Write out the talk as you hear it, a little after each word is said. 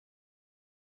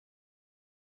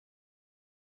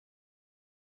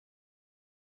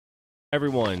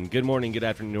Everyone, good morning, good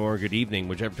afternoon, or good evening,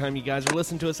 whichever time you guys are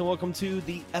listening to us, and welcome to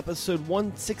the episode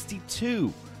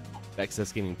 162 of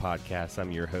Xsgaming Podcast. I'm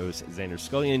your host, Xander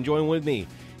Scully, and join with me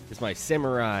is my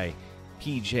samurai,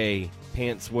 PJ,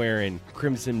 pants-wearing,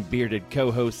 crimson-bearded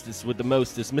co-hostess with the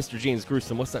mostest, Mr. James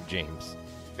Gruesome. What's up, James?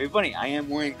 Very funny. I am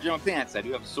wearing pajama pants. I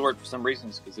do have a sword for some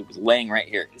reasons because it was laying right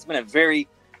here. It's been a very,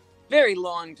 very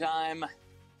long time.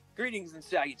 Greetings and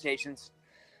salutations.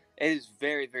 It is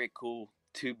very, very cool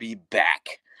to be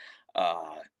back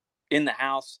in the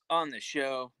house on the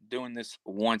show doing this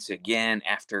once again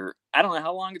after I don't know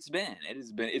how long it's been.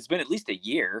 It's been at least a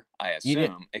year, I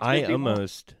assume. I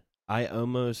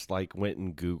almost like went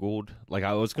and Googled, like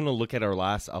I was going to look at our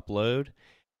last upload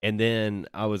and then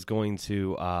I was going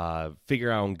to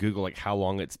figure out on Google like how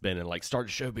long it's been and like start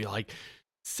the show be like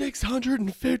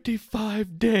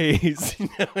 655 days.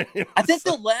 I think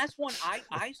the last one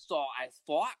I saw, I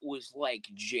thought was like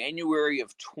January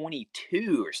of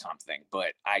 22 or something,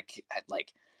 but I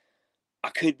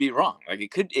could be wrong. Like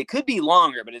it could be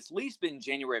longer, but it's at least been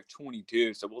January of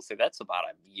 22. So we'll say that's about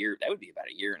a year. That would be about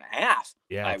a year and a half.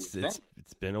 Yeah, it's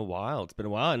been a while. It's been a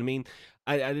while. And I mean,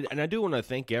 I do want to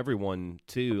thank everyone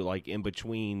too, like in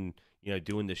between,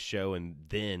 doing this show and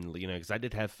then, because I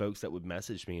did have folks that would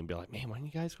message me and be like, man, when are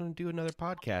you guys going to do another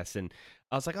podcast? And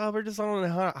I was like, oh, we're just on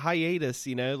a hiatus,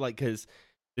 like, because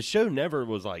the show never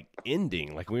was like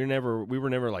ending. Like we were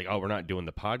never like, oh, we're not doing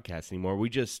the podcast anymore. We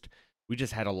just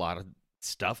had a lot of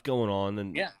stuff going on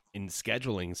and in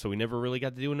scheduling, so we never really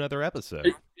got to do another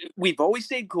episode. We've always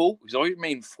stayed cool. We've always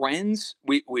remained friends.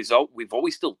 We've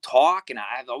always still talk, and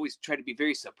I've always tried to be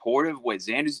very supportive of what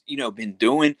Xander's been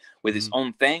doing with his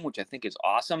own thing, which I think is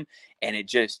awesome. And it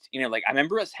just like I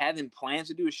remember us having plans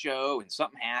to do a show, and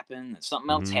something happened, and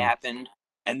something else happened,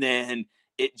 and then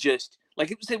it just like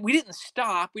it was we didn't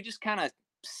stop. We just kind of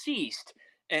ceased,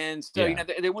 and so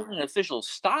there wasn't an official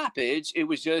stoppage. It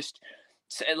was just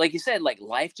like you said, like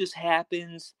life just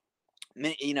happens.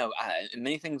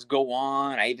 Many things go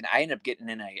on. I ended up getting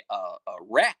in a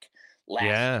wreck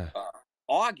last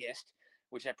August,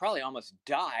 which I probably almost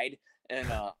died,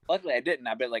 and luckily I didn't.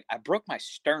 I broke my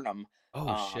sternum.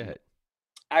 Oh shit!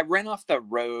 I ran off the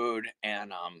road,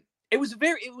 and it was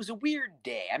a weird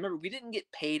day. I remember we didn't get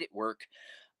paid at work,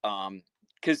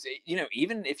 because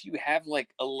even if you have like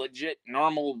a legit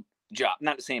normal job,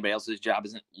 not to say anybody else's job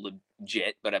isn't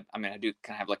legit, but I do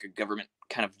kind of have like a government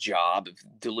kind of job of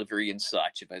delivery and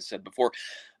such, if I said before,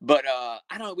 but I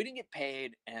don't know, we didn't get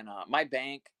paid, and my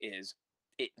bank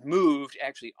it moved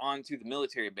actually onto the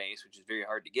military base, which is very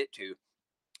hard to get to,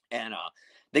 and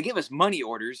they give us money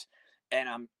orders, and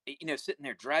I'm sitting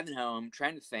there driving home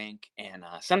trying to think, and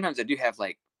sometimes I do have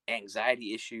like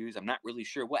anxiety issues. I'm not really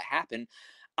sure what happened.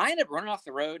 I ended up running off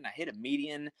the road and I hit a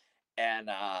median, and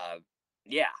I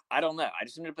don't know. I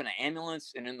just ended up in an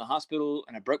ambulance and in the hospital,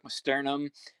 and I broke my sternum,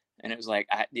 and it was like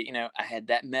I had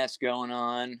that mess going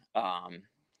on.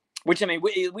 Which I mean,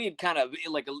 we had kind of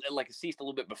like ceased a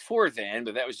little bit before then,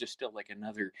 but that was just still like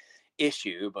another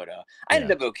issue. But I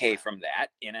ended up okay from that,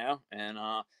 and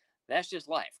that's just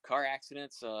life. Car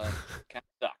accidents kind of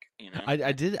suck,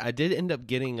 I did end up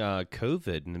getting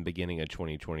COVID in the beginning of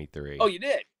 2023. Oh, you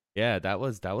did? Yeah, that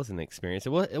was an experience.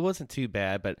 It wasn't too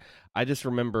bad, but I just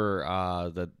remember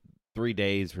the 3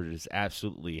 days were just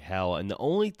absolutely hell. And the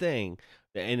only thing,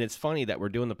 and it's funny that we're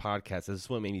doing the podcast, this is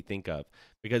what made me think of,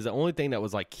 because the only thing that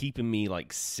was like keeping me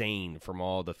like sane from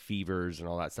all the fevers and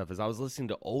all that stuff is I was listening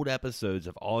to old episodes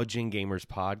of All Gen Gamers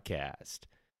podcast.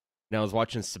 And I was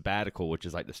watching Sabbatical, which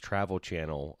is like this travel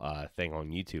channel thing on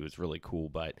YouTube. It's really cool,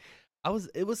 but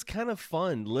it was kind of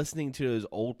fun listening to those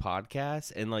old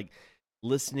podcasts and like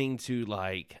listening to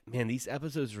like, man, these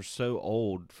episodes are so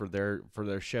old for their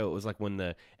show. It was like when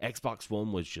the Xbox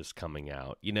One was just coming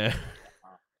out, Yeah,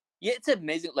 it's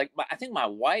amazing. Like I think my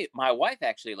wife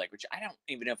actually, like, which I don't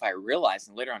even know if I realized,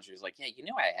 and later on she was like, yeah,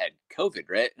 I had COVID,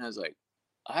 right? And I was like,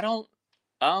 I don't.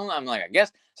 I'm like, I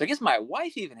guess my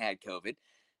wife even had COVID.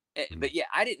 But yeah,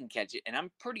 I didn't catch it, and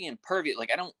I'm pretty impervious.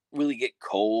 Like I don't really get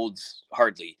colds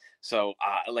hardly. So,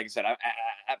 like I said,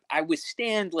 I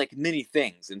withstand like many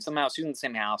things, and somehow she's in the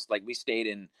same house. Like we stayed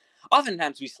in.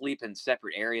 Oftentimes we sleep in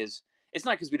separate areas. It's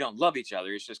not because we don't love each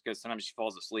other. It's just because sometimes she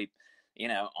falls asleep,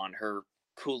 on her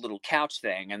cool little couch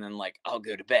thing, and then like I'll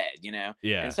go to bed, Yeah.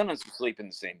 And sometimes we sleep in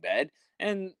the same bed,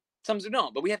 and sometimes we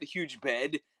don't. But we have a huge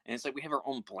bed. And it's like we have our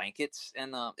own blankets,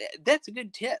 and that's a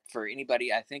good tip for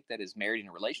anybody, I think, that is married in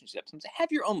a relationship. Sometimes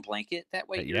have your own blanket. That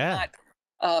way you're not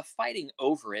fighting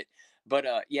over it. But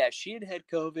she had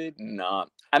COVID, and I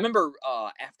remember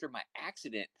after my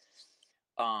accident.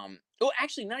 Well,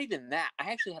 actually, not even that.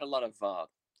 I actually had a lot of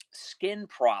skin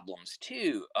problems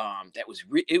too. That was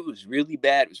it was really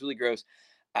bad. It was really gross.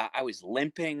 I was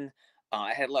limping.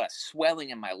 I had a lot of swelling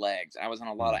in my legs. I was on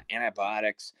a lot of Mm.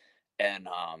 antibiotics, and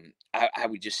I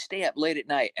would just stay up late at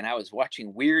night, and I was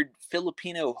watching weird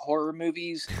Filipino horror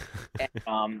movies.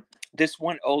 And this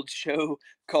one old show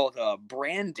called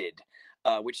Branded,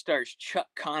 which stars Chuck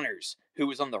Connors, who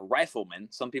was on The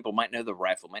Rifleman. Some people might know The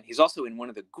Rifleman. He's also in one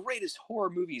of the greatest horror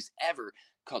movies ever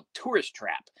called Tourist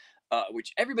Trap,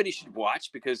 which everybody should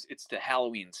watch because it's the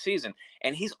Halloween season.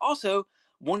 And he's also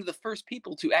one of the first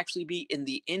people to actually be in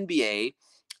the NBA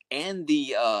and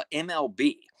the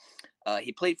MLB.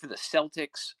 He played for the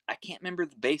Celtics. I can't remember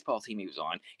the baseball team he was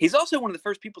on. He's also one of the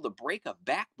first people to break a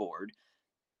backboard,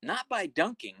 not by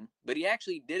dunking, but he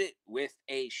actually did it with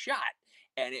a shot,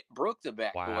 and it broke the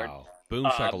backboard. Wow. Boom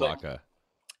But shakalaka.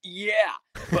 yeah,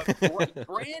 but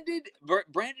Branded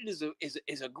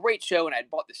is a great show, and I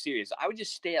bought the series. I would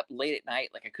just stay up late at night,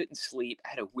 like I couldn't sleep. I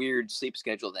had a weird sleep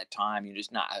schedule at that time. You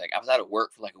just not like I was out of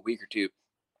work for like a week or two,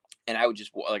 and I would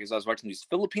just like as I was watching these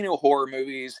Filipino horror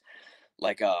movies,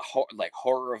 like like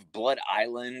Horror of Blood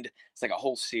Island. It's like a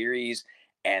whole series,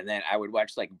 and then I would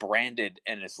watch like Branded,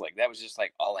 and it's like that was just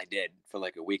like all I did for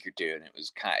like a week or two, and it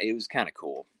was kind of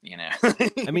cool, you know.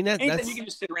 I mean Anything you can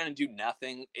just sit around and do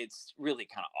nothing, it's really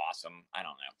kind of awesome. I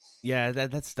don't know. yeah,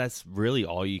 that's really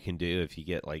all you can do if you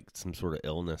get like some sort of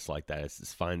illness like that is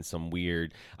just find some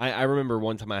weird. I remember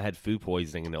one time I had food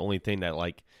poisoning, and the only thing that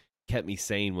like kept me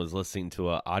sane was listening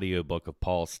to an audiobook of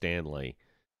Paul Stanley.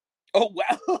 Oh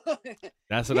wow!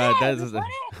 That's what Yeah, that's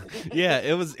yeah,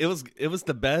 it was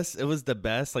the best. It was the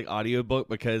best like audiobook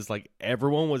because like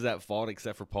everyone was at fault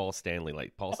except for Paul Stanley.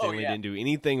 Like Paul Stanley didn't do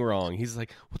anything wrong. He's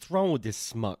like, "What's wrong with this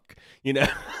smuck?" You know.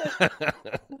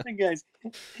 Guys,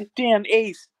 damn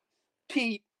Ace,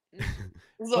 Pete,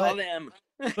 it's all them.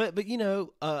 but you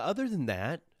know, other than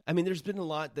that, I mean, there's been a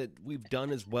lot that we've done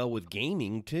as well with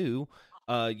gaming too.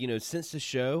 You know, since the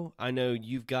show, I know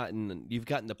you've gotten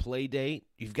the Play Date,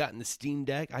 you've gotten the Steam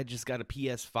Deck. I just got a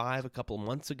PS5 a couple of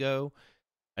months ago.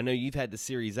 I know you've had the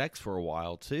Series X for a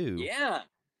while too. Yeah.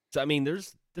 So I mean,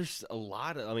 there's a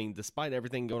lot of. I mean, despite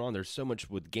everything going on, there's so much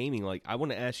with gaming. Like, I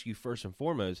want to ask you first and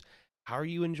foremost, how are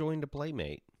you enjoying the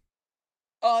Playmate?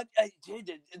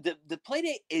 The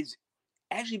Playdate is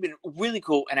actually been really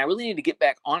cool, and I really need to get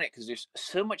back on it because there's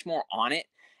so much more on it.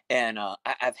 And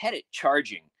I've had it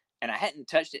charging, and I hadn't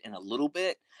touched it in a little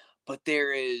bit. But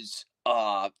there is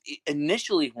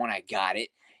initially when I got it,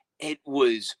 it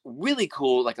was really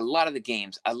cool. Like a lot of the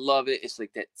games, I love it. It's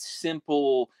like that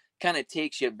simple kind of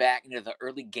takes you back into the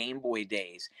early Game Boy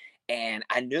days. And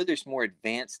I know there's more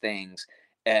advanced things.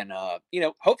 And you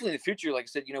know, hopefully in the future, like I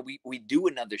said, you know, we do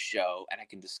another show and I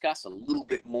can discuss a little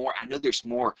bit more. I know there's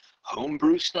more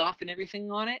homebrew stuff and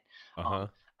everything on it. Uh-huh.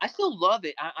 I still love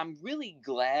it. I'm really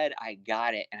glad I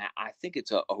got it, and I think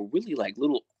it's a really like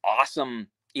little awesome,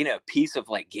 you know, piece of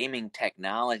like gaming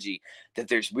technology that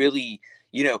there's really,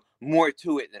 you know, more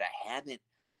to it that I haven't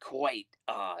quite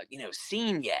you know,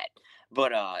 seen yet.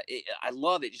 But I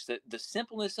love it, just the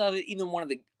simpleness of it. Even one of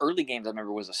the early games I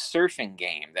remember was a surfing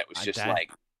game that was just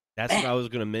like, that's what I was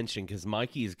going to mention because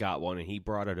Mikey's got one and he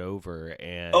brought it over.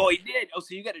 And oh, he did. Oh,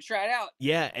 so you got to try it out.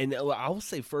 yeah, and I will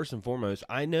say first and foremost,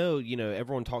 I know, you know,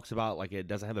 everyone talks about like it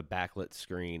doesn't have a backlit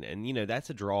screen, and you know that's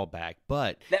a drawback.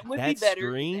 But That would be better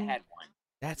screen, if it had one.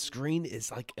 that screen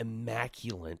is like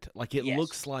immaculate. Like it Yes.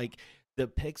 looks like the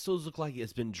pixels look like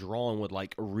it's been drawn with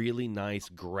like a really nice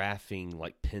graphing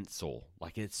like pencil.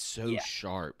 Like it's so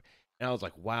sharp. And I was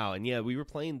like, wow. And yeah, we were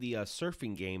playing the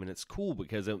surfing game, and it's cool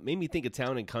because it made me think of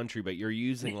Town and Country, but you're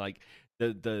using like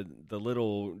the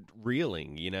little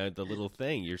reeling, you know, the little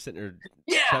thing. You're sitting there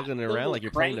chugging it around like you're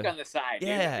playing on the side.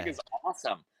 Yeah, I think it's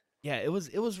awesome. Yeah, it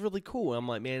was really cool. I'm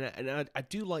like, man, and I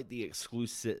do like the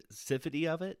exclusivity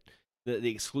of it, the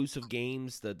exclusive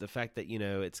games, the fact that, you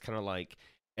know, it's kind of like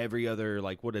every other,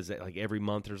 like, what is it, like every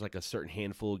month there's like a certain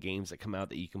handful of games that come out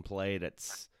that you can play.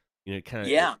 That's, you know,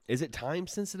 kind of, is it time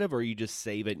sensitive, or you just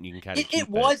save it and you can kind of keep it? It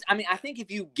was. I mean, I think if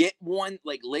you get one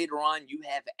like later on, you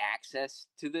have access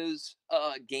to those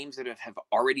games that have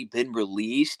already been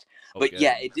released. Okay. But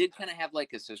yeah, it did kind of have like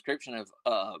a subscription of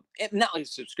not like a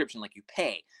subscription like you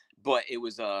pay, but it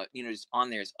was you know, just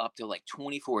on there is up to like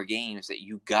 24 games that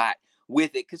you got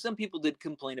with it, because some people did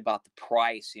complain about the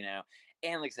price, you know.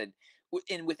 And like I said,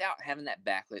 and without having that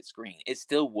backlit screen, it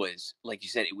still was, like you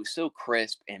said, it was so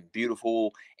crisp and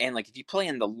beautiful. And like if you play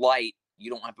in the light,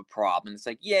 you don't have a problem. It's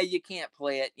like, yeah, you can't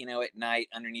play it, you know, at night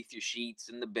underneath your sheets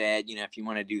in the bed, you know, if you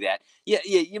want to do that. Yeah,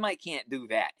 you might can't do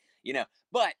that, you know.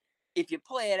 But if you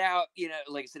play it out,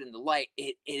 like I said, in the light,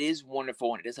 it is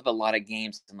wonderful, and it does have a lot of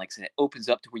games. And like I said, it opens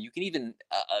up to where you can even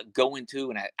go into,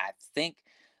 and I think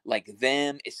like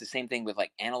them, it's the same thing with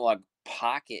like Analog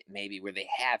Pocket, maybe, where they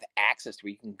have access to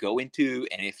where you can go into,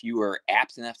 and if you are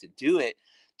apt enough to do it,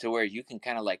 to where you can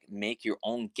kind of like make your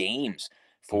own games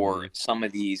for Hmm. some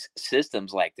of these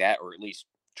systems like that, or at least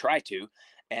try to.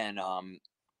 And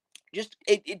just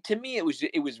to me it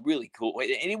was really cool,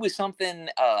 and it was something,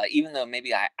 even though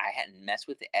maybe I hadn't messed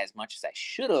with it as much as I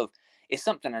should have. It's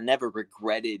something I never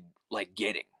regretted like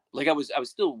getting. Like I was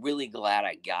still really glad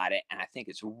I got it, and I think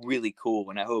it's really cool,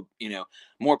 and I hope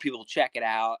more people check it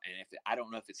out. And if I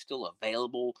don't know if it's still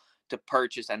available to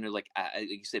purchase. I know, like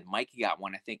you said, Mikey got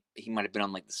one. I think he might have been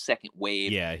on like the second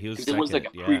wave, Yeah, he was because there was like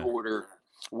second. a Yeah. pre-order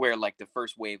where like the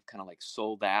first wave kind of like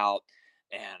sold out,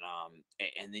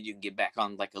 and then you can get back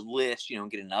on like a list,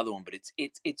 and get another one. But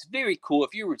it's very cool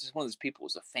if you were just one of those people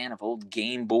who's a fan of old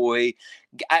Game Boy.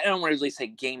 I don't want to really say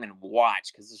Game and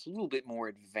Watch, because it's a little bit more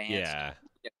advanced Yeah.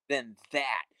 than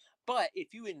that. But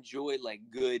if you enjoy like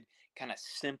good kind of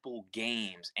simple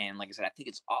games, and like I said, I think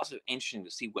it's also interesting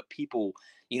to see what people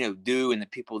do, and the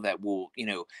people that will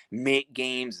make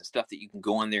games and stuff that you can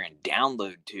go on there and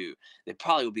download to. There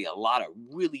probably will be a lot of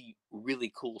really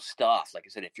really cool stuff, like I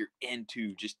said, if you're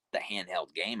into just the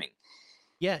handheld gaming.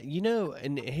 Yeah,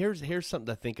 and here's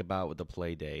something to think about with the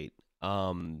play date.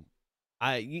 You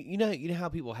know how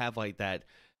people have like that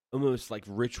almost like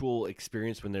ritual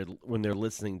experience when they're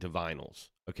listening to vinyls.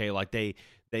 Okay, like they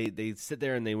sit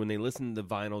there and when they listen to the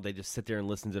vinyl, they just sit there and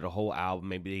listen to the whole album.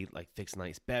 Maybe they like fix a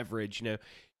nice beverage.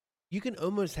 You can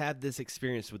almost have this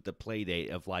experience with the play date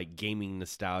of like gaming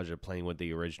nostalgia playing with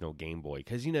the original Game Boy.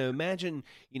 Because imagine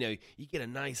you get a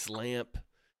nice lamp,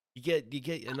 you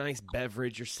get a nice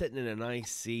beverage, you're sitting in a nice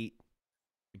seat,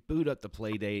 you boot up the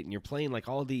play date, and you're playing like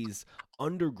all these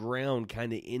underground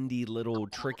kind of indie little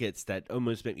trinkets that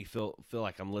almost make me feel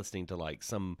like I'm listening to like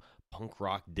some punk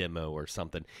rock demo or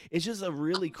something. It's just a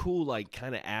really cool like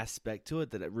kind of aspect to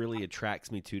it that it really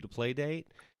attracts me to the play date.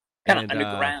 Kind of And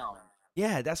underground.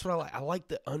 yeah, that's what I like. I like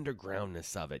the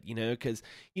undergroundness of it, because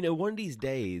one of these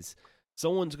days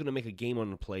someone's going to make a game on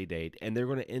the play date, and they're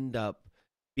going to end up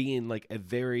being like a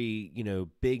very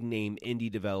big name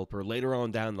indie developer later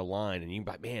on down the line, and you're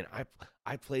like, man,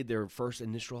 I played their first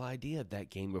initial idea of that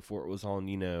game before it was on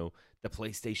the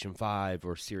PlayStation 5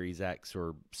 or Series X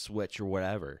or Switch or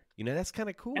whatever. That's kind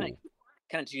of Kind of cool.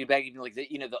 kind of to you back, even like the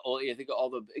old, I think all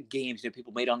the games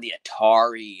people made on the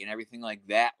Atari and everything like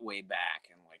that way back,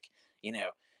 and like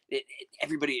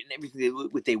everybody and everything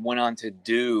what they went on to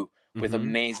do with Mm-hmm.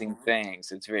 amazing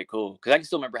things. It's very cool, because I can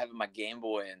still remember having my Game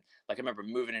Boy, and like I remember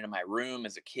moving into my room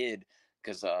as a kid,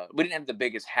 because we didn't have the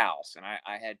biggest house, and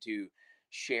I had to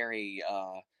share a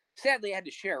sadly I had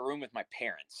to share a room with my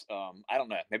parents. I don't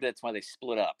know, maybe that's why they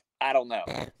split up. I don't know,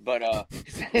 but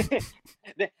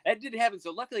that did happen.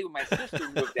 So luckily, when my sister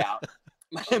moved out,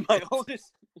 my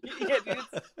oldest, yeah, dude,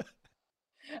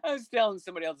 I was telling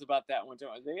somebody else about that one time.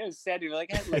 I was like, it was sad, dude.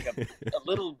 Like I had like a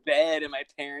little bed in my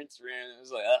parents' room. It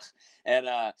was like, ugh. And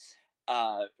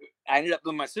I ended up,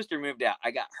 when my sister moved out,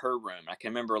 I got her room. I can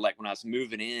remember like when I was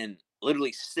moving in,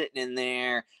 literally sitting in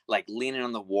there, like leaning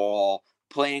on the wall,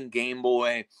 playing Game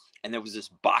Boy. And there was this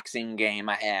boxing game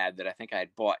I had that I think I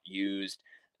had bought used,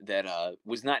 that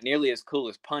was not nearly as cool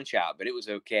as Punch Out, but it was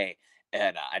okay.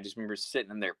 And I just remember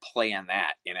sitting in there playing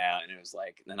that, and it was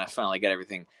like, then I finally got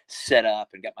everything set up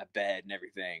and got my bed and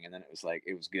everything. And then it was like,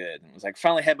 it was good. And it was like,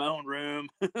 finally had my own room.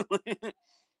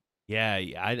 Yeah,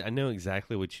 yeah, I know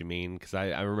exactly what you mean because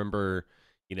I remember,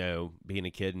 being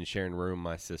a kid and sharing a room with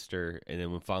my sister, and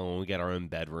then when we got our own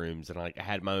bedrooms, and like I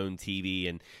had my own TV,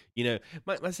 and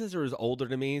my sister was older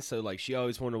than me, so like she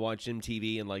always wanted to watch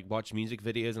MTV and like watch music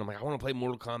videos, and I'm like, I want to play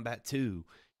Mortal Kombat 2,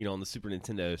 on the Super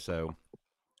Nintendo, so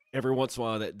every once in a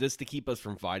while, that just to keep us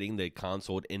from fighting, the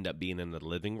console would end up being in the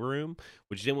living room,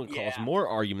 which then would cause Yeah. more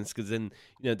arguments because then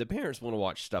the parents want to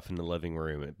watch stuff in the living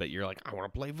room, but you're like, I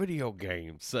want to play video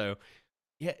games. So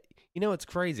yeah, it's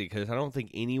crazy because I don't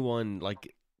think anyone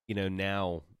like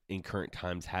now in current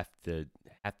times have to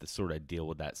sort of deal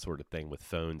with that sort of thing with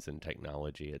phones and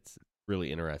technology. It's really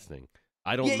interesting.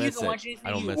 I Yeah, don't you miss can it. watch I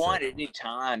anything don't you miss it. want at any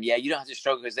time. Yeah, you don't have to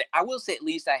struggle, because I will say, at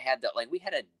least I had that. Like we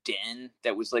had a den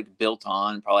that was like built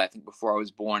on, probably I think before I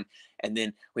was born, and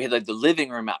then we had like the living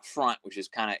room out front, which is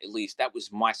kind of, at least that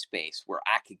was my space where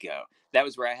I could go. That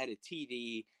was where I had a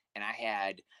TV, and I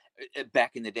had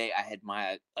back in the day I had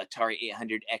my Atari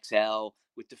 800 XL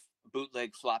with the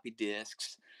bootleg floppy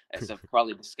disks, as I've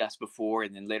probably discussed before,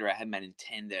 and then later I had my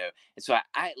Nintendo, and so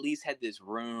I at least had this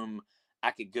room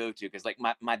I could go to, because like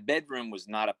my bedroom was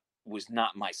not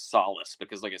my solace,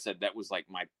 because like I said, that was like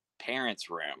my parents'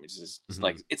 room. It's just it's Hmm.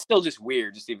 like it's still just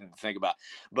weird just even to think about.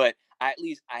 But at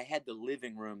least I had the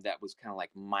living room that was kind of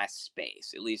like my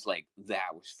space. At least like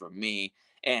that was for me.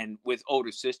 And with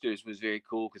older sisters was very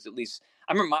cool because at least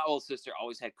I remember my old sister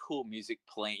always had cool music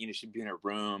playing. You know, she'd be in her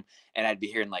room and I'd be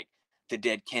hearing like the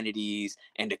Dead Kennedys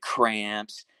and the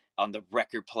Cramps on the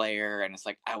record player, and it's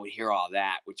like I would hear all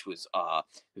that, which was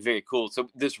very cool. So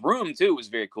this room too was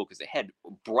very cool because it had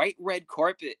bright red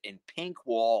carpet and pink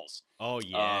walls. Oh Um,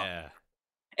 yeah.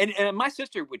 and my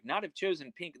sister would not have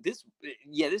chosen pink. This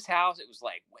house, it was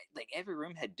like every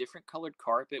room had different colored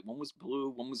carpet. One was blue,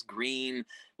 one was green,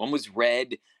 one was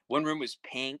red, one room was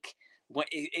pink.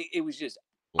 It was just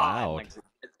odd. Loud. Like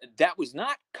that was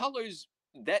not colors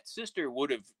that sister would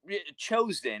have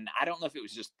chosen. I don't know if it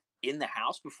was just in the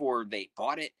house before they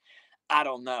bought it. I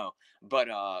don't know, but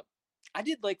I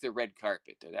did like the red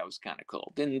carpet though. That was kind of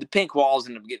cool. Then the pink walls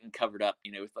ended up getting covered up,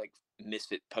 you know, with like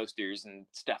Misfit posters and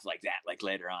stuff like that, like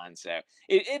later on. So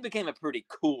it became a pretty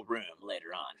cool room later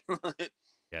on.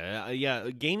 Yeah, yeah.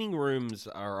 Gaming rooms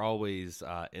are always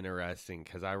interesting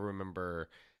because I remember,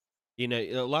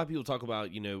 a lot of people talk about,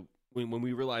 when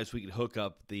we realized we could hook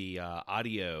up the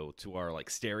audio to our like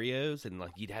stereos and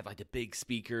like you'd have like the big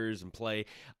speakers and play.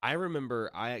 I remember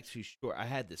I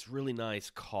had this really nice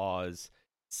Cause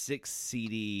 6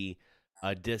 CD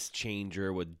disc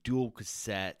changer with dual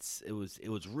cassettes. It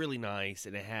was really nice,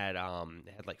 and it had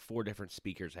like 4 different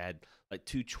speakers. It had like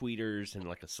 2 tweeters and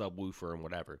like a subwoofer and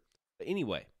whatever. But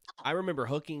anyway, I remember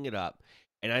hooking it up,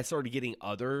 and I started getting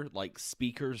other like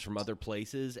speakers from other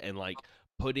places and like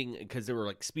putting, because they were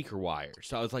like speaker wires.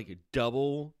 So I was like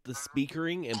double the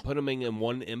speakering and put them in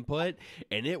one input,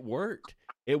 and it worked.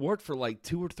 It worked for like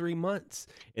 2 or 3 months,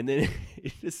 and then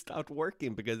it just stopped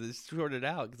working because it shorted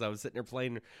out. Because I was sitting there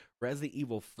playing Resident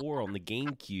Evil 4 on the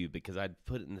GameCube because I'd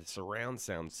put it in the surround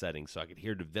sound setting so I could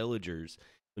hear the villagers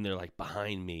when they're like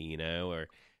behind me, or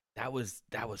that was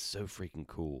so freaking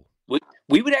cool. we,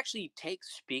 we would actually take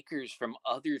speakers from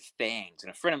other things,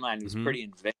 and a friend of mine was Hmm. pretty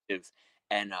inventive,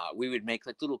 and we would make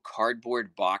like little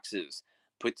cardboard boxes,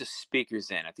 put the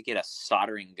speakers in. I think he had a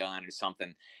soldering gun or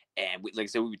something, and like I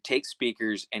said, we would take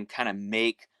speakers and kind of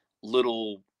make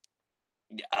little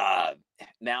now I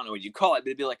don't know what you call it, but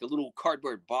it'd be like a little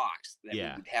cardboard box that we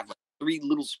Yeah. would have like 3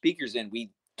 little speakers in.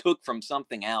 We took from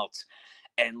something else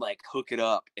and like hook it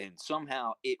up, and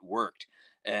somehow it worked.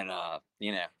 And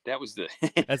that was the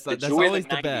That's the that's joy of the always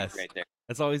the '90s best. right there.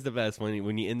 That's always the best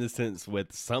when you end the sentence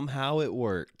with somehow it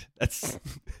worked. That's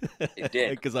It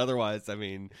did. because otherwise, I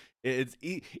mean, it's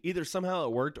either somehow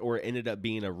it worked or it ended up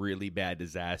being a really bad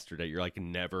disaster that you're like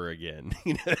never again.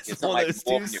 It's It's not one of like those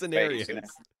wolf two in your scenarios.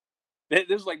 face. This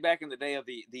was like back in the day of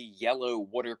the yellow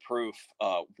waterproof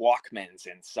Walkmans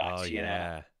and Oh such.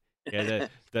 yeah, yeah.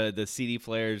 The CD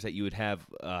players that you would have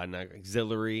an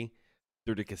auxiliary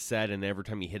through the cassette, and every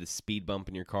time you hit a speed bump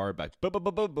in your car, like bup, bup,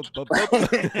 bup, bup, bup, bup,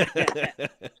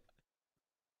 bup.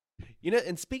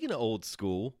 And speaking of old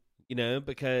school,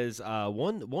 because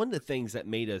one of the things that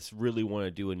made us really want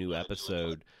to do a new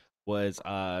episode was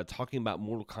talking about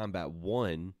Mortal Kombat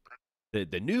 1,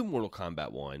 the new Mortal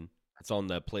Kombat 1. It's on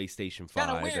the PlayStation Kind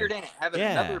of 5, weird, and ain't it? Having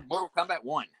yeah, another Mortal Kombat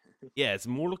 1. yeah, it's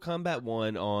Mortal Kombat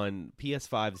 1 on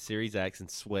PS5, Series X, and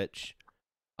Switch.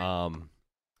 Um,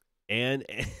 and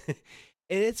and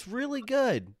it's really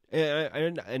good.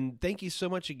 And thank you so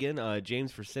much again,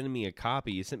 James, for sending me a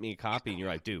copy. You sent me a copy, and you're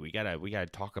like, dude, we gotta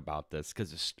talk about this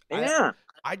because Yeah.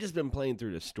 I just been playing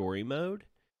through the story mode,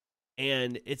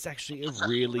 and it's actually a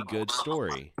really good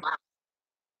story.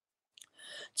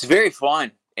 It's very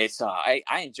fun. It's I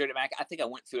enjoyed it. I think I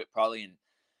went through it probably in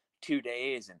 2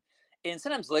 days, and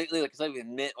sometimes lately, like, 'cause I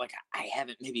admit, like I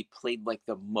haven't maybe played like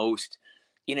the most,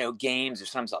 games. Or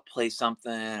sometimes I'll play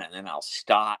something and then I'll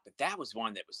stop. But that was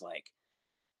one that was like,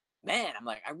 man, I'm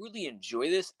like, I really enjoy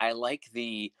this. I like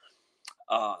the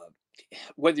uh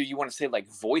whether you want to say like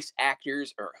voice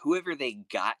actors or whoever they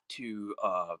got to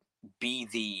be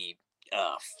the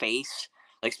face,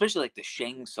 like especially like the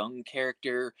Shang Tsung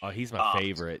character. Oh, he's my Um,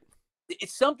 favorite.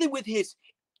 it's something with his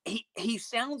he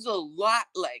sounds a lot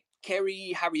like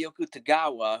Kerry Hariyoko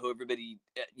Tagawa, who everybody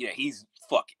he's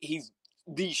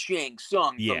the Shang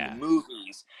Tsung from the Yeah,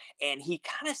 movies, and he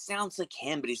kind of sounds like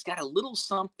him, but he's got a little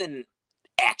something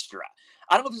extra.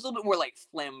 I don't know if it's a little bit more like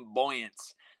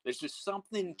flamboyance. There's just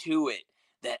something to it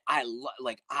that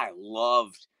like I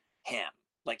loved him.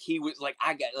 Like he was like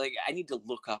I need to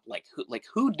look up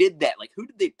who did that? Like who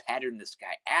did they pattern this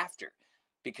guy after?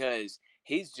 Because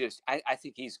he's just I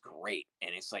think he's great.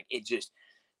 And it's like it just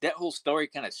that whole story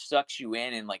kind of sucks you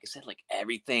in, and like I said, like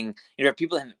everything, if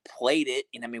people haven't played it,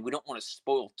 and I mean we don't want to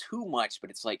spoil too much,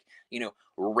 but it's like,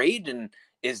 Raiden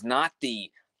is not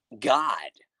the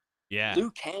God. Yeah.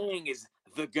 Liu Kang is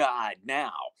the god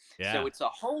now. So Yeah. it's a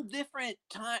whole different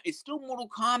time. It's still Mortal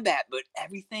Kombat, but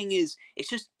everything is,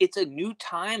 it's a new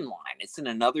timeline. It's in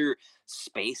another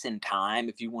space and time,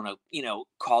 if you want to,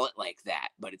 call it like that.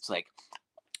 But it's like,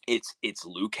 it's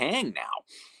Liu Kang now.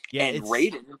 Yeah, And it's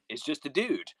Raiden is just a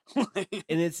dude. and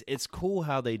it's cool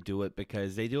how they do it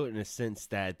because they do it in a sense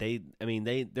that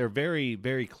they're very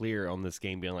very clear on this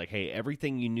game being like, hey,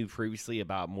 everything you knew previously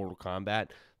about Mortal Kombat,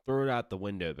 throw it out the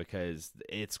window because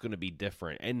it's going to be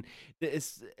different. And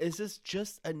it's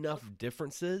just enough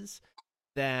differences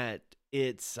that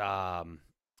it's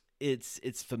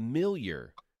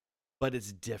familiar, but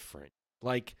it's different.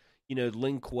 Like,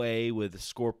 Lin Kuei with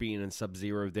Scorpion and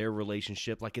Sub-Zero, their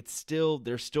relationship, like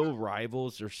they're still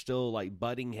rivals, they're still like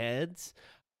butting heads,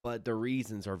 but the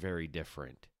reasons are very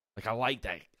different. Like I like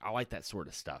that sort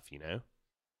of stuff.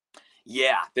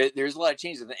 Yeah, there's a lot of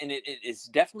changes, and it's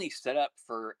definitely set up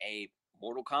for a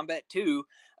Mortal Kombat 2.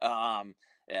 All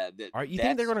right, you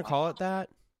think they're That's going to call it that?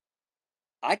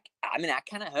 I mean, I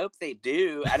kind of hope they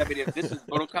do. I mean, if this is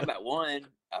Mortal Kombat 1,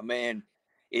 I mean,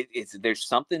 it's there's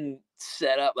something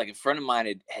set up. Like a friend of mine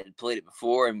had played it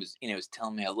before and was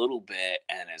telling me a little bit,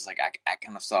 and it's like I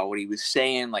kind of saw what he was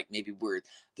saying, like maybe where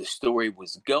the story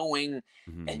was going,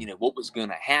 and Hmm. what was going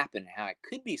to happen, how it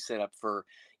could be set up for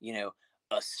you know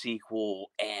a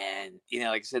sequel. And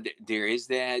like I said, there is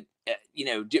that.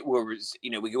 Where was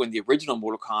we go in the original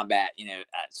Mortal Kombat.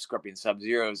 Scorpion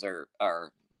Sub-Zeros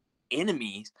are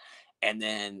enemies, and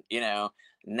then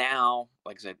now,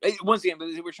 like I said, once again,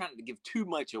 we're trying to give too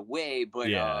much away, but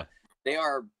Yeah. they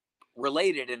are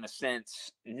related in a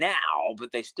sense now,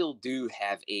 but they still do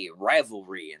have a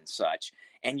rivalry and such,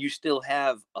 and you still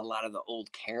have a lot of the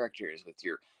old characters with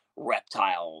your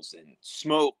reptiles and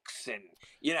smokes, and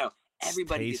It's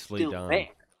everybody is tastefully still there. done.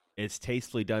 It's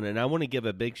tastefully done, and I want to give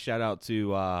a big shout out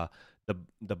to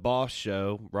the Boss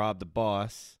Show, Rob the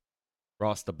Boss,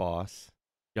 Ross the Boss,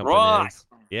 jumping in. Ross.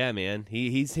 Yeah, man,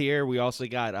 he's here. We also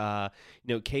got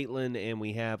Caitlin, and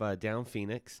we have Down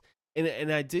Phoenix, and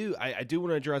I do want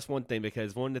to address one thing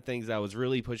because one of the things I was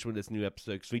really pushing with this new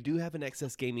episode, because we do have an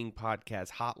Xsgaming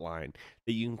Podcast hotline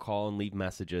that you can call and leave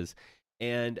messages,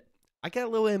 and I got a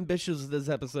little ambitious with this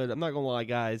episode. I'm not gonna lie,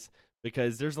 guys,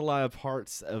 because there's a lot of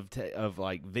parts of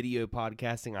like video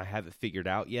podcasting I haven't figured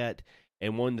out yet.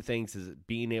 And one of the things is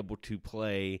being able to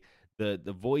play the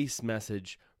voice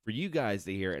message for you guys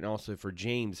to hear, and also for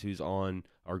James, who's on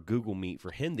our Google Meet,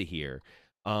 for him to hear.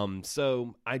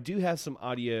 So I do have some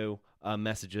audio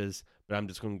messages, but I'm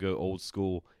just going to go old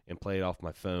school and play it off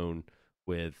my phone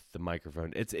with the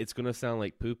microphone. It's going to sound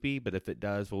like poopy, but if it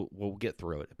does, we'll get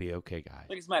through it. It'll be okay, guys.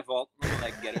 Like, it's my fault.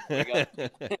 I get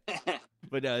it.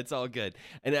 But no, it's all good.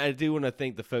 And I do want to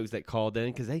thank the folks that called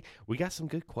in because we got some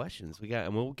good questions.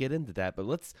 And we'll get into that. But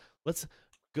let's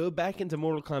go back into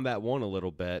Mortal Kombat 1 a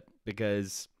little bit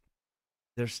because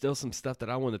there's still some stuff that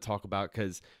I want to talk about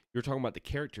because you're talking about the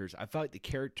characters. I feel like the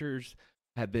characters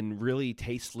have been really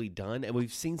tastefully done, and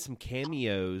we've seen some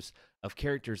cameos of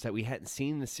characters that we hadn't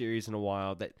seen in the series in a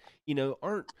while that,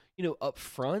 aren't, up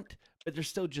front, but they're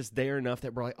still just there enough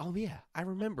that we're like, oh yeah, I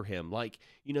remember him. Like,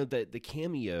 the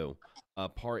cameo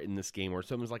part in this game where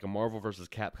it's almost like a Marvel versus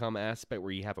Capcom aspect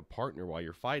where you have a partner while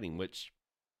you're fighting, which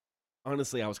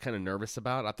honestly I was kind of nervous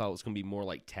about. I thought it was going to be more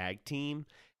like tag team.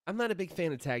 I'm not a big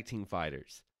fan of tag team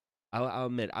fighters. I'll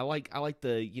admit I like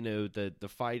the the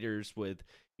fighters with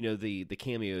the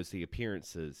cameos, the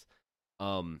appearances.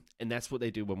 And that's what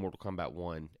they do with Mortal Kombat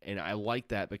 1. And I like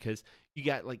that because you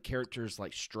got like characters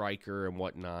like Stryker and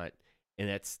whatnot, and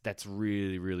that's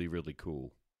really, really, really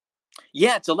cool.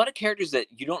 Yeah, it's a lot of characters that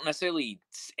you don't necessarily,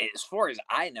 as far as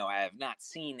I know, I have not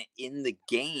seen in the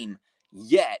game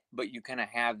yet, but you kind of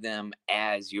have them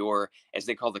as as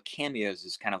they call the cameos,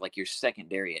 is kind of like your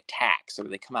secondary attack. So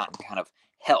they come out and kind of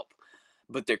help.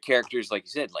 But they're characters, like you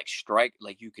said, like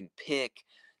like you can pick,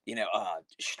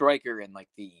 Stryker, and like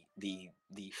the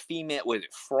female, was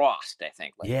it Frost, I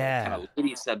think, like the kind Yeah. of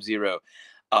lady Sub-Zero.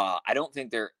 I don't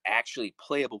think they're actually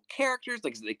playable characters.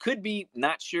 Like they could be,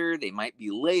 not sure. They might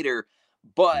be later,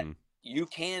 but Mm. you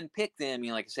can pick them,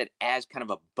 like I said, as kind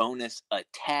of a bonus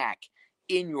attack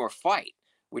in your fight,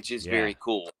 which is Yeah. very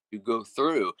cool. You go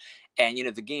through, and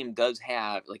the game does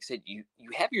have, like I said, you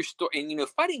have your story, and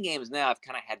fighting games now have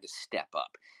kind of had to step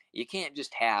up. You can't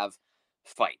just have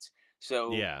fights.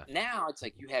 So Yeah. now it's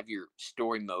like you have your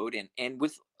story mode, and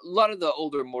with a lot of the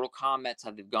older Mortal Kombat's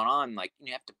that they've gone on, like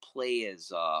you have to play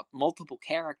as multiple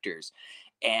characters,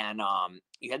 and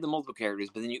you have the multiple characters,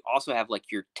 but then you also have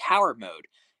like your tower mode.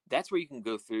 That's where you can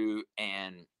go through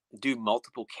and do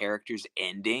multiple characters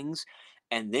endings,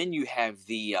 and then you have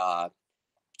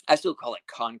I still call it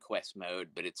conquest mode,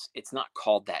 but it's not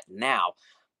called that now.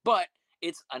 But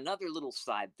it's another little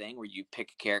side thing where you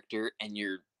pick a character and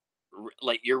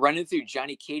like you're running through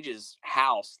Johnny Cage's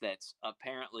house that's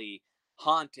apparently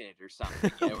haunted or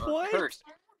something, or What? cursed.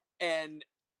 And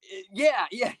yeah,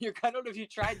 yeah, I don't know if you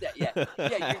tried that yet.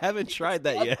 Yeah, I haven't it's tried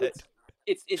that up yet.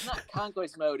 it's not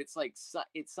conquest mode. It's like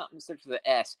it's something starts with the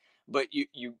S. But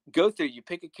you go through, you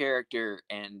pick a character,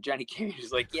 and Johnny Cage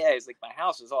is like, yeah, he's like, my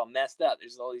house is all messed up.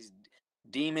 There's all these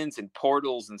demons and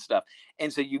portals and stuff.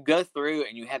 And so you go through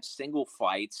and you have single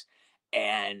fights,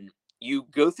 and you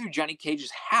go through Johnny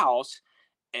Cage's house,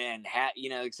 and like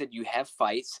I said, you have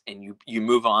fights, and you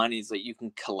move on. It's like you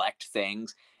can collect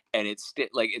things, and it's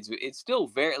still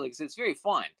very, like I said, it's very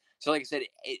fun. So like I said,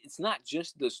 it's not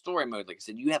just the story mode. Like I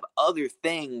said, you have other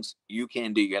things you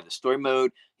can do. You have the story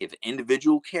mode, you have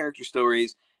individual character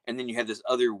stories, and then you have this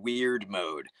other weird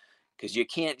mode, because you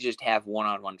can't just have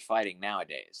one-on-one fighting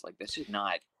nowadays. Like that's just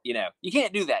not, you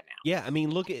can't do that now. Yeah, I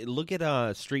mean, look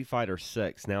at Street Fighter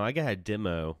 6. Now I got a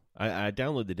demo. I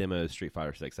downloaded the demo of Street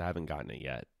Fighter 6. I haven't gotten it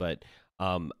yet, but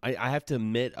I have to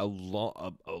admit a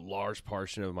large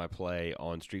portion of my play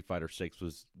on Street Fighter 6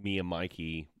 was me and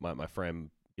Mikey, my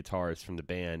friend guitarist from the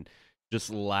band, just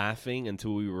laughing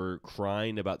until we were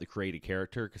crying about the created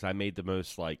character, because I made the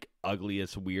most like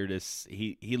ugliest, weirdest.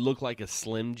 He looked like a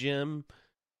Slim Jim.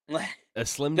 A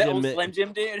Slim That Jim. old Slim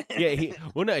Jim dude.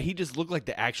 Yeah, he just looked like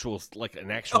an actual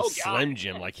Oh God. Slim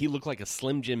Jim. Like he looked like a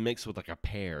Slim Jim mixed with like a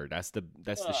pear. That's the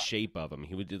shape of him.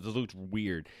 It looked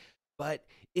weird. But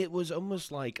it was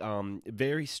almost like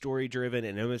very story driven,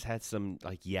 and almost had some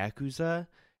like Yakuza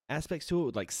aspects to it,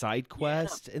 with like side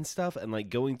quests and stuff, and like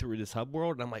going through this hub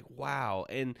world. And I'm like, wow.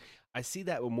 And I see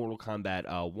that with Mortal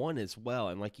Kombat 1 as well.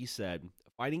 And like you said,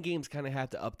 fighting games kind of have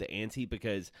to up the ante,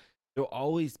 because there'll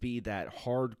always be that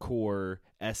hardcore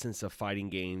essence of fighting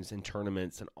games and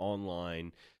tournaments and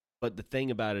online. But the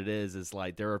thing about it is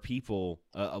like there are people,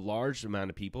 a large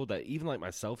amount of people that even like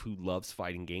myself who loves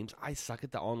fighting games. I suck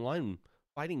at the online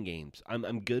fighting games.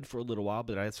 I'm good for a little while,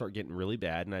 but I start getting really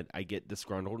bad, and I get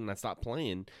disgruntled, and I stop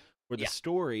playing. Where the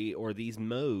story or these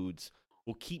modes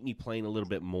will keep me playing a little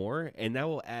bit more, and that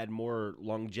will add more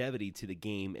longevity to the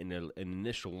game in an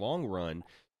initial long run,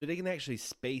 so they can actually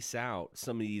space out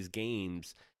some of these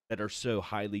games that are so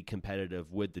highly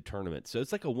competitive with the tournament. So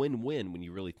it's like a win-win when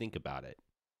you really think about it.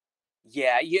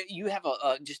 Yeah, you have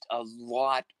just a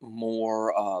lot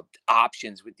more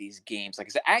options with these games. Like I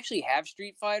said, I actually have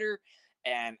Street Fighter,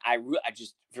 and I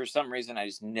just, for some reason, I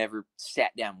just never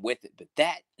sat down with it. But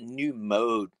that new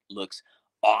mode looks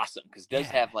awesome, because it does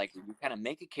Yeah. have, like, you kind of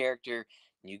make a character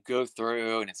and you go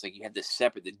through, and it's like you have this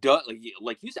separate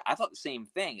like you said. I thought the same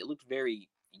thing. It looked very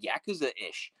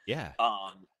Yakuza-ish. Yeah.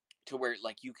 To where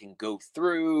like you can go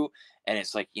through, and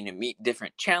it's like, meet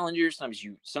different challengers.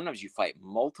 Sometimes you fight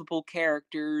multiple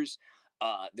characters.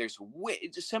 There's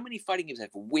just so many fighting games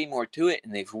have way more to it,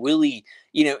 and they've really,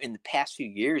 in the past few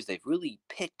years, they've really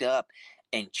picked up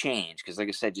and changed. Because like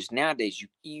I said, just nowadays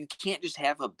you can't just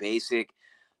have a basic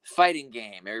fighting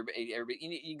game.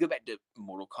 Everybody, you go back to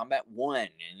Mortal Kombat 1,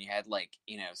 and you had like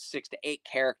 6 to 8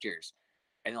 characters,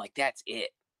 and like that's it.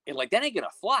 And like that ain't gonna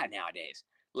fly nowadays.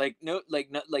 Like no, like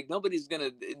nobody's gonna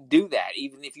do that.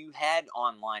 Even if you had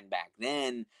online back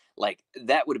then, like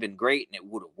that would have been great and it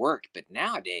would have worked. But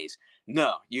nowadays,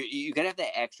 no. You gotta have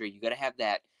that extra. You gotta have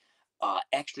that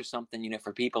extra something,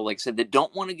 for people, like I said, that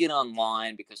don't want to get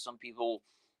online, because some people,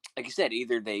 like you said,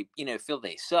 either they, feel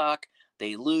they suck,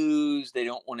 they lose, they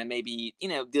don't want to maybe,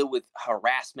 deal with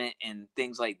harassment and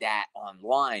things like that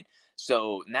online.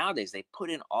 So nowadays they put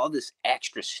in all this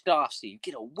extra stuff, so you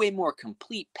get a way more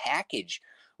complete package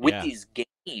with Yeah. these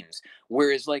games.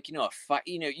 Whereas, like, a fight,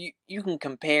 you can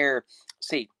compare,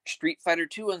 say, Street Fighter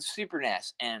 2 on Super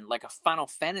NES and like a Final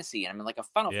Fantasy. I mean, like a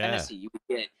Final Yeah. Fantasy, you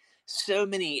would get so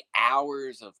many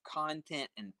hours of content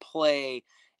and play.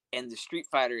 And the Street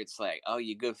Fighter, it's like, oh,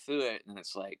 you go through it, and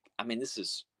it's like, I mean, this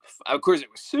is, of course,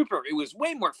 it was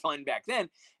way more fun back then.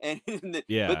 And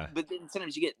Yeah. but then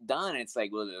sometimes you get done, and it's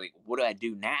like, well, like, what do I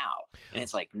do now? And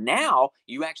it's like, now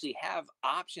you actually have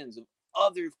options of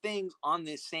other things on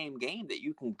this same game that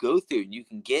you can go through, and you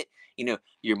can get,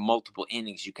 your multiple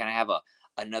endings. You kind of have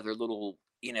another little,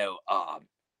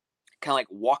 kind of like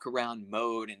walk around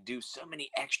mode, and do so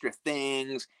many extra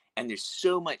things. And there's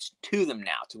so much to them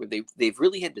now, to where they've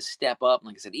really had to step up. And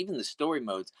like I said, even the story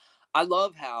modes, I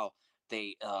love how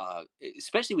they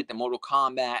especially with the Mortal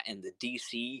Kombat and the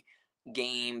DC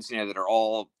games, that are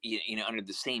all, under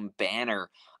the same banner,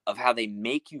 of how they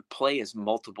make you play as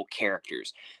multiple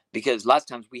characters. Because lots of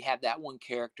times we have that one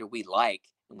character we like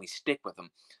and we stick with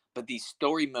them, but these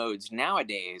story modes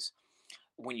nowadays,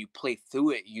 when you play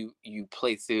through it, you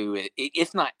play through it.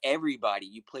 If not everybody,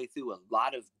 you play through a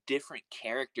lot of different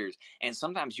characters, and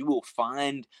sometimes you will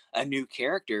find a new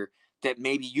character that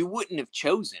maybe you wouldn't have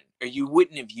chosen or you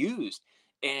wouldn't have used,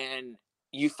 and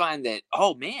you find that,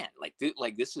 oh man, like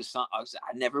this is something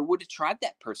I never would have tried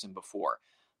that person before.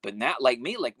 But not like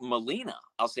me, like Melina,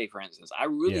 I'll say for instance, I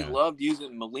really Yeah. loved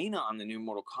using Melina on the new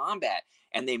Mortal Kombat,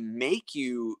 and they make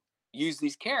you use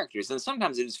these characters, and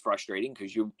sometimes it is frustrating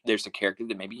because there's a character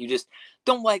that maybe you just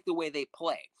don't like the way they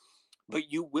play,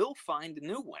 but you will find a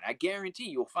new one. I guarantee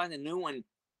you'll find a new one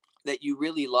that you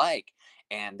really like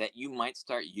and that you might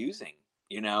start using,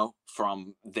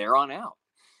 from there on out.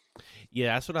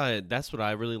 Yeah, that's what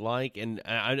I really like, and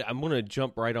I'm gonna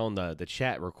jump right on the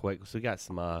chat real quick. So we got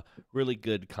some really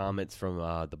good comments from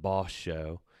the Boss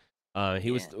Show. Yeah.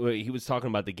 He was talking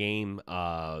about the game,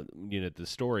 the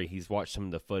story. He's watched some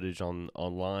of the footage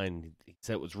online. He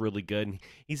said it was really good. And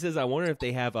he says, "I wonder if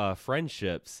they have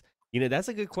friendships." That's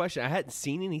a good question. I hadn't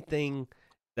seen anything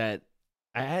that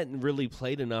I hadn't really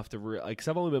played enough to cause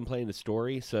I've only been playing the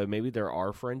story, so maybe there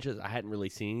are friendships. I hadn't really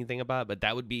seen anything about it, but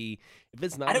that would be if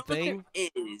it's I not a don't know if thing. there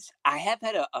is. I have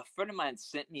had a friend of mine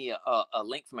sent me a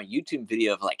link from a YouTube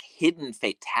video of like hidden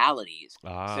fatalities. So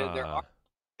there are Ah,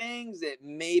 things that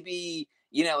maybe,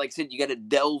 like I said, you got to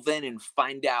delve in and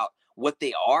find out what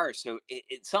they are. So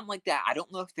it's something like that. I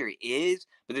don't know if there is,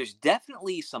 but there's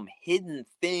definitely some hidden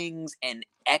things and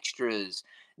extras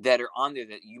that are on there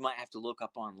that you might have to look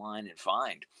up online and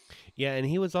find. yeah, and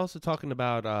he was also talking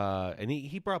about, and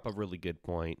he brought up a really good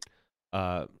point.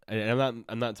 And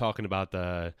I'm not talking about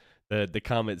the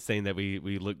comments saying that we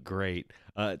look great.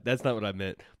 That's not what I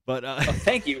meant. But Oh,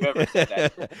 thank you, whoever said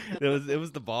that. it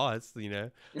was the boss.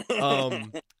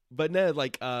 Um, but no,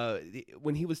 like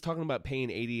when he was talking about paying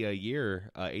 80 a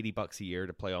year, $80 a year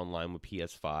to play online with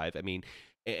PS5. I mean,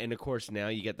 and of course now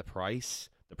you get the price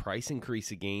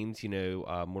increase of games.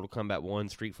 Mortal Kombat 1,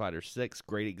 Street Fighter 6,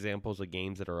 great examples of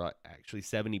games that are actually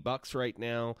 $70 right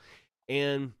now,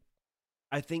 and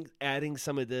I think adding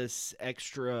some of this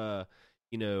extra,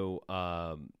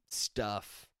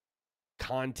 stuff,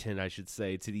 content, I should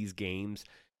say, to these games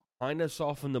kind of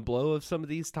soften the blow of some of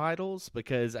these titles.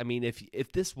 Because I mean,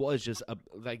 if this was just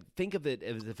think of it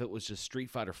as if it was just Street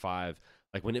Fighter 5,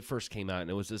 like when it first came out, and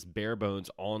it was just bare bones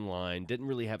online, didn't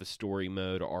really have a story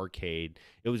mode or arcade.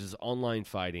 It was just online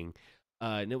fighting,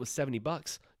 and it was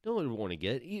 $70. No one would want to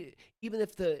get even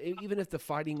if the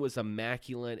fighting was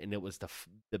immaculate and it was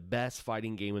the best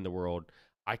fighting game in the world.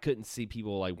 I couldn't see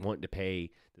people like wanting to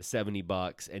pay the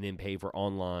 $70 and then pay for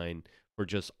online for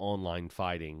just online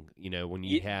fighting. When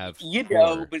you You, have you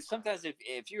know, horror. but sometimes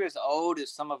if you're as old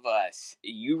as some of us,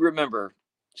 you remember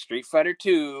Street Fighter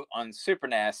 2 on Super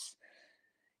NES,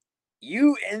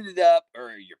 you ended up,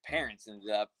 or your parents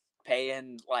ended up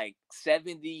paying like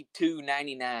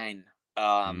 72.99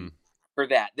 Mm, for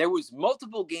that. There was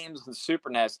multiple games on Super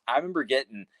NES. I remember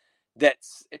getting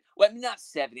that's well, I mean, not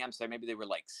 70. I'm sorry, maybe they were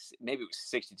like maybe it was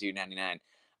 62.99.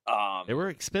 they were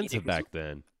expensive Because back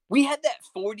then. we had that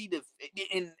 40 to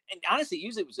and honestly,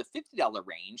 usually it was a $50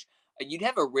 range. You'd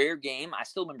have a rare game. I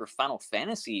still remember Final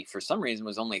Fantasy for some reason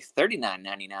was only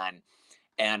 39.99,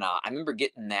 and I remember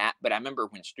getting that. But I remember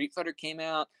when Street Fighter came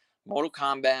out, Mortal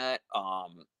Kombat,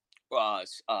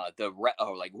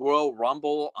 like Royal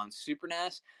Rumble on Super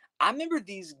NES. I remember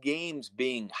these games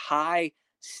being high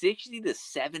 $60 to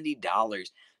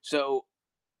 $70. So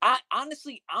I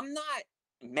honestly, I'm not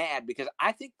mad because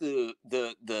I think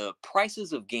the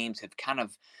prices of games have kind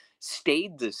of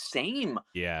stayed the same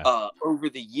Yeah. over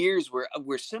the years, where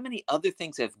so many other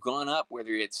things have gone up,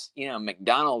 whether it's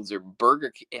McDonald's or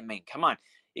Burger King. I mean, come on,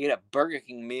 you get a Burger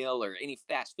King meal or any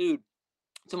fast food,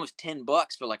 it's almost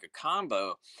 $10 for like a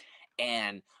combo,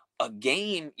 and a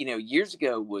game years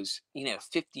ago was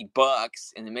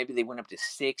 $50, and then maybe they went up to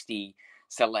 60.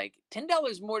 So like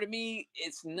 $10 more to me,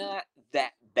 it's not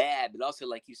that bad. But also,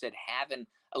 like you said, having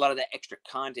a lot of that extra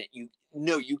content, you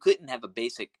couldn't have a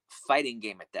basic fighting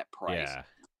game at that price, Yeah.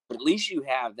 but at least you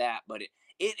have that. But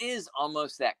it is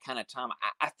almost that kind of time.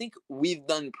 I think we've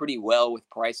done pretty well with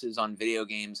prices on video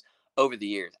games over the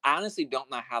years. I honestly don't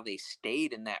know how they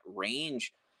stayed in that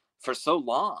range for so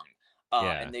long.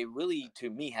 Yeah. And they really, to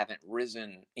me, haven't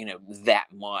risen, that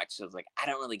much. So it's like I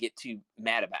don't really get too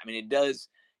mad about it. I mean, it does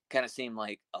kind of seem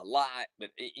like a lot, but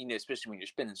especially when you're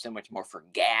spending so much more for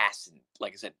gas and,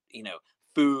 like I said,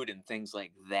 food and things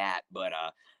like that. But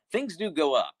things do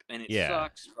go up, and it Yeah.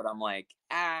 sucks. But I'm like,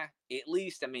 at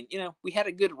least, I mean, we had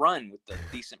a good run with the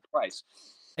decent price.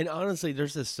 And honestly,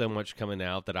 there's just so much coming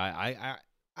out that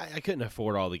I couldn't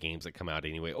afford all the games that come out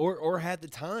anyway, or had the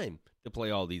time to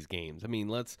play all these games. I mean,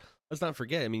 let's not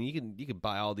forget. I mean, you can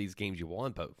buy all these games you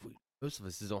want, but most of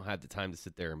us just don't have the time to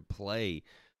sit there and play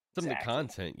some of the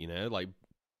Exactly. content. Like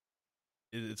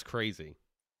it's crazy.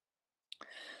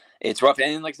 It's rough.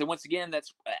 And like I said, once again,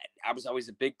 that's I was always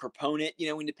a big proponent,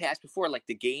 in the past before, like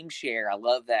the game share. I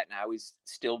love that. And I always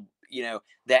still,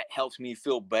 that helps me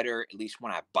feel better, at least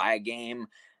when I buy a game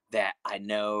that I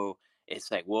know it's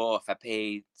like, well, if I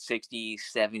pay 60,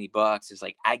 $70, it's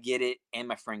like I get it and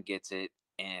my friend gets it.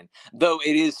 And though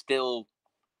it is still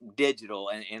digital,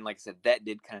 and like I said, that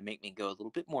did kind of make me go a little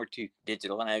bit more to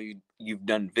digital. And you've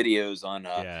done videos on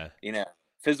Yeah,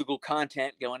 physical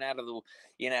content going out of the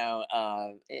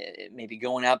maybe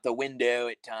going out the window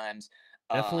at times.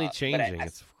 definitely But changing.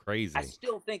 It's I crazy.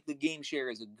 still think the game share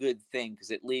is a good thing,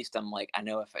 because at least I'm like, I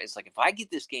know if it's like if I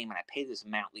get this game and I pay this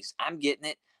amount, at least I'm getting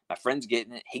it. My friend's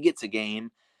getting it. He gets a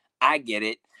game. I get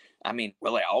it. I mean,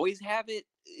 will I always have it?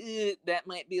 That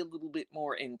might be a little bit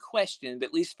more in question, but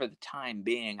at least for the time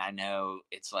being, I know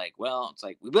it's like, well, it's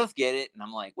like we both get it, and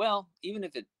I'm like, well, even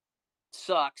if it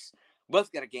sucks, we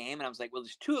both got a game, and I was like, well,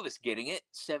 there's two of us getting it,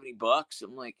 $70.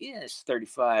 I'm like, yeah, it's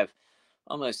 35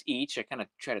 almost each. I kind of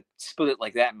try to split it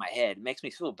like that in my head. It makes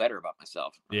me feel better about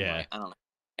myself. I'm Yeah. like, I don't know.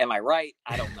 Am I right?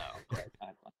 I don't know. But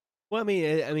Well,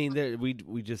 I mean,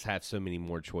 we just have so many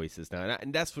more choices now,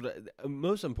 and that's what.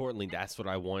 Most importantly, that's what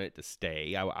I want it to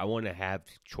stay. I want to have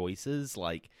choices,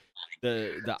 like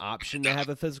the option to have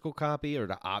a physical copy or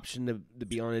the option to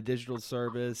be on a digital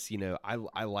service.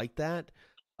 I like that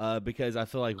because I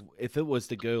feel like if it was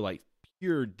to go like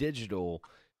pure digital,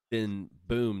 then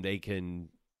boom, they can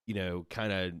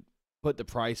kind of put the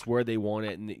price where they want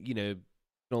it, and can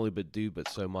only but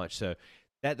so much. So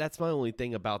that's my only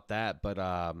thing about that, but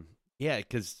yeah,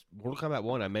 because Mortal Kombat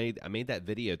 1, I made that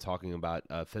video talking about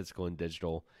physical and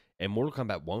digital, and Mortal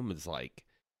Kombat 1 was like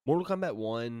Mortal Kombat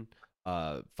 1,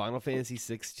 Final Fantasy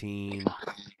 16,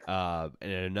 and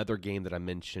another game that I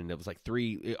mentioned. It was like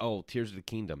Tears of the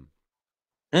Kingdom.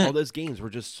 All those games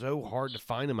were just so hard to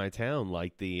find in my town.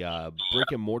 Like the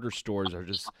brick and mortar stores are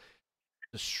just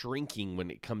shrinking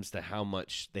when it comes to how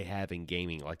much they have in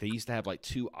gaming. Like they used to have like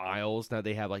 2 aisles, now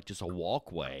they have like just a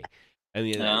walkway. I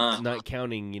mean, not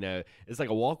counting, it's like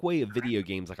a walkway of video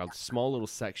games, like a small little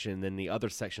section. Then the other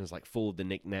section is like full of the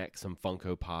knickknacks and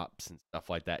Funko Pops and stuff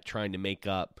like that, trying to make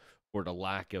up for the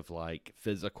lack of like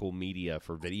physical media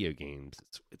for video games.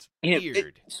 It's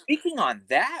weird. Speaking on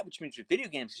that, which means with video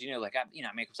games, like I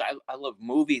mean, 'cause I love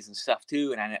movies and stuff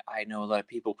too, and I know a lot of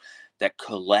people that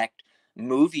collect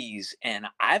movies, and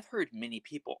I've heard many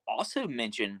people also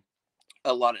mention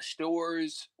a lot of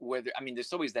stores where I mean,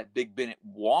 there's always that big bin at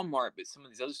Walmart, but some of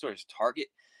these other stores, Target,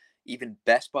 even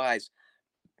Best Buys,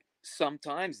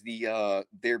 sometimes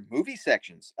their movie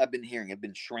sections I've been hearing have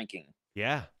been shrinking.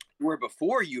 Yeah. Where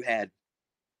before you had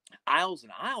aisles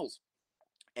and aisles,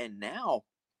 and now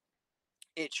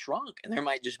it shrunk, and there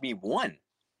might just be one.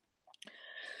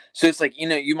 So it's like,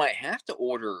 you might have to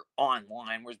order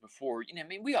online, whereas before, I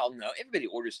mean, we all know everybody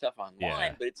orders stuff online,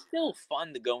 Yeah. but it's still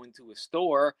fun to go into a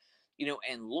store,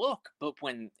 and look. But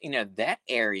when, that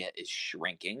area is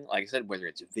shrinking, like I said, whether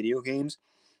it's video games,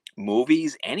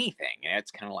 movies, anything, it's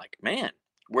kind of like, man,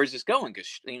 where's this going? Because,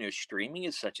 streaming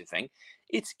is such a thing.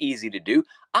 It's easy to do.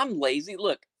 I'm lazy.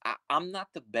 Look, I'm not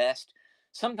the best.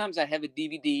 Sometimes I have a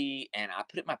DVD and I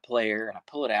put it in my player and I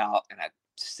pull it out and I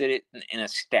sit it in a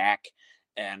stack,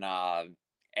 and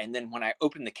then when I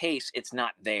open the case, it's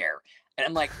not there. And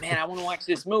I'm like, man, I want to watch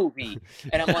this movie.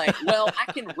 And I'm like, well,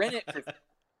 I can rent it for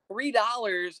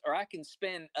 $3, or I can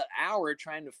spend an hour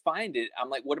trying to find it. I'm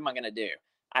like, what am I gonna do?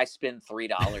 I spend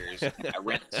 $3 and I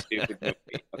rent a stupid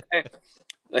movie.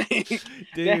 Okay,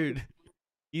 Dude,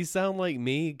 you sound like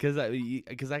me because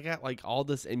I got like all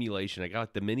this emulation. I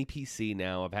got the mini PC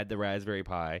now. I've had the Raspberry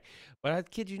Pi, but I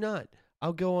kid you not,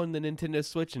 I'll go on the Nintendo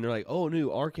Switch and they're like, "Oh,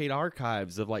 new arcade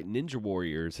archives of like Ninja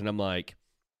Warriors," and I'm like,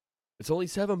 "It's only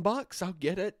 $7. I'll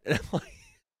get it." And I'm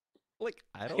like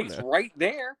I don't it's know. right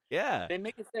there. Yeah. They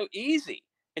make it so easy.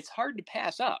 It's hard to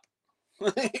pass up.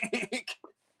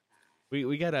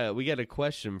 We got a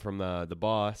question from the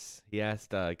boss. He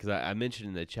asked because I mentioned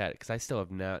in the chat because I still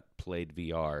have not played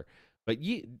VR, but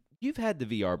you've had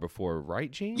the VR before,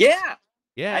 right, James? Yeah, I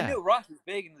Yeah. know Ross is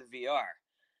big into the VR.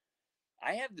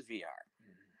 I have the VR.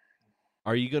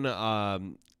 Are you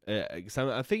gonna 'cause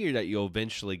I figured that you'll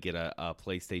eventually get a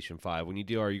PlayStation 5. When you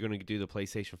do, are you gonna do the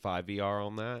PlayStation 5 VR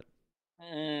on that?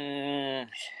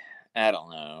 I don't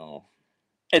know.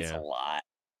 It's a Yeah, lot,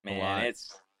 a man. lot.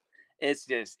 it's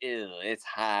just ew, it's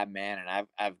high, man. And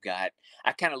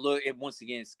I kind of look at, once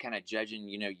again, it's kind of judging,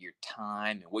 your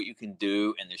time and what you can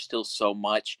do. And there's still so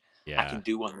much I can Yeah.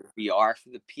 do on the VR for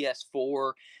the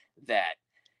PS4 that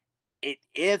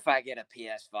if I get a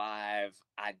PS5,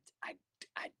 I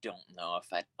I don't know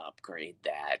if I'd upgrade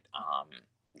that.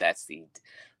 That's the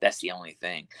that's the only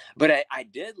thing. But I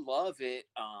did love it.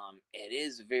 It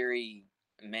is very,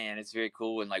 man, it's very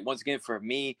cool. And like, once again, for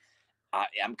me,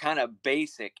 I'm kind of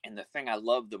basic, and the thing I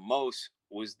loved the most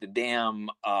was the damn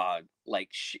like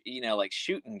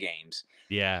shooting games.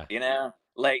 Yeah.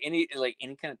 Like any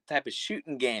kind of type of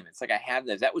shooting game. It's like I have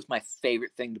those. That was my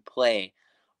favorite thing to play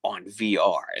on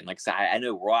VR. And like I said, I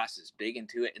know Ross is big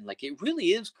into it, and like it really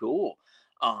is cool.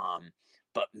 Um,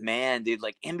 but man, dude,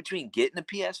 like in between getting the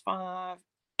PS5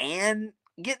 and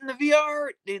getting the VR,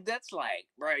 dude, that's like,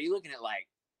 bro, you're looking at like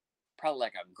probably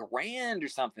like $1,000 or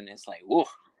something. It's like, whoa.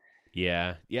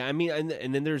 Yeah, yeah. I mean,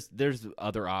 and then there's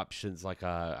other options like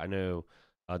I know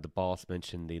the boss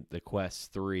mentioned the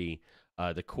Quest 3.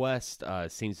 The Quest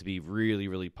seems to be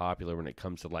really popular when it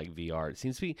comes to like VR. It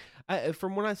seems to be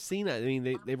from what I've seen. I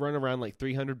mean, they run around like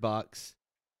 $300,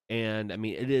 and I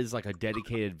mean it is like a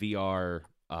dedicated VR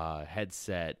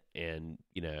headset, and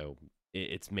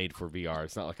it's made for VR.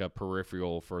 It's not like a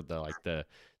peripheral for the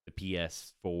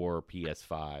PS4,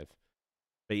 PS5.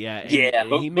 But yeah, Yeah, and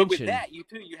but he with mentioned. that, you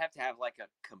have to have like a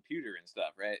computer and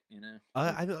stuff, right?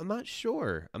 I'm not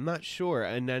sure. I'm not sure.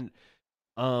 And then,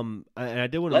 and I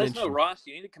did want to Let us know, mention. Ross.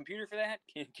 Do you need a computer for that?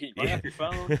 Can you run it off your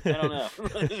phone? I don't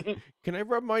know. Can I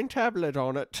rub my tablet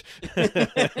on it?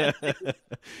 But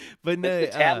Put no, the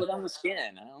tablet on the skin.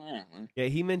 I don't know. yeah,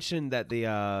 he mentioned that the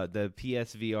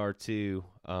PSVR 2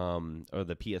 or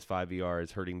the PS5 VR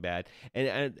is hurting bad,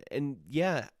 and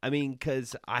yeah, I mean,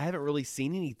 because I haven't really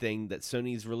seen anything that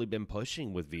Sony's really been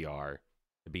pushing with VR,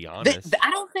 to be honest.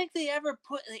 I don't think they ever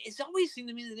put. It's always seemed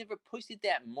to me they never pushed it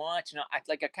that much. I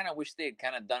kind of wish they had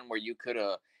kind of done where you could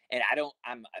have. And I don't.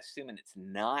 I'm assuming it's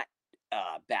not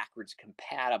backwards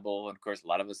compatible. And of course, a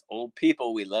lot of us old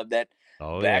people, we love that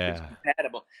Oh backwards yeah.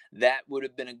 compatible. That would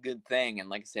have been a good thing. And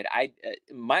like I said,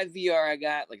 my VR I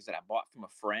got, like I said, I bought from a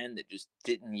friend that just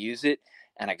didn't use it,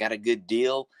 and I got a good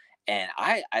deal. And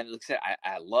I like I said,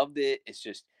 I loved it. It's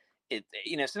just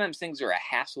sometimes things are a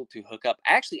hassle to hook up.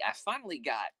 Actually, I finally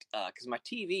got because my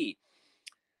TV,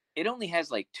 it only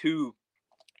has like two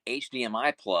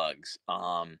HDMI plugs.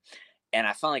 And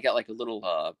I finally got like a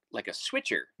little like a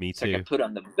switcher, Me so I could too. put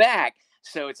on the back.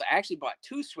 So I actually bought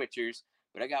two switchers,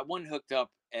 but I got one hooked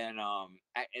up, and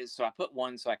so I put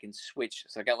one so I can switch.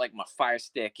 So I got like my Fire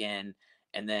Stick in,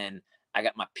 and then I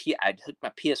hooked my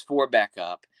PS4 back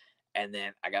up, and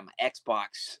then I got my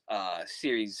Xbox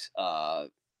Series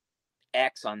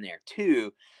X on there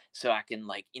too, so I can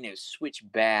like switch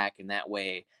back, and that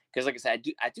way, because like I said,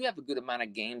 I do have a good amount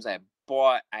of games I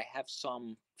bought. I have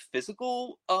some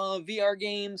physical VR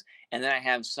games, and then I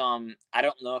have some. I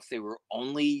don't know if they were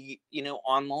only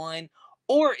online,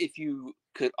 or if you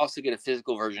could also get a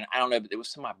physical version. I don't know, but there was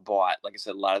some I bought. Like I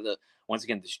said, a lot of the once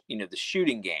again the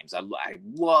shooting games. I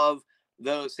love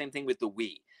those. Same thing with the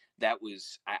Wii. That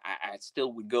was I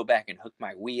still would go back and hook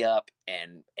my Wii up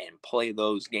and play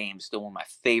those games. Still one of my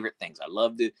favorite things. I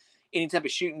love any type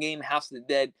of shooting game. House of the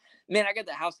Dead. Man, I got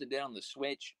the House of the Dead on the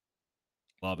Switch.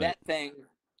 Love it. That thing,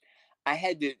 I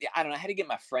don't know, I had to get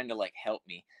my friend to like help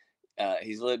me.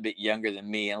 He's a little bit younger than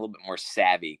me and a little bit more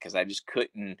savvy because I just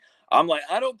couldn't. I'm like,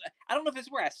 I don't know if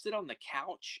it's where I sit on the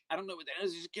couch. I don't know what that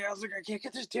is. I was like, I can't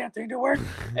get this damn thing to work.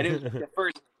 And it was the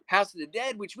first House of the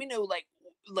Dead, which we know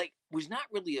was not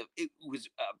really it was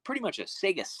pretty much a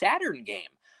Sega Saturn game.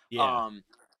 Yeah. Um,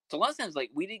 so a lot of times like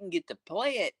we didn't get to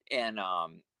play it, and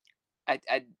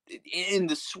I in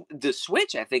the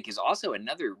Switch I think is also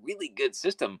another really good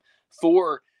system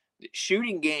for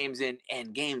shooting games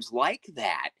and games like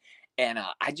that. And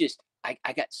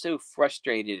I got so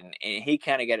frustrated, and he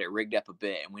kind of got it rigged up a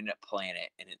bit, and we ended up playing it,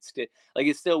 and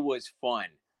it still was fun.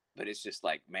 But it's just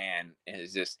like, man,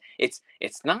 it's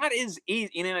not as easy,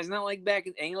 it's not like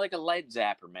it ain't like a light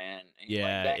zapper, man. It ain't like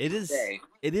Yeah, back it in the is. day.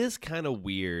 It is kind of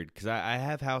weird because I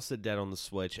have House of Dead on the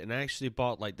Switch, and I actually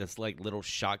bought like this like little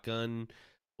shotgun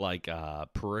like Did you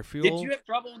peripheral. have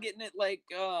trouble getting it like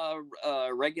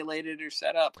regulated or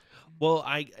set up? Well,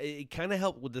 it kind of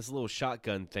helped with this little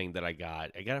shotgun thing that I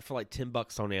got. I got it for like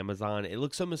 $10 on Amazon. It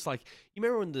looks almost like you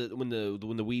remember when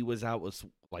the Wii was out, was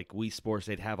like Wii Sports.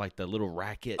 They'd have like the little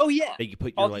racket Oh yeah, that you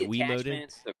put your all like the Wiimote in.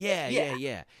 attachments. Yeah, Yeah, yeah,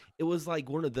 yeah. It was like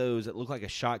one of those that looked like a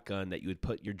shotgun that you would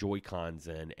put your Joy Cons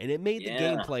in, and it made the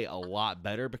yeah. gameplay a lot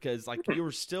better because like you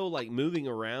were still like moving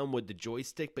around with the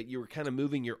joystick, but you were kind of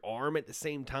moving your arm at the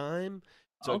same time.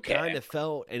 So it kind Okay. of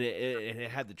felt, and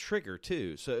it had the trigger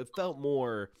too. So it felt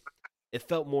more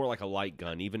like a light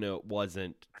gun, even though it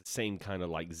wasn't the same kind of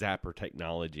like zapper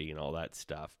technology and all that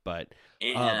stuff. But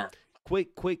Yeah.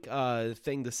 quick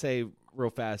thing to say real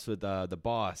fast with the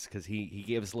boss, because he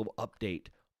gave us a little update.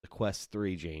 The Quest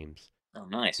 3, James. Oh,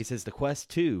 nice. He says the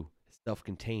Quest 2 is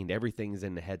self-contained. Everything's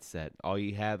in the headset. All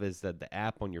you have is the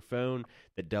app on your phone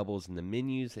that doubles in the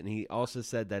menus. And he also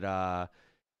said that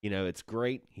it's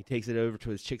great. He takes it over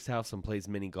to his chick's house and plays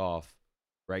mini golf,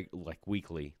 right? Like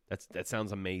weekly. That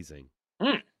sounds amazing.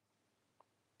 Hmm.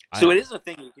 So it is a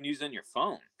thing you can use on your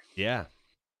phone. Yeah.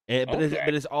 But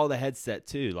it's all the headset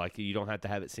too. Like you don't have to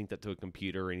have it synced up to a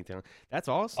computer or anything. That's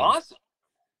awesome. Awesome.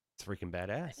 It's freaking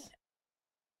badass.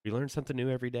 We learn something new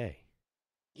every day.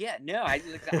 Yeah, no, I've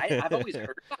always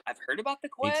heard about the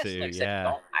Quest. Me too, Like I said,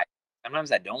 yeah.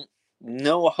 sometimes I don't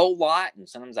know a whole lot, and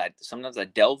sometimes I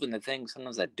delve into things,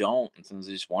 sometimes I don't, and sometimes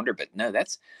I just wonder. But no,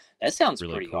 that sounds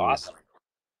Really pretty cool. awesome.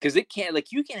 Because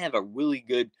you can have a really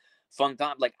good fun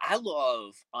time. Like I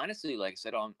love, honestly, like I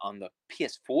said, on the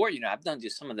PS4, I've done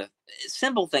just some of the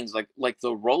simple things like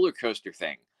the roller coaster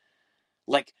thing,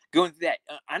 like going through that.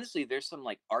 Honestly, there's some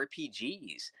like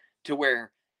RPGs to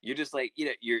where you're just like,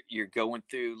 you're going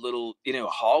through little,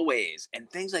 hallways and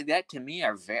things like that. To me,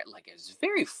 are very it's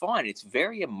very fun. It's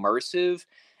very immersive,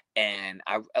 and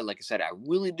like I said, I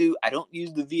really do. I don't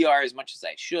use the VR as much as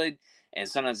I should. And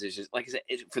sometimes it's just, like I said,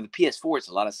 for the PS4, it's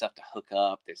a lot of stuff to hook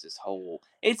up. There's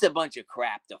it's a bunch of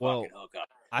crap to fucking hook up.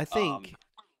 I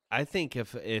think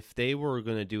if they were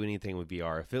going to do anything with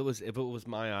VR, if it was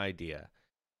my idea,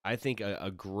 I think a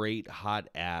great hot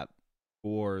app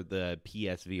for the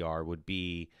PSVR would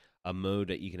be a mode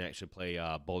that you can actually play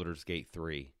Baldur's Gate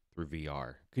 3 through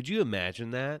VR. Could you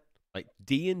imagine that? Like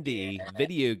D&D,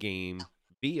 video game,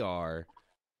 VR,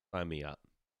 sign me up.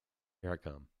 Here I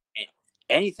come.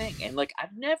 Anything. And like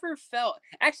I've never felt,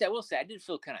 actually I will say I did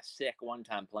feel kind of sick one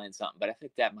time playing something, but I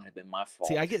think that might have been my fault.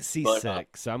 See, I get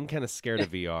seasick, so I'm kind of scared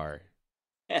of VR.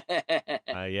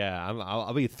 Yeah,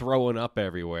 I'll be throwing up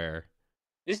everywhere.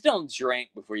 Just don't drink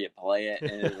before you play it,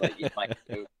 and like you might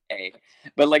do okay.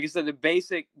 But like I said,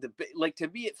 like to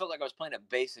me, it felt like I was playing a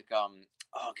basic.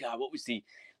 Oh god, what was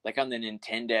like on the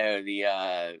Nintendo?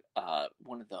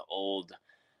 One of the old.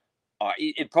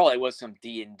 It probably was some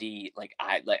D&D.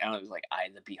 I don't know. It was like Eye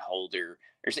of the Beholder,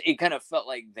 or it kind of felt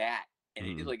like that, and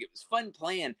it was fun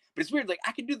playing. But it's weird. Like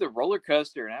I could do the roller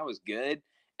coaster, and I was good.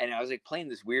 And I was like playing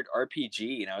this weird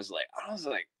RPG, and I was like,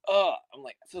 oh, I'm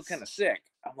like, I feel kind of sick.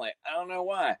 I'm like, I don't know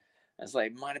why. I was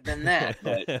like, might have been that,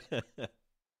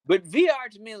 but VR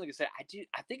to me, like I said, I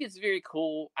think it's very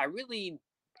cool. I really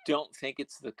don't think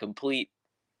it's the complete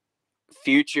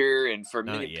future, and for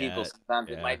many people, sometimes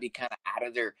it might be kind of out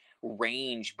of their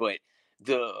range. But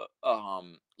the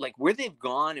like where they've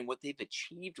gone and what they've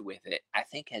achieved with it, I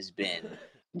think has been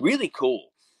really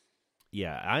cool.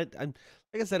 Yeah, I'm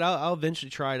like I said, I'll eventually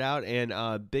try it out.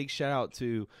 And big shout out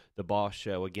to the Boss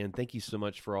Show again. Thank you so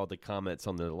much for all the comments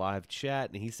on the live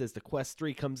chat. And he says the Quest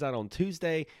 3 comes out on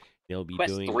Tuesday. He'll be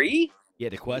Quest doing 3. Yeah,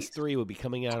 the Quest 3 will be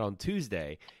coming out on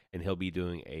Tuesday, and he'll be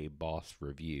doing a boss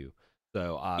review.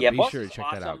 So be sure to check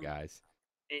that out, guys.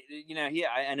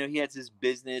 I know he has his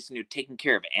business, taking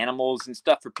care of animals and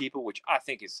stuff for people, which I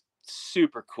think is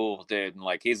super cool, dude. And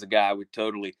like, he's a guy I would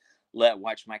totally let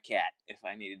watch my cat if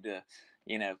I needed to,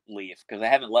 leave, because I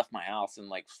haven't left my house in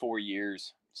like 4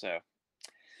 years. So if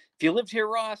you lived here,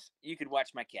 Ross, you could watch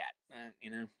my cat.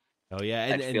 Oh yeah,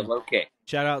 I'd feel okay.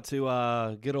 Shout out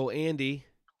to good old Andy.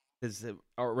 Because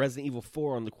Resident Evil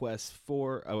 4 on the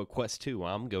Quest 2.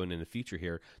 Well, I'm going in the future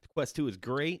here. The Quest 2 is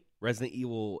great. Resident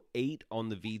Evil 8 on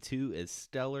the V2 is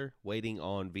stellar. Waiting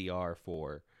on VR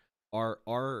for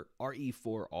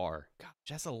RE4R. Gosh,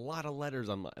 that's a lot of letters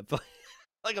on my.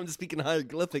 Like I'm just speaking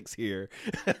hieroglyphics here.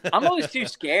 I'm always too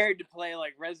scared to play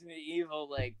like Resident Evil,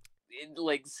 like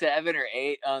 7 or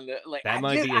 8 on the That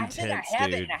might be intense, dude. I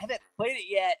haven't played it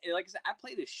yet. Like I said, I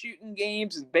play the shooting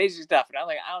games and basic stuff, and I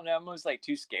don't know, I'm almost like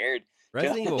too scared.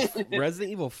 Resident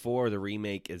Evil 4, the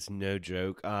remake, is no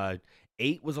joke.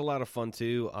 8 was a lot of fun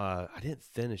too. I didn't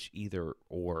finish either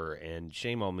or, and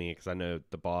shame on me because I know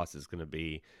the boss is going to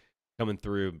be coming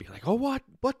through and be like, "Oh, what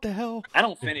the hell?" I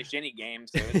don't finish any game,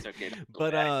 so it's okay.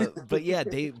 but yeah,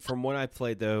 from what I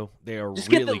played though, they are just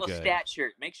really get the good. Lestat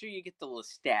shirt. Make sure you get the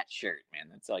Lestat shirt, man.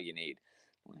 That's all you need.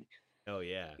 Oh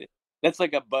yeah, that's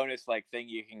like a bonus thing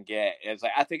you can get. It's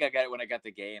like I think I got it when I got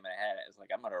the game and I had it. It's like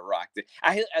I'm gonna rock it.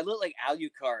 I look like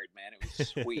Alucard, man. It was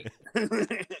sweet.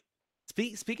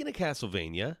 Speaking of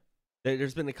Castlevania,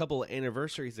 there's been a couple of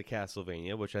anniversaries of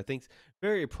Castlevania, which I think is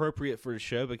very appropriate for the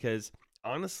show because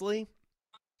honestly,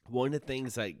 one of the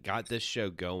things that got this show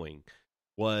going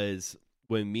was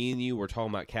when me and you were talking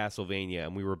about Castlevania,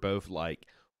 and we were both like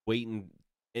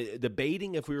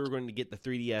debating if we were going to get the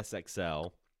 3DS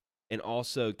XL and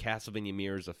also Castlevania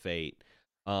Mirrors of Fate.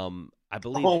 I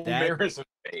believe that Mirrors of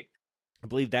Fate. I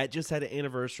believe that just had an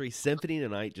anniversary. Symphony of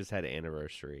the Night just had an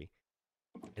anniversary.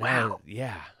 And Wow.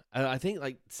 I think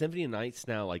like Symphony of the Night's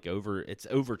now like it's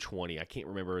over 20. I can't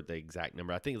remember the exact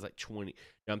number. I think it's like 20.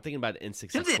 No, I'm thinking about it in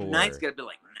N64. Symphony of the Night's got to be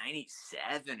like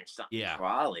 97 or something. Yeah.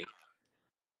 Probably.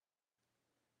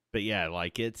 But yeah,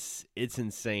 like it's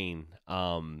insane.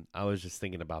 I was just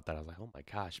thinking about that. I was like, oh my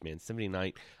gosh, man, Symphony of the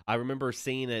Night. I remember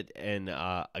seeing it in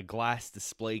a glass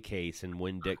display case in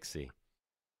Winn-Dixie.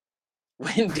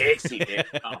 Winn-Dixie, dude.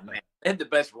 Oh man, they had the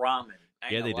best ramen.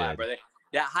 Yeah, they did. Brother.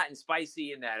 That hot and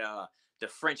spicy and that the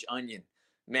French onion,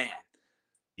 man.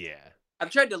 Yeah.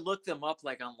 I've tried to look them up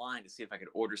like online to see if I could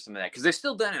order some of that because they're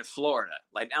still down in Florida.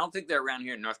 Like I don't think they're around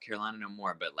here in North Carolina no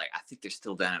more, but like I think they're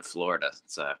still down in Florida.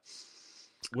 So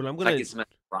what I'm gonna get some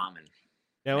ramen.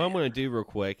 Now, what I'm gonna do real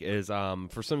quick is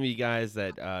for some of you guys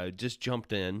that just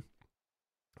jumped in,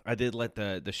 I did let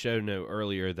the show know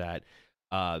earlier that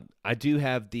I do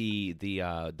have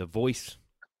the voice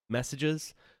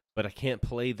messages, but I can't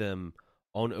play them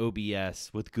on OBS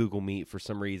with Google Meet for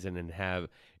some reason, and have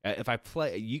if I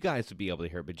play, you guys would be able to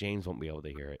hear it, but James won't be able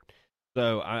to hear it.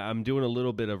 So I'm doing a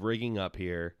little bit of rigging up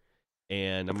here,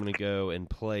 and I'm gonna go and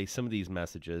play some of these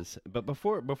messages. But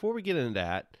before we get into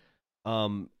that,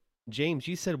 James,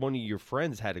 you said one of your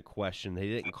friends had a question. They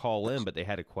didn't call in, but they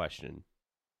had a question.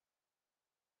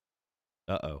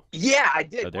 Uh-oh. Yeah, I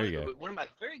did. Oh, there you go. One of my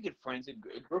very good friends who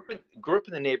grew up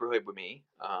in the neighborhood with me,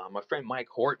 my friend Mike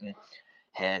Horton,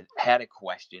 had a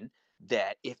question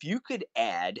that if you could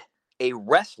add a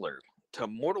wrestler to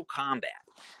Mortal Kombat,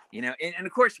 and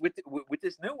of course with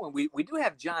this new one, we do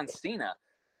have John Cena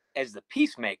as the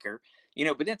Peacemaker,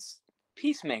 but that's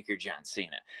Peacemaker John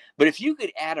Cena. But if you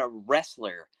could add a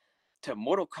wrestler to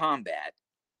Mortal Kombat,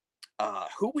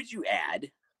 who would you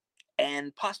add?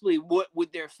 And possibly what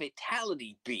would their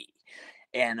fatality be?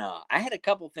 And I had a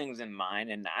couple things in mind,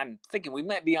 and I'm thinking we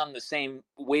might be on the same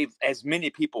wave as many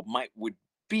people would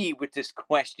be with this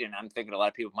question. I'm thinking a lot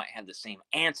of people might have the same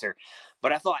answer,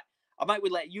 but I thought I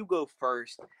would let you go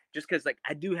first, just because like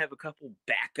I do have a couple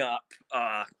backup.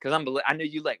 Because I know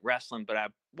you like wrestling, but I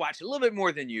watch a little bit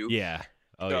more than you. Yeah.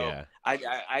 Oh so yeah.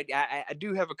 I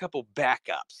do have a couple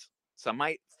backups. So I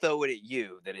might throw it at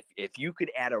you that if you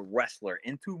could add a wrestler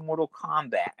into Mortal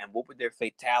Kombat, and what would their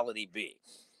fatality be?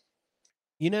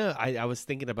 I was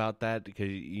thinking about that because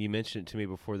you mentioned it to me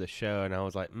before the show, and I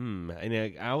was like, And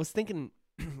I was thinking,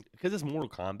 because it's Mortal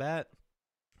Kombat,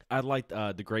 I'd like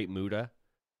the Great Muta.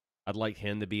 I'd like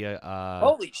him to be a.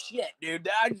 Holy shit, dude!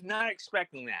 I was not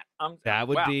expecting that.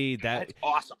 That's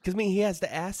awesome. Because he has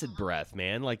the acid breath,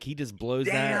 man. Like he just blows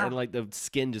that, and like the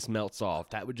skin just melts off.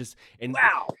 That would just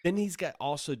Then he's got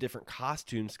also different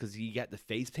costumes because you got the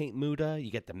face paint Muta,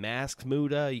 you got the mask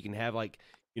Muta. You can have like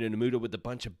the Muta with a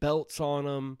bunch of belts on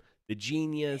him, the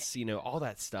genius, all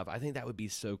that stuff. I think that would be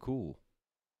so cool.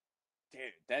 Dude,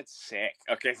 that's sick.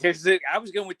 Okay, I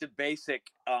was going with the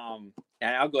basic, and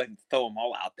I'll go ahead and throw them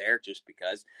all out there just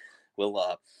because we'll,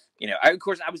 of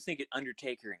course, I was thinking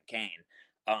Undertaker and Kane.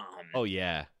 Oh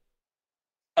yeah.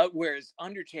 Whereas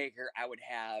Undertaker, I would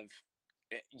have,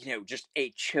 just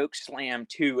a choke slam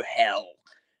to hell,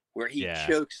 where he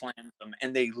choke slams them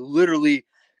and they literally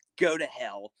go to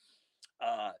hell.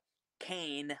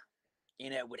 Kane,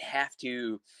 would have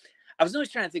to. I was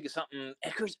always trying to think of something.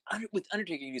 Of course, with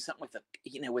Undertaker, you do something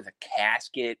with a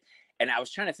casket, and I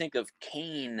was trying to think of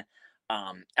Kane.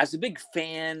 I was a big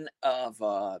fan of.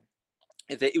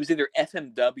 It was either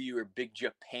FMW or Big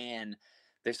Japan.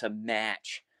 There's a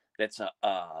match that's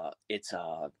it's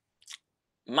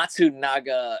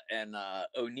Matsunaga and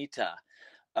Onita,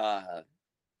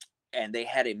 and they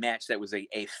had a match that was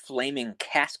a flaming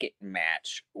casket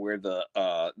match where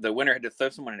the winner had to throw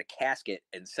someone in a casket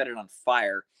and set it on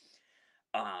fire.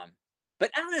 But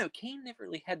I don't know. Kane never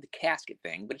really had the casket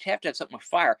thing, but you have to have something with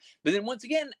fire. But then once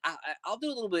again, I'll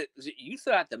do a little bit. You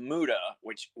threw out the Muta,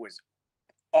 which was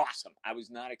awesome. I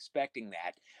was not expecting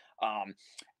that.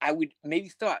 I would maybe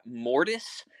throw out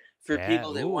Mortis for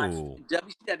people that watch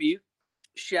WCW.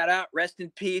 Shout out, rest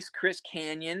in peace, Chris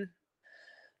Kanyon,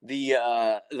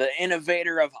 the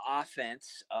innovator of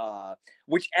offense.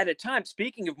 Which at a time,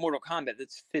 speaking of Mortal Kombat,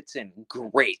 this fits in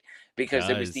great because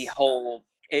there was the whole.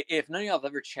 If none of y'all have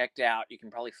ever checked out, you can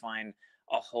probably find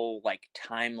a whole like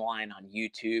timeline on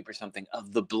YouTube or something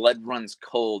of the Blood Runs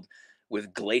Cold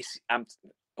with Glacier.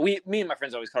 Me and my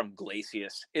friends always call him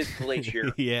Glacius. It's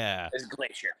Glacier. Yeah. It's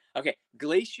Glacier. Okay.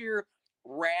 Glacier,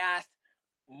 Wrath,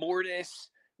 Mortis,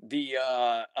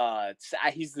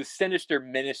 he's the sinister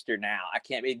minister now. I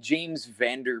can't be James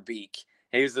Vanderbeek.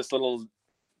 He was this little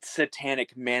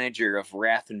satanic manager of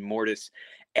Wrath and Mortis,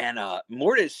 and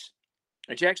Mortis,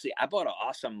 which actually I bought an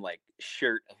awesome like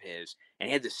shirt of his, and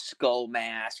he had the skull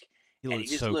mask, He and he looks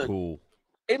just so looked. cool.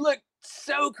 It looked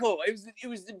so cool. It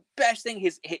was the best thing.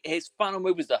 His final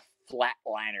move was the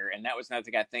flatliner, and that was another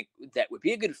thing I think that would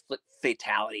be a good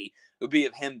fatality. Would be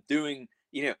of him doing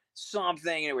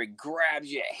something, and where he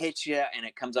grabs you, hits you, and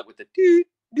it comes up with the doot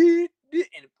doot doot,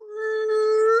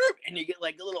 and you get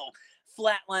like a little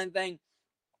flatline thing.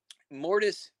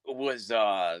 Mortis was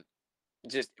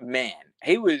just man,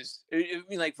 he was. I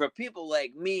mean, like for people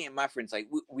like me and my friends, like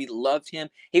we loved him.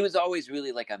 He was always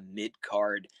really like a mid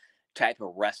card type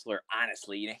of wrestler.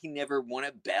 Honestly, he never won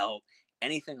a belt,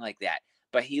 anything like that.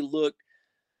 But he looked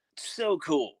so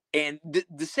cool. And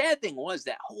the sad thing was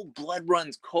that whole Blood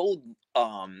Runs Cold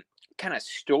kind of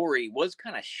story was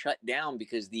kind of shut down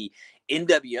because the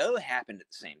NWO happened at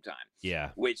the same time. Yeah.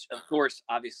 Which of course,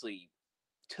 obviously,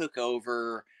 took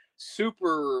over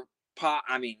super pop.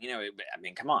 I mean,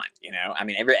 come on, I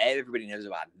mean, everybody knows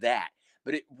about that,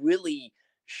 but it really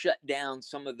shut down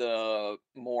some of the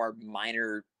more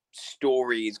minor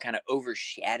stories, kind of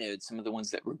overshadowed some of the ones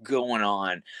that were going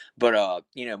on. But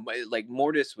like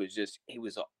Mortis he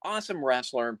was an awesome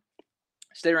wrestler,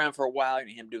 stayed around for a while, and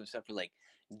him doing stuff for like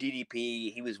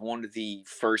DDP. He was one of the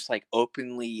first like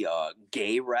openly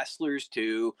gay wrestlers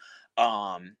too.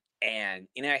 And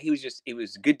he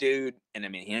was a good dude, and I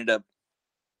mean he ended up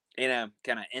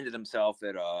kind of ended himself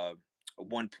at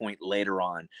one point later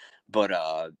on. But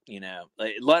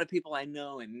like a lot of people I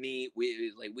know and me,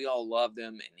 we all loved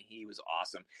him, and he was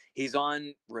awesome. He's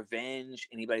on Revenge.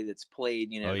 Anybody that's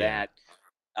played that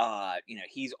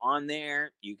he's on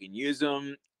there. You can use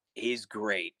him. He's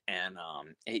great. And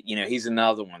he's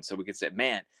another one, so we could say,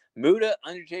 man, Muta,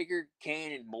 Undertaker,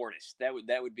 Kane, and Mortis. That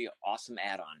would be an awesome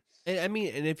add-on. And I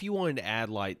mean, and if you wanted to add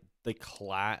like the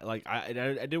like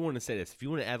I did want to say this, if you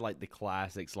want to add like the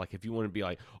classics, like if you want to be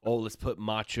like, oh, let's put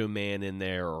Macho Man in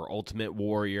there or Ultimate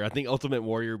Warrior. I think Ultimate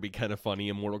Warrior would be kind of funny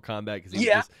in Mortal Kombat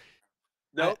because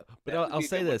but I'll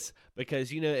say this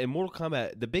because in Mortal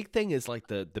Kombat the big thing is like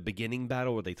the beginning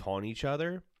battle where they taunt each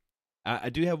other. I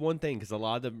do have one thing because a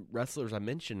lot of the wrestlers I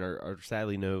mentioned are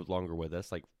sadly no longer with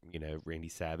us, like Randy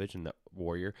Savage and the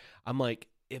Warrior. I'm like,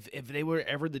 if they were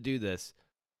ever to do this,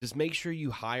 just make sure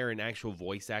you hire an actual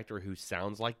voice actor who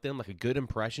sounds like them, like a good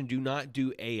impression. Do not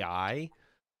do AI.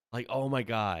 Like, oh my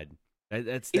god,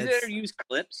 that's better use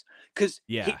clips because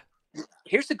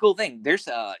here's the cool thing. There's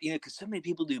because so many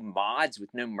people do mods with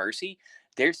No Mercy.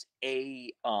 There's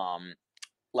a I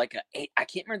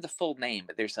can't remember the full name,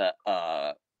 but there's a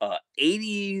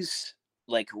 80s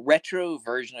like retro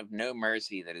version of No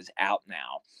Mercy that is out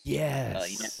now.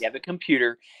 Yes, you have a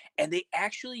computer, and they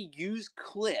actually use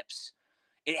clips.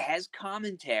 It has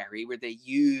commentary where they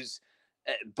use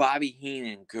Bobby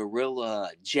Heenan, Gorilla,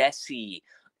 Jesse,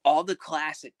 all the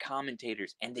classic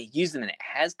commentators, and they use them, and it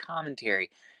has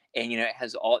commentary, and it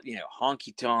has all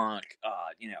Honky Tonk,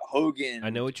 Hogan.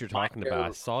 I know what you're talking about.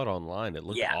 I saw it online. It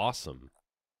looked awesome.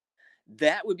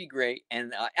 That would be great.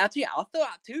 And I'll tell you, I'll throw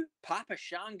out too Papa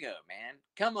Shango, man.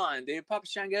 Come on, dude. Papa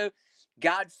Shango,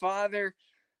 Godfather,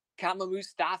 Kama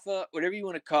Mustafa, whatever you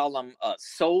want to call him,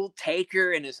 Soul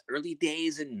Taker in his early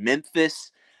days in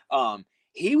Memphis.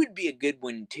 He would be a good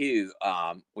one too,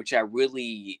 which I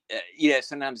really,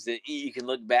 sometimes you can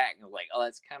look back and like, oh,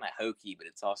 that's kind of hokey, but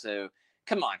it's also,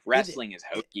 come on, wrestling is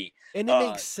hokey. And it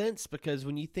makes sense because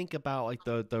when you think about like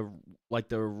the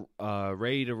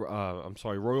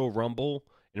Royal Rumble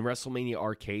and WrestleMania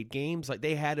arcade games, like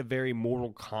they had a very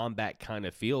Mortal Kombat kind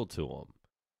of feel to them.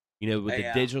 With the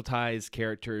digitized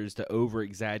characters, the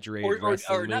over-exaggerated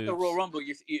wrestling or not the Royal Rumble.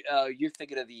 You're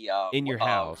thinking of the In Your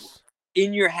House.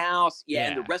 In Your House,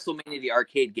 and the WrestleMania, the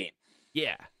arcade game.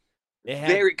 Yeah,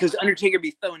 because Undertaker be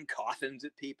throwing coffins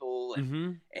at people,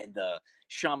 and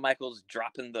Shawn Michaels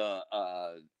dropping the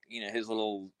his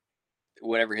little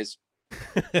whatever his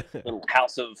little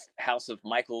house of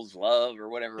Michael's Love or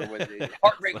whatever was it?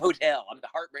 Heartbreak Hotel. I'm the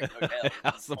Heartbreak Hotel.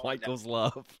 House of Michael's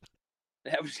Love.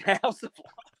 That was House of Love.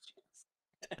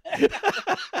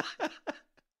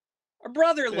 Or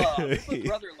Brother Love. Put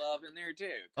Brother Love in there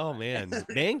too. Oh man,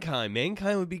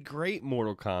 Mankind would be great.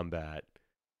 Mortal Kombat.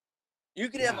 You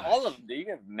could have all of them. You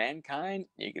could have Mankind.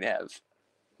 You could have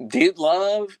Dude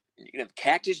Love. You could have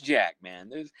Cactus Jack. Man,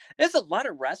 there's a lot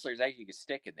of wrestlers that you could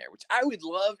stick in there, which I would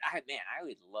love. I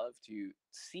would love to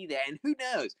see that. And who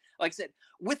knows? Like I said,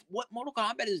 with what Mortal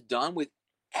Kombat has done with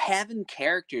having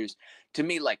characters to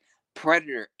me like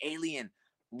Predator, Alien,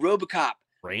 RoboCop,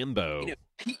 Rambo,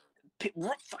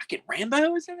 fucking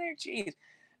Rambo was in there. Jeez.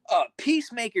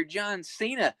 Peacemaker John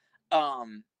Cena.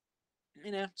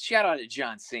 Shout out to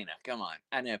John Cena. Come on.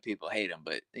 I know people hate him,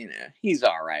 but he's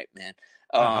all right, man.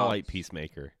 I like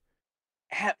Peacemaker.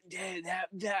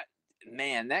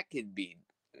 Man, that could be,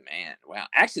 man. Wow.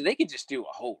 Actually, they could just do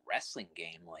a whole wrestling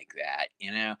game like that,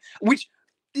 which,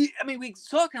 I mean, we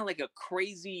saw kind of like a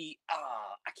crazy,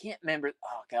 I can't remember.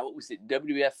 Oh God, what was it?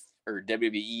 WWF or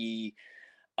WWE?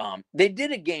 They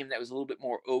did a game that was a little bit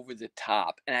more over the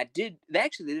top, and they did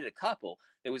a couple.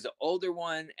 There was an older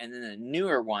one and then a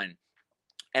newer one,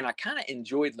 and I kind of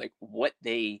enjoyed like what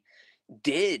they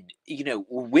did,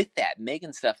 with that,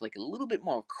 making stuff like a little bit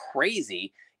more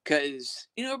crazy, because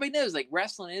everybody knows like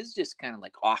wrestling is just kind of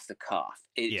like off the cuff.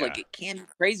 Like it can be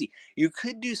crazy. You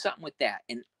could do something with that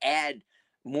and add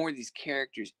more of these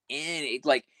characters in it.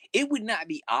 Like it would not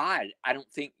be odd, I don't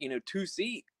think, to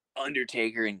see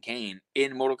Undertaker and Kane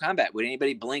in Mortal Kombat. Would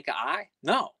anybody blink an eye?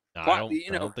 No. I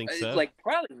don't think so. Like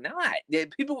probably not.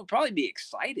 People would probably be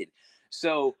excited.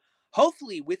 So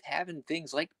hopefully with having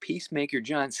things like Peacemaker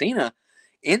John Cena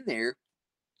in there,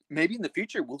 maybe in the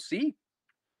future we'll see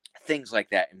things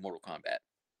like that in Mortal Kombat.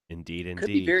 Indeed. Could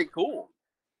be very cool.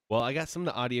 Well, I got some of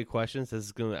the audio questions. This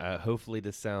is going to, hopefully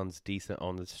this sounds decent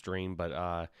on the stream,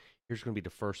 but here's going to be the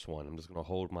first one. I'm just going to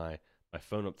hold my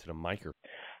phone up to the microphone.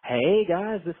 Hey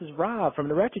guys, this is Rob from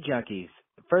the Retro Junkies.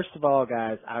 First of all,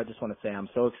 guys, I just want to say I'm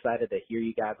so excited to hear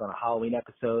you guys on a Halloween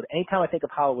episode. Anytime I think of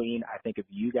Halloween, I think of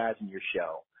you guys and your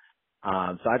show.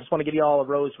 So I just want to give you all a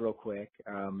rose real quick,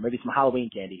 maybe some Halloween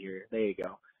candy here. There you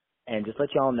go. And just let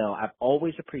you all know, I've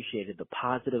always appreciated the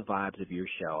positive vibes of your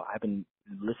show. I've been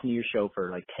listening to your show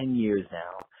for like 10 years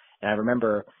now. And I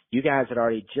remember you guys had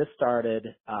already just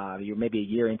started, you were maybe a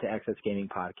year into Xsgaming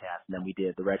Podcast, and then we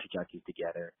did the Retro Junkies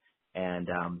together. And,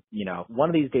 one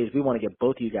of these days we want to get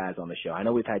both of you guys on the show. I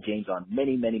know we've had James on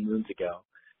many, many moons ago,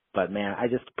 but man, I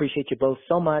just appreciate you both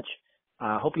so much.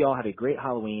 Hope you all have a great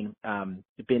Halloween.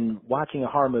 Been watching a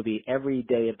horror movie every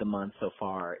day of the month so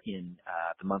far in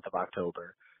the month of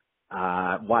October.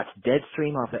 Watched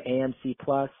Deadstream off of AMC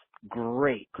Plus.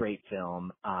 Great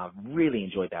film. Really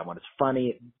enjoyed that one. It's funny.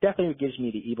 It definitely gives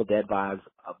me the Evil Dead vibes.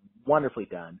 Wonderfully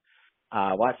done.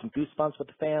 Watched some Goosebumps with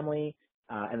the family.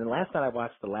 And then last night I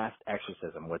watched The Last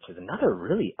Exorcism, which is another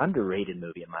really underrated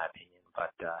movie in my opinion.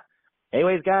 But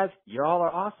anyways, guys, you all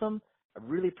are awesome. I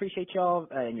really appreciate y'all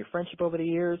and your friendship over the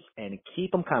years, and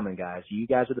keep them coming, guys. You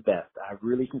guys are the best. I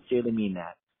really sincerely mean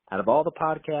that. Out of all the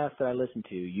podcasts that I listen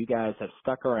to, you guys have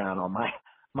stuck around on my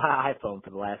iPhone for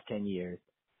the last 10 years.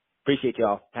 Appreciate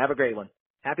y'all. Have a great one.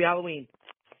 Happy Halloween.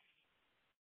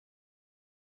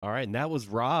 All right, and that was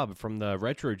Rob from the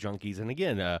Retro Junkies. And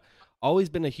again, always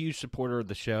been a huge supporter of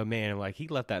the show, man. Like he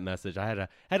left that message, I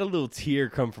had a little tear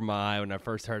come from my eye when I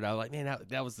first heard it. I was like, man,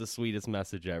 that was the sweetest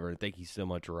message ever. And thank you so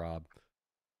much, Rob.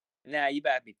 Nah, you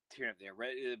better be tearing up there.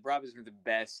 Rob is one of the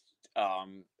best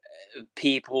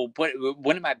people. But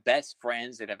one of my best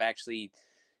friends that I've actually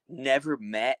never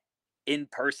met in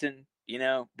person.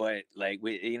 But like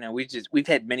we've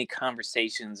had many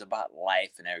conversations about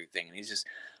life and everything. And he's just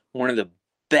one of the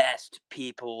best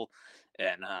people.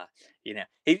 And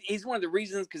he's one of the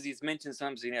reasons, because he's mentioned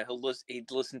sometimes he'd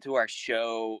listen to our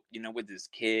show with his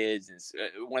kids,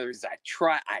 and one of the reasons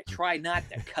I try not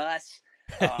to cuss.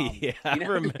 Yeah, I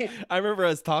remember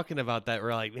us talking about that.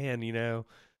 We're like, man,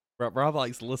 Rob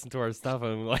likes to listen to our stuff,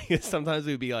 and like sometimes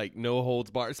we'd be like no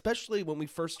holds barred, especially when we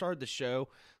first started the show.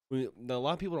 A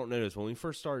lot of people don't notice, when we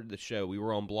first started the show, we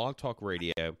were on Blog Talk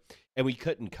Radio and we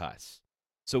couldn't cuss.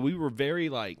 So we were very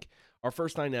like, our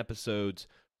first 9 episodes,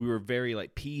 we were very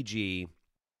like PG.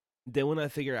 Then when I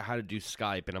figured out how to do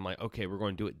Skype, and I'm like, okay, we're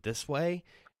going to do it this way.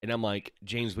 And I'm like,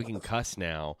 James, we can cuss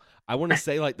now. I want to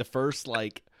say like the first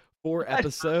like 4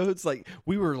 episodes, like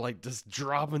we were like just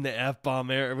dropping the F-bomb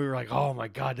there, and we were like, oh my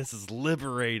God, this is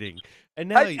liberating. And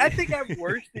now I think I'm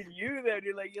worse than you though.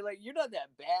 You're not that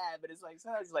bad, but it's like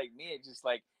sometimes like me,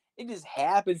 it just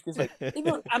happens, because like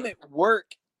even I'm at work,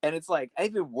 and it's like I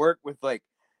even work with like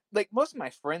most of my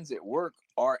friends at work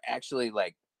are actually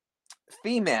like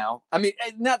female. I mean,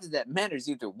 not that matters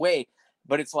either way,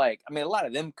 but it's like, I mean, a lot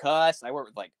of them cuss. I work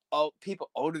with like people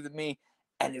older than me,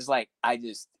 and it's like it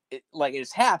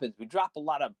just happens. We drop a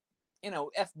lot of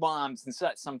F-bombs and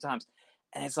such sometimes.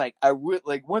 And it's like,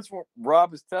 like once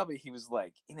Rob was telling me, he was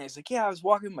like, he's like, yeah, I was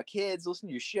walking with my kids,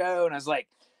 listening to your show. And I was like,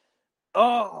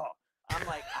 oh, I'm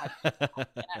like,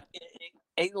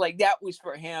 like that was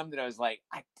for him, that I was like,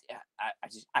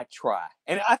 I try.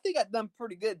 And I think I've done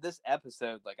pretty good this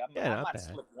episode. Like I might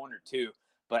slip 1 or 2,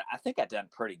 but I think I've done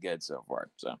pretty good so far.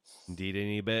 So Indeed,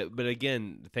 any but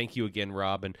again, thank you again,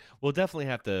 Rob, and we'll definitely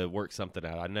have to work something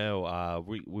out. I know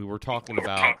we were talking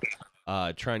about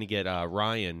trying to get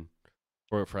Ryan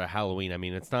for Halloween. I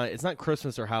mean, it's not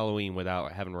Christmas or Halloween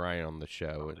without having Ryan on the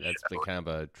show. That's been kind of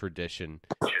a tradition.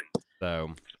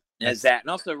 So as that, and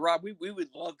also Rob, we would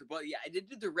love to. But yeah, I did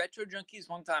do the Retro Junkies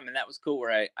one time, and that was cool.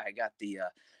 Where I got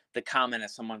the comment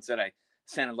as someone said I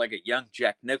sounded like a young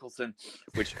Jack Nicholson,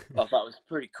 which I thought was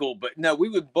pretty cool. But no, we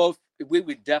would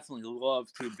definitely love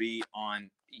to be on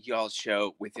y'all's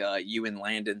show with you and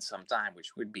Landon sometime, which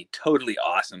would be totally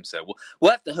awesome. So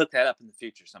we'll have to hook that up in the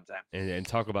future sometime and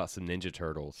talk about some Ninja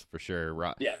Turtles for sure.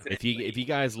 Rob, yeah, if you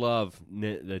guys love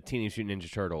the Teenage Mutant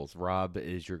Ninja Turtles, Rob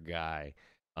is your guy.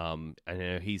 I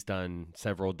know he's done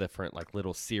several different like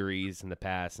little series in the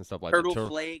past and stuff like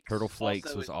that. Turtle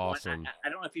Flakes was awesome. I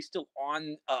don't know if he's still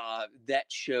on that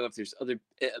show. If there's other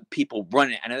people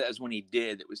running it, I know that was when he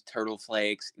did. It was Turtle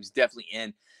Flakes. He was definitely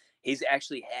in. He's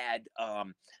actually had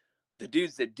the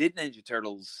dudes that did Ninja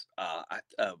Turtles.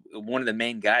 One of the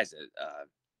main guys that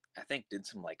I think did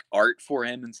some like art for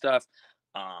him and stuff.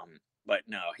 But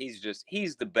no, he's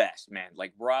the best, man.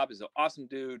 Like Rob is an awesome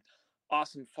dude.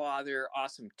 Awesome father,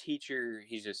 awesome teacher.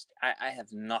 He's just, I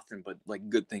have nothing but like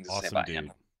good things to say about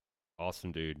him.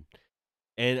 Awesome dude.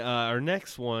 And our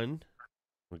next one,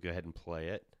 we'll go ahead and play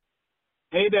it.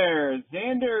 Hey there,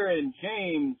 Xander and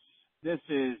James. This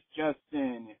is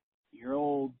Justin, your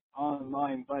old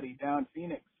online buddy down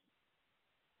Phoenix.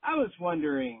 I was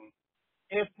wondering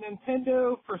if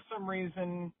Nintendo, for some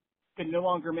reason, could no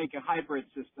longer make a hybrid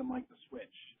system like the Switch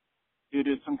due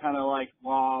to some kind of like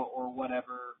law or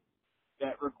whatever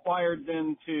that required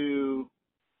them to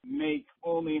make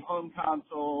only home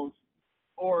consoles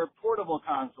or portable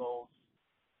consoles,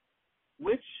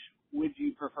 which would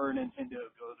you prefer Nintendo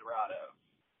go the route of?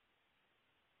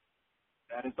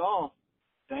 That is all.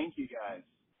 Thank you, guys.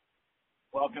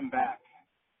 Welcome back.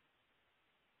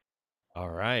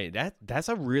 All right. That's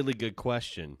a really good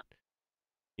question.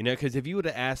 You know, because if you would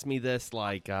have asked me this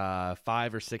like 5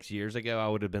 or 6 years ago, I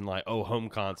would have been like, oh, home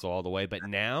console all the way. But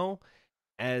now,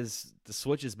 as the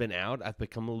Switch has been out, I've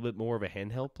become a little bit more of a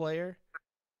handheld player.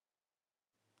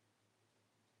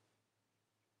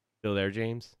 Still there,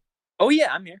 James? Oh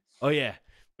yeah, I'm here. Oh yeah,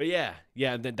 but yeah.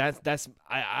 That's.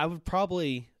 I'd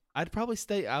probably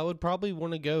stay. I would probably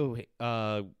want to go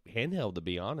handheld, to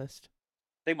be honest.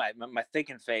 I think my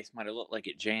thinking face might have looked like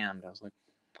it jammed. I was like,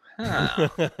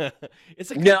 huh. It's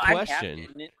a good question.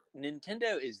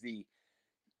 Nintendo is the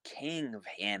king of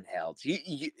handhelds.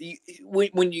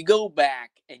 When you go back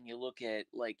and you look at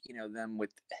like them with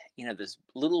this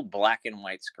little black and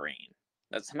white screen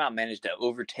that somehow managed to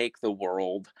overtake the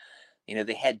world.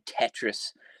 They had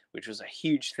Tetris, which was a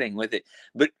huge thing with it,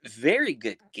 but very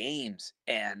good games,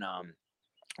 and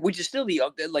which is still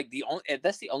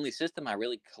that's the only system I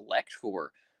really collect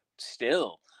for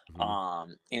still.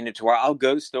 Mm-hmm. And it's where I'll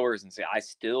go to stores and say I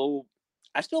still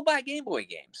buy Game Boy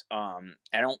games.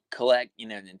 I don't collect,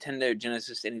 Nintendo,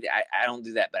 Genesis, anything. I don't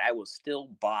do that, but I will still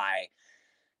buy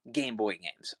Game Boy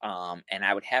games. And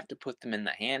I would have to put them in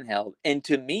the handheld. And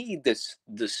to me,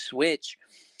 the Switch,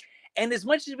 and as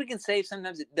much as we can say,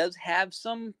 sometimes it does have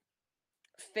some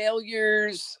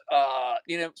failures,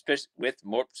 especially with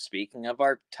speaking of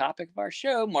our topic of our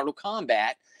show, Mortal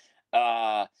Kombat,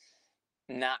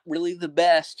 not really the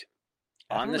best.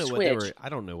 On the Switch. I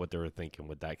don't know what they were thinking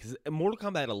with that, because Mortal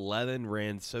Kombat 11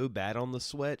 ran so bad on the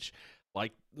Switch.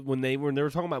 Like when they were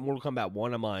talking about Mortal Kombat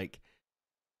 1, I'm like,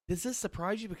 does this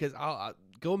surprise you? Because I'll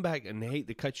going back, and I hate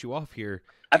to cut you off here.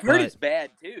 I've heard it's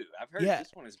bad too. I've heard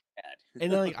this one is bad.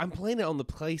 And like I'm playing it on the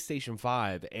PlayStation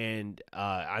 5, and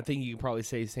I think you can probably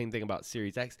say the same thing about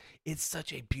Series X. It's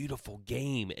such a beautiful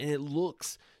game, and it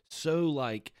looks so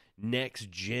like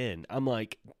next gen. I'm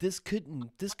like, this couldn't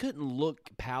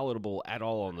look palatable at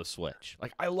all on the Switch.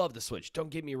 Like, I love the Switch, don't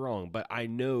get me wrong, but I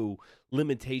know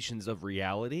limitations of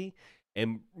reality,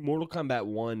 and Mortal Kombat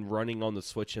 1 running on the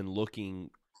Switch and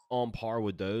looking on par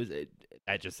with those,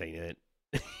 that just ain't it.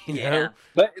 you know?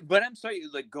 But I'm sorry,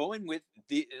 like going with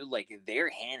their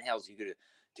handhelds, you could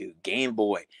do Game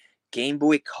Boy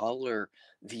Color,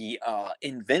 the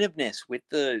inventiveness with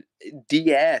the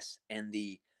DS and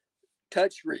the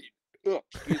touchscreen,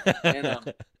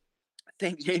 and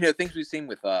things we've seen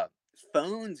with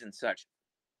phones and such,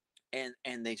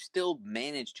 and they still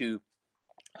manage to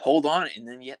hold on, and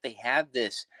then yet they have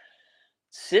this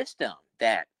system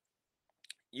that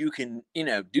you can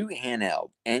do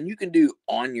handheld, and you can do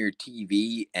on your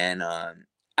TV, and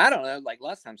I don't know, like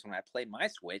last times when I played my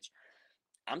Switch,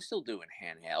 I'm still doing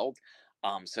handheld.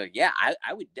 So yeah,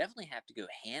 I would definitely have to go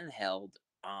handheld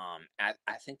I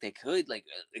think they could, like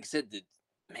I said,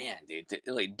 man, dude,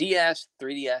 like DS,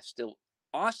 3DS, still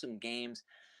awesome games.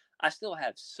 I still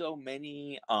have so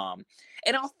many.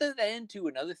 And I'll throw that into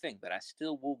another thing that I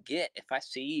still will get if I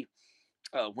see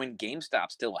when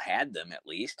GameStop still had them, at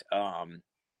least.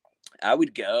 I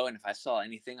would go, and if I saw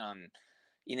anything on,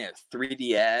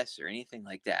 3DS or anything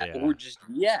like that, Yeah. or just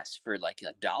DS for like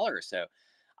 $1 or so,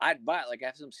 I'd buy it. Like I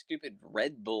have some stupid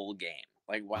Red Bull game.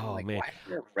 Like why? Oh Like man,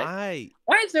 I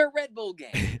why is there a Red Bull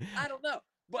game? I don't know,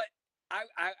 but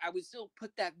I would still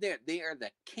put that there. They are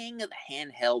the king of the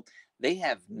handheld. They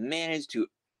have managed to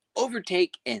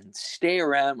overtake and stay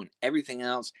around when everything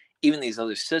else, even these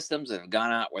other systems that have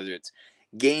gone out, whether it's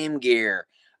Game Gear,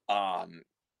 um,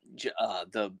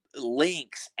 the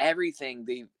Lynx, everything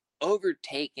they've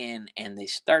overtaken, and they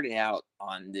started out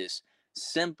on this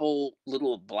simple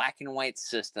little black and white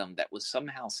system that was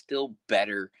somehow still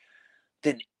better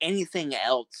than anything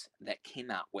else that came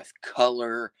out with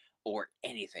color or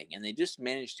anything. And they just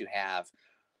managed to have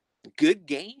good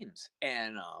games.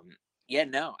 And yeah,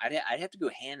 no, I'd have to go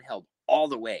handheld all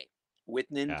the way with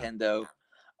yeah. Nintendo.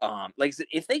 Like I said,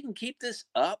 if they can keep this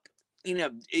up,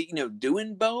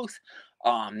 doing both,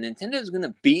 Nintendo's going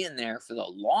to be in there for the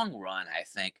long run, I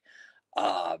think.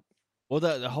 Uh, Well,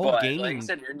 the whole but like I gaming,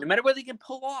 said, no matter what they can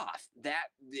pull off, you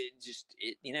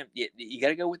got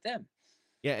to go with them.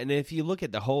 yeah, and if you look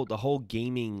at the whole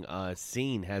gaming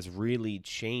scene has really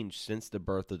changed since the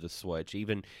birth of the Switch.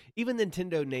 Even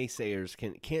Nintendo naysayers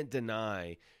can't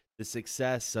deny the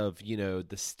success of the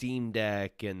Steam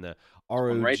Deck and the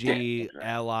Right there. ROG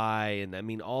Ally, and I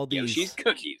mean all Yoshi's these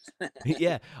cookies.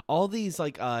 yeah, all these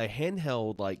like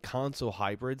handheld like console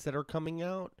hybrids that are coming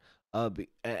out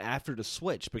after the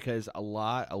Switch, because a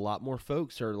lot more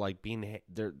folks are like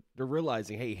they're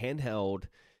realizing, hey, handheld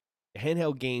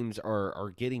games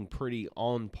are getting pretty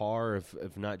on par,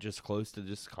 if not just close to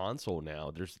just console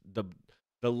now. There's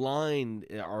the line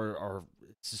are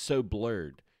so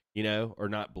blurred, or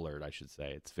not blurred, I should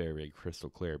say. It's very, very crystal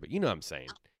clear, but you know what I'm saying.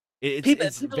 It's People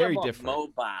are very more different.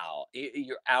 mobile.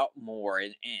 You're out more,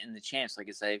 and the chance, like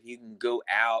I say, if you can go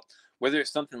out, whether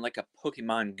it's something like a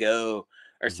Pokemon Go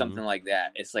or Hmm. something like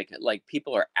that, it's like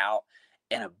people are out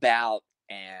and about,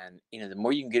 and the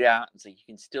more you can get out, it's like you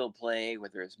can still play,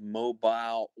 whether it's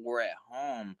mobile or at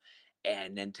home.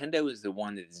 And Nintendo is the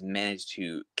one that has managed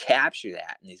to capture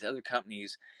that, and these other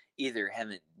companies either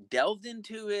haven't delved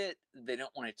into it, they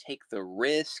don't want to take the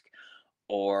risk,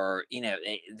 or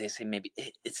they say maybe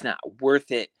it's not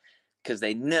worth it because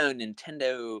they know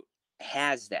Nintendo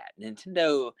has that.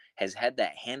 Nintendo has had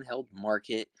that handheld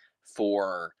market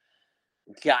for,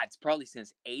 God, it's probably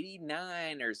since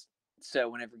 '89 or so,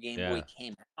 whenever Game Boy Yeah.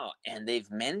 came out, and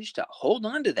they've managed to hold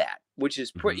on to that, which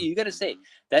is pretty. Hmm. You got to say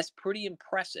that's pretty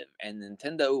impressive. And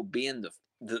Nintendo being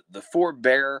the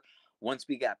forebearer, once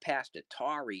we got past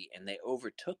Atari and they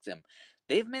overtook them,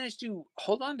 they've managed to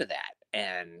hold on to that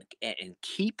and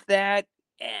keep that,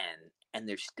 and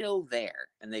they're still there,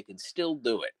 and they can still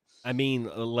do it. I mean,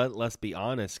 let's be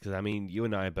honest, because I mean, you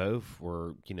and I both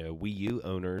were, Wii U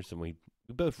owners, and we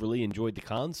both really enjoyed the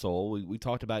console. We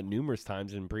talked about it numerous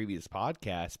times in previous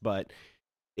podcasts, but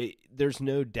there's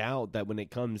no doubt that when it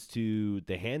comes to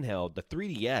the handheld, the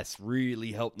 3DS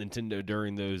really helped Nintendo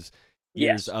during those years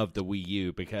Yes. of the Wii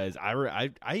U, because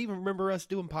I even remember us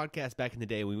doing podcasts back in the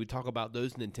day when we would talk about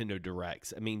those Nintendo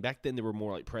Directs. I mean, back then they were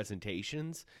more like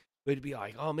presentations. But it'd be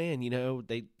like, oh man,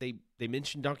 they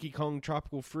mentioned Donkey Kong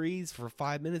Tropical Freeze for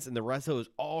 5 minutes, and the rest of it was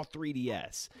all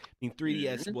 3DS. I mean,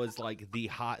 3DS Mhm. was like the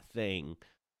hot thing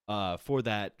for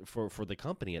the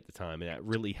company at the time, and that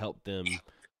really helped them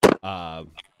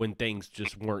when things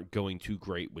just weren't going too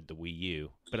great with the Wii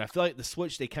U. But I feel like the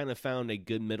Switch, they kind of found a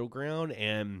good middle ground,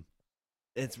 and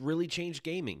it's really changed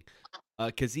gaming.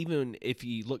 Because even if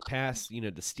you look past,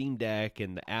 the Steam Deck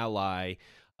and the Ally,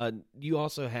 you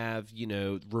also have,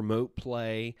 remote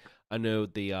play. I know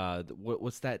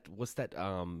what's that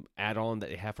add-on that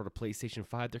they have for the PlayStation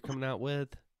 5 they're coming out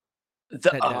with?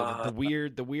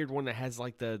 The The weird one that has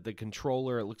like the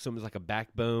controller. It looks almost like a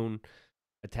backbone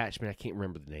attachment. I can't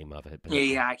remember the name of it, but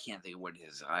Yeah, I can't think of what it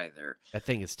is either. that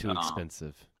thing is too Um,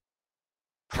 expensive.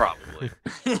 Probably.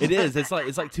 It is. It's like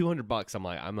 $200. I'm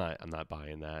like, I'm not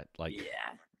buying that. Like,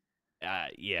 Yeah.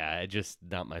 yeah, just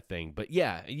not my thing. But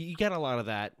yeah, you got a lot of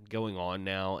that going on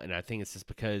now, and I think it's just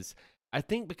because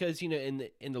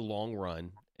in the long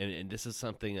run, and this is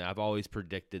something that I've always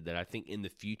predicted, that I think in the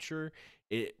future,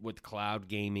 with cloud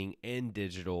gaming and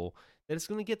digital, that it's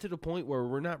going to get to the point where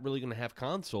we're not really going to have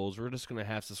consoles. We're just going to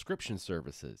have subscription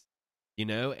services,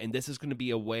 and this is going to be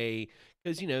a way,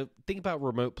 because think about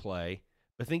remote play,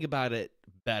 but think about it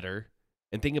better.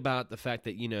 And think about the fact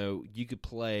that, you could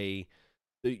play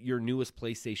your newest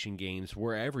PlayStation games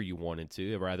wherever you wanted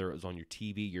to, whether it was on your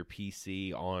TV, your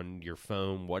PC, on your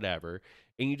phone, whatever.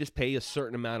 And you just pay a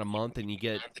certain amount a month and you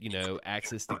get,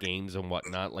 access to games and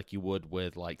whatnot, like you would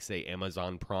with, like, say,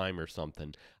 Amazon Prime or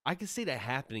something. I can see that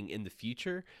happening in the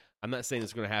future. I'm not saying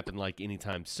it's going to happen like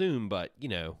anytime soon, but, in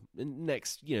the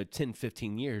next, 10,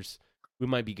 15 years, we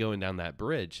might be going down that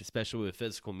bridge, especially with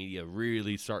physical media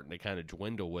really starting to kind of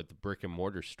dwindle with brick and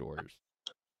mortar stores.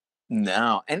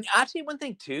 No, and actually, one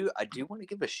thing too, I do want to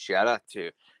give a shout out to,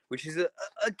 which is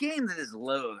a game that is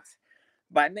loathed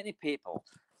by many people.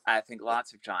 I think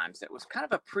lots of times that was kind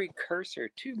of a precursor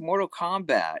to Mortal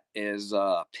Kombat is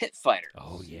Pit Fighter.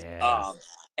 Oh yeah.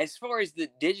 As far as the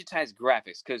digitized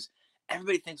graphics, because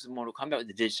everybody thinks of Mortal Kombat with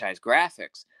the digitized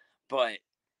graphics, but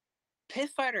Pit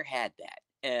Fighter had that.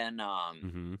 And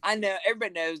I know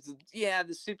everybody knows,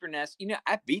 the Super NES.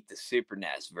 I beat the Super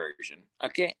NES version.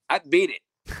 Okay, I beat it.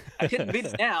 I couldn't beat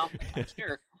it now, I'm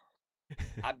sure.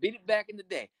 I beat it back in the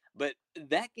day. But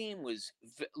that game was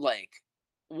like,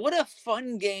 what a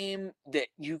fun game that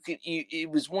it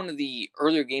was one of the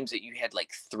earlier games that you had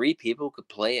like 3 people could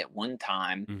play at one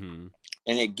time.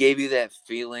 And it gave you that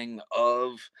feeling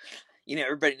of,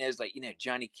 everybody knows, like,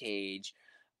 Johnny Cage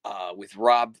with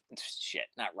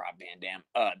not Rob Van Dam,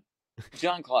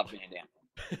 Jean-Claude Van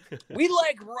Damme. We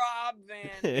like Rob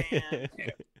Van Dam.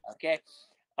 Okay.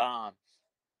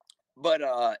 But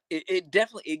it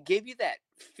definitely, it gave you that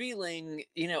feeling,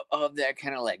 of that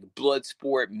kind of like blood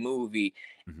sport movie.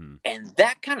 And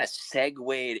that kind of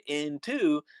segued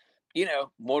into,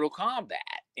 Mortal Kombat,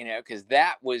 because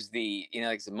that was the,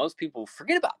 like most people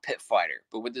forget about Pit Fighter,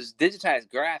 but with this digitized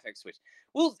graphics, which,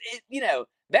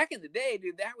 back in the day,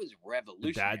 dude, that was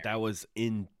revolutionary. That was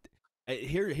in.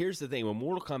 Here's the thing: when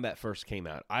Mortal Kombat first came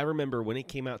out, I remember when it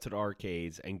came out to the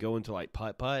arcades and going to like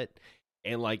Putt Putt.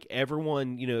 And like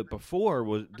everyone, before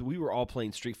we were all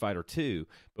playing Street Fighter 2,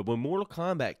 but when Mortal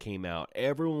Kombat came out,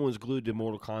 everyone was glued to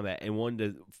Mortal Kombat, and one of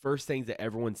the first things that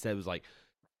everyone said was like,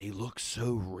 "They look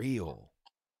so real,"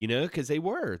 because they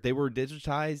were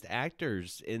digitized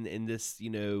actors in this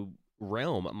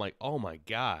realm. I'm like, oh my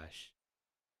gosh,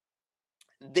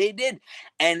 they did,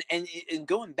 and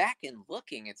going back and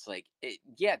looking, it's like,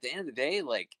 at the end of the day,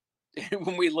 like.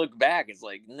 When we look back, it's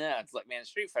like, no, it's like, man,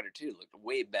 Street Fighter 2 looked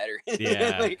way better.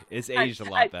 Yeah, like, it's aged a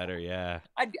lot better. Yeah,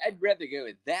 I'd rather go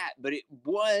with that, but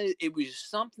it was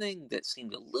something that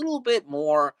seemed a little bit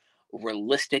more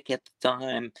realistic at the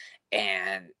time,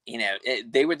 and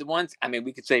they were the ones. I mean,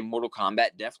 we could say Mortal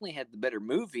Kombat definitely had the better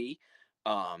movie.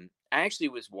 I actually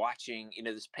was watching,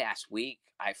 this past week.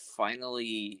 I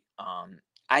finally,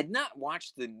 I'd not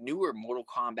watched the newer Mortal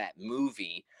Kombat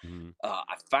movie.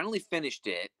 I finally finished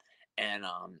it. And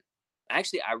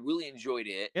actually, I really enjoyed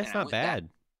it. It's and not bad.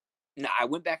 I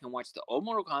went back and watched the old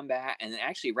Mortal Kombat, and then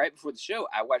actually right before the show,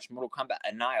 I watched Mortal Kombat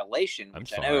Annihilation. I'm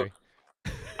Which sorry.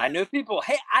 I know people.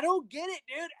 Hey, I don't get it,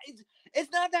 dude.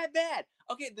 It's not that bad.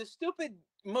 Okay, the stupid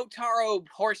Motaro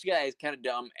horse guy is kind of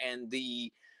dumb, and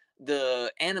the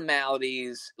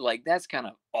animalities, like, that's kind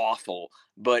of awful.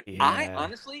 But I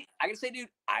gotta say, dude,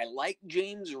 I like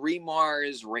James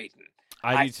Remar's Raiden.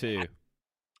 I do too.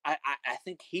 I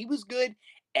think he was good,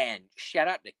 and shout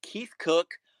out to Keith Cook,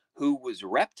 who was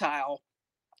Reptile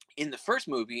in the first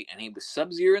movie, and he was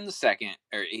Sub-Zero in the second.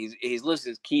 Or he's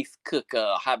listed as Keith Cook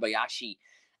Habayashi,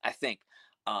 I think.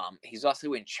 He's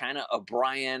also in China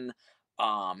O'Brien.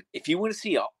 If you want to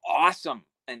see an awesome,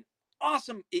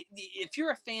 if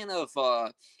you're a fan of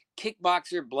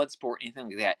kickboxer, blood sport, anything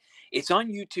like that, it's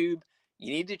on YouTube.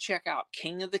 You need to check out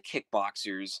King of the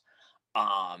Kickboxers.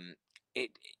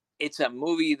 It's a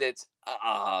movie that's,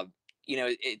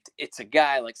 it's a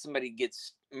guy, like, somebody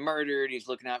gets murdered. He's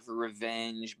looking out for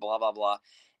revenge, blah, blah, blah.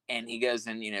 And he goes,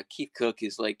 and, Keith Cook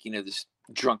is like, this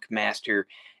drunk master.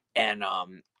 And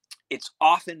it's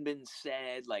often been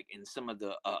said, like, in some of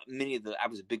the, I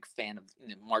was a big fan of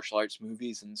martial arts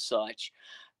movies and such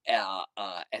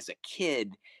as a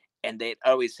kid. And they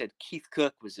always said Keith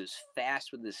Cook was as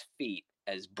fast with his feet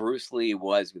as Bruce Lee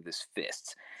was with his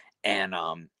fists. And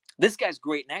this guy's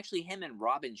great. And actually, him and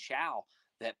Robin Chow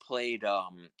that played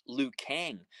Liu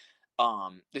Kang.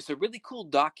 There's a really cool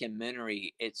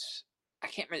documentary. I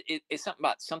can't remember. It's something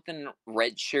about something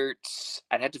red shirts.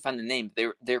 I'd have to find the name.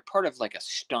 They're part of like a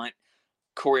stunt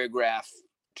choreograph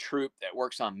troupe that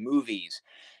works on movies.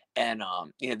 And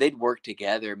they'd work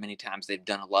together many times. They've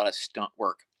done a lot of stunt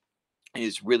work. And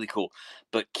it's really cool.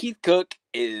 But Keith Cook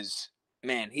is,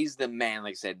 man, he's the man,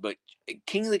 like I said. But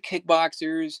King of the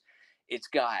Kickboxers, it's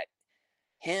got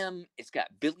him. It's got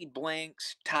Billy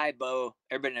Blanks, Tybo.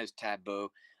 Everybody knows Tybo.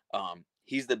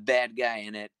 He's the bad guy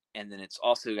in it. and then it's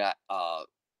also got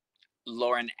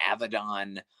Lauren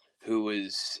Avedon, who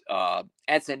was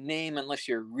that's a name unless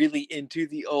you're really into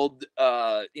the old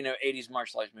 80s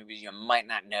martial arts movies, you might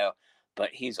not know, but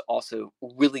he's also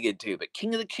really good too. But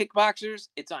King of the Kickboxers,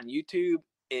 it's on YouTube.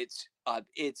 It's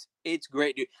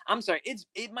great, dude. I'm sorry,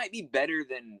 it might be better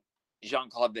than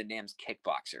Jean-Claude Van Damme's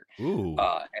Kickboxer. Ooh.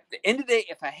 At the end of the day,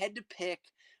 if I had to pick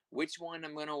which one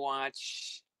I'm gonna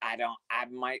watch, I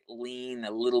might lean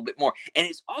a little bit more. And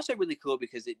it's also really cool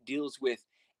because it deals with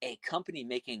a company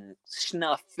making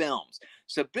snuff films.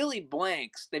 So Billy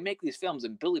Blanks, they make these films,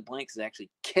 and Billy Blanks is actually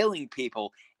killing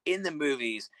people in the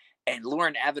movies. And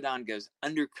Lauren Avedon goes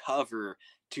undercover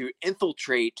to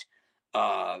infiltrate,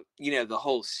 the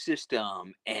whole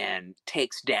system and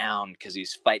takes down because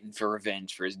he's fighting for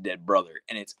revenge for his dead brother.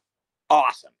 And it's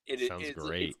awesome. Sounds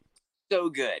great. It's so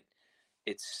good.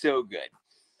 It's so good.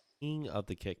 King of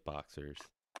the Kickboxers.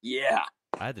 Yeah.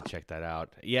 I had to check that out.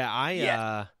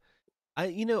 Yeah,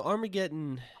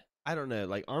 Armageddon, I don't know,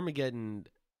 like Armageddon,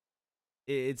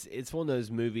 it's one of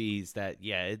those movies that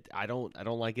I don't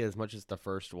like it as much as the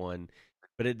first one,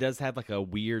 but it does have like a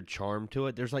weird charm to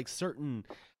it. There's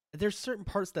certain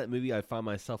parts of that movie I find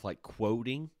myself like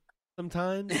quoting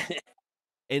sometimes.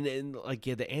 And like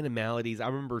the animalities, I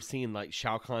remember seeing like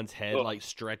Shao Kahn's head like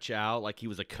stretch out like he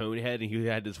was a cone head, and he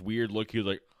had this weird look. He was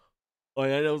like, oh,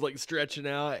 and it was like stretching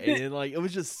out, and then like it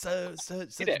was just such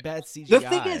bad CGI. The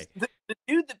thing is, the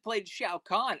dude that played Shao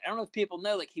Kahn, I don't know if people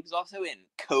know, like he was also in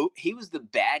he was the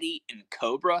baddie in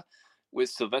Cobra with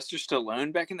Sylvester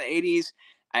Stallone back in the 80s,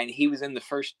 and he was in the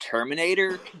first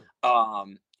Terminator.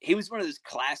 He was one of those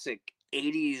classic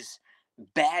 80s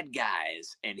bad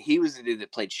guys, and he was the dude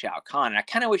that played Shao Kahn. And I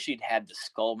kind of wish he'd had the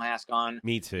skull mask on.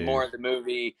 Me too. More of the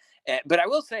movie, but I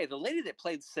will say the lady that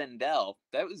played Sindel,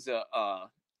 that was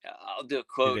I'll do a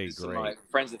quote that some of my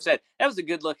friends have said. That was a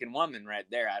good-looking woman right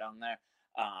there. I don't know.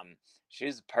 She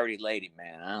was a pretty lady,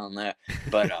 man. I don't know,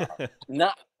 but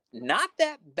not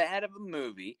that bad of a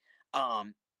movie.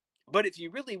 But if you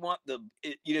really want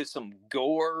some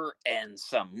gore and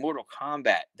some Mortal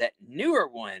Kombat, that newer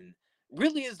one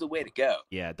really is the way to go.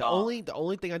 Yeah, the only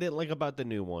thing I didn't like about the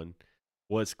new one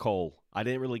was Cole. I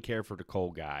didn't really care for the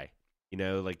Cole guy.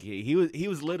 Like he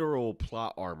was literal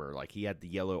plot armor. Like he had the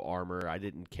yellow armor. I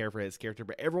didn't care for his character,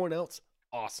 but everyone else,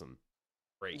 awesome,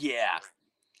 great. Yeah,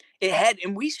 it had,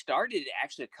 and we started it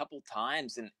actually a couple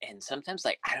times, and sometimes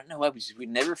like I don't know why we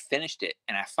never finished it.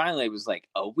 And I finally, it was like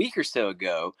a week or so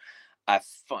ago,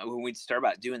 when we started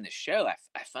about doing the show, I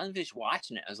finally finished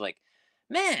watching it. I was like,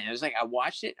 man, I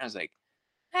watched it, and I was like,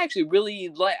 I actually really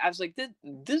like. I was like,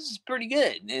 this is pretty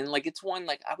good, and like it's one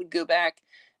like I would go back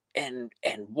and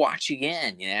watch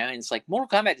again, and it's like Mortal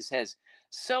Kombat just has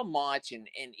so much, and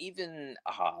even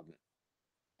so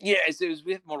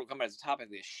we have Mortal Kombat as a topic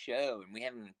of this show, and we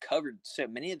haven't covered so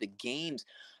many of the games.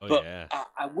 But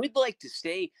I would like to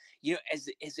say, as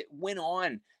it went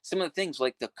on, some of the things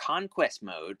like the Conquest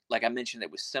mode, like I mentioned,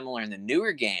 that was similar in the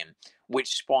newer game,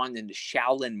 which spawned into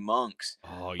Shaolin Monks.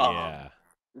 Oh yeah.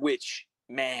 Which,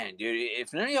 man, dude,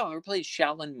 if none of y'all ever played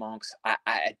Shaolin Monks,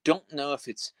 I don't know if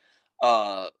it's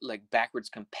like backwards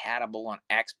compatible on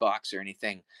Xbox or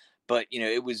anything, but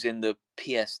it was in the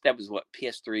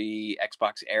PS3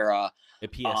 Xbox era. The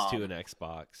PS2 and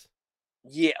Xbox.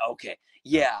 Yeah, okay.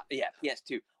 Yeah,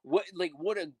 PS2.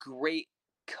 What a great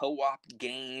co-op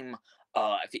game.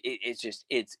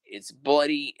 It's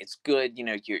bloody, it's good.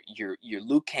 You're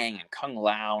Liu Kang and Kung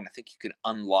Lao, and I think you can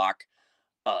unlock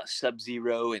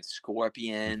Sub-Zero and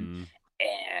Scorpion,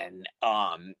 and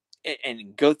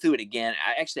go through it again.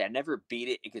 I never beat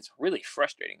it. It gets really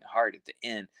frustrating hard at the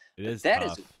end. It is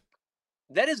tough.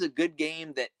 That is a good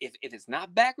game that if it's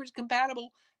not backwards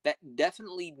compatible, that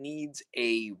definitely needs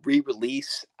a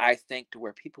re-release, I think, to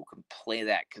where people can play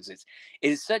that, because it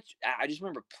is such. I just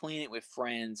remember playing it with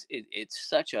friends. It's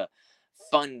such a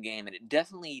fun game, and it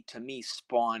definitely, to me,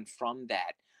 spawned from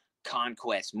that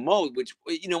Conquest mode, which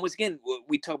once again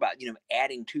we talk about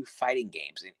adding to fighting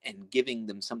games and giving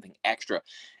them something extra,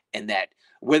 and that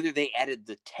whether they added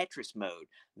the Tetris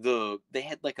mode, they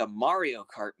had like a Mario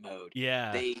Kart mode.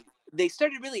 Yeah, they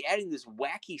started really adding this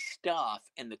wacky stuff,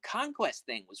 and the Conquest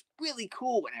thing was really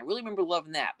cool, and I really remember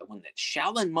loving that. But when the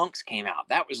Shaolin Monks came out,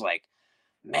 that was like,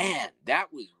 man,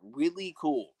 that was really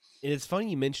cool. And it's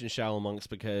funny you mentioned Shaolin Monks,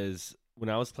 because when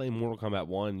I was playing Mortal Kombat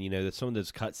 1, some of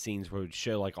those cutscenes would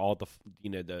show like all the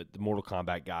the Mortal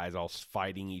Kombat guys all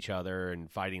fighting each other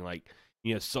and fighting like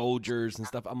soldiers and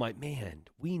stuff. I'm like, man,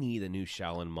 we need a new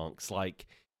Shaolin Monks. Like,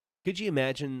 could you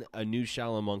imagine a new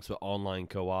Shaolin Monks with online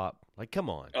co-op? Like, come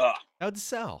on, that would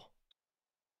sell.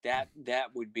 That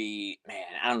would be, man.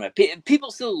 I don't know.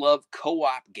 People still love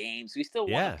co-op games. We still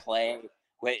want Yeah. to play.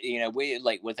 We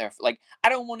like with our like. I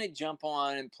don't want to jump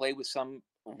on and play with some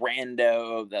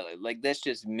rando that like that's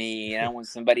just me. I don't want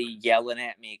somebody yelling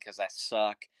at me because I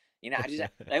suck.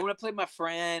 I want to play with my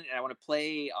friend, and I want to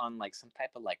play on like some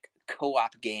type of like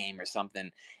co-op game or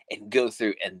something, and go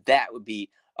through. And that would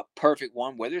be a perfect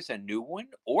one, whether it's a new one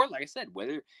or, like I said,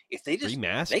 whether if they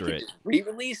Remaster could it. just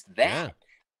re-release that.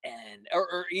 Yeah. And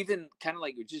or even kind of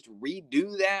like just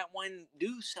redo that one,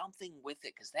 do something with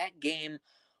it, because that game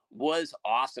was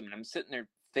awesome. And I'm sitting there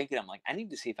thinking, I'm like, I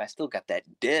need to see if I still got that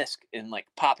disc and like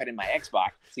pop it in my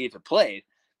Xbox, see if it played,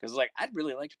 because like I'd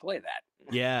really like to play that.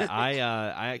 Yeah,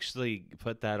 I actually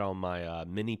put that on my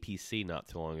mini PC not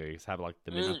too long ago. I just have like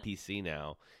the mini PC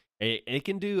now. It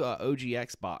can do OG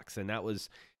Xbox, and that was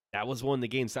one of the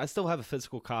games. I still have a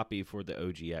physical copy for the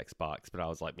OG Xbox, but I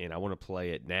was like, man, I want to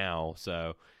play it now.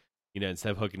 So,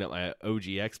 instead of hooking up my OG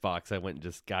Xbox, I went and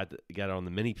just got it on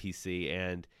the mini PC,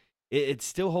 and it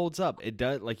still holds up. It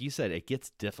does, like you said, it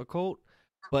gets difficult,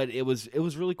 but it was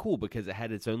really cool because it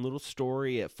had its own little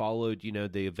story. It followed,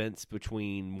 the events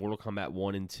between Mortal Kombat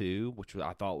 1 and 2, which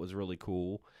I thought was really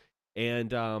cool.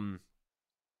 And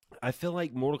I feel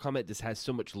like Mortal Kombat just has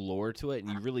so much lore to it,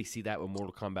 and you really see that with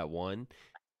Mortal Kombat 1.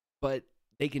 But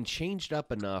they can change it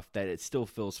up enough that it still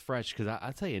feels fresh. Because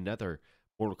I'll tell you another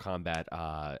Mortal Kombat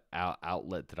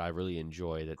outlet that I really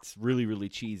enjoy that's really, really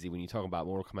cheesy when you talk about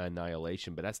Mortal Kombat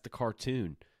Annihilation, but that's the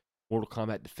cartoon, Mortal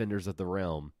Kombat Defenders of the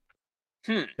Realm.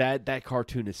 That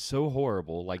cartoon is so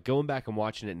horrible. Like, going back and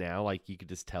watching it now, like, you could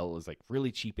just tell it was like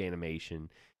really cheap animation.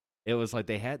 It was like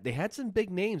they had some big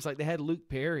names. Like, they had Luke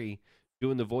Perry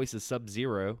doing the voice of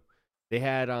Sub-Zero. They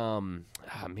had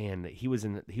he was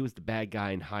the bad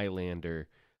guy in Highlander.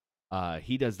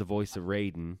 He does the voice of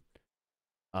Raiden.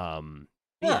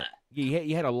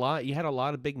 You had a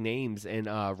lot of big names, and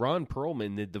Ron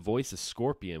Perlman did the voice of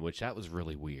Scorpion, which that was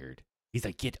really weird. He's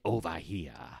like, "Get over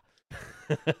here."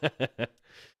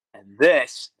 And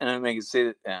I'm making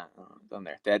say that on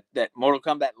there that Mortal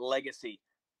Kombat Legacy.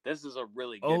 This is a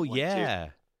really good one yeah,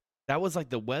 too. That was like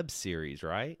the web series,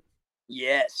 right?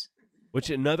 Yes. Which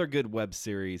another good web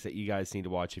series that you guys need to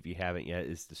watch if you haven't yet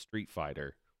is the Street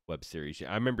Fighter web series.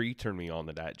 I remember you turned me on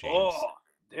to that, James. Oh,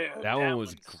 dude, that one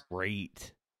was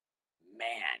great.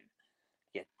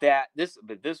 Man, yeah, this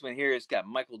one here has got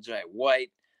Michael Jai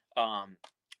White.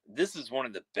 This is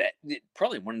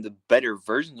probably one of the better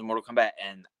versions of Mortal Kombat,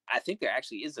 and I think there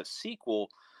actually is a sequel,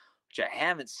 which I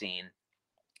haven't seen.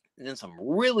 And then some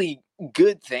really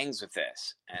good things with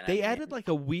this. And they added like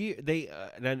a weird.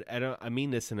 And I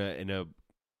mean this in a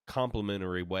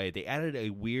complimentary way. They added a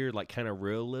weird, like, kind of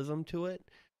realism to it,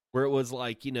 where it was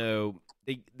like,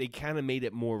 they kind of made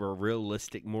it more of a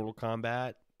realistic Mortal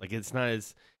Kombat. Like, it's not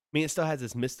as. I mean, it still has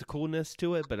this mysticalness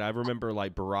to it, but I remember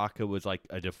like Baraka was like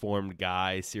a deformed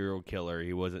guy, serial killer.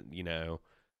 He wasn't,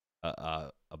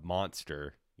 a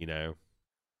monster. That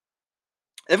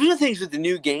was one of the things with the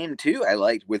new game too. I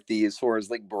liked with the, as far as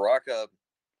like Baraka,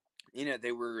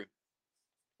 they were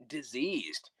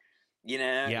diseased.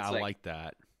 Yeah, I like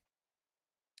that.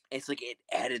 It's like it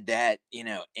added that, in,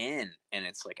 and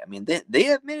it's like, I mean, they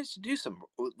have managed to do some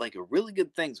like really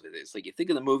good things with it. It's like, you think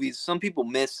of the movies, some people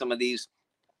miss some of these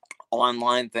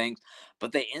online things,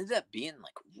 but they ended up being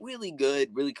like really good,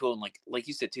 really cool. And like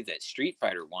you said too, that Street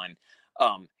Fighter one.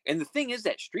 And the thing is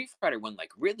that Street Fighter one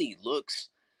like really looks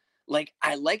like,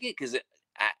 I like it because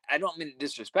I don't mean it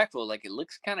disrespectful. Like, it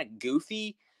looks kind of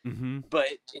goofy, but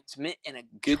it's meant in a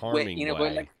good charming way.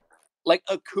 way. Like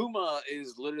Akuma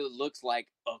literally looks like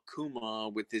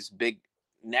Akuma with this big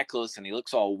necklace, and he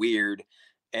looks all weird,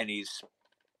 and he's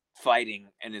fighting,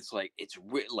 and it's like it's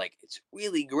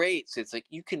really great. So it's like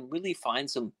you can really find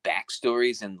some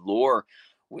backstories and lore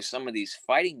with some of these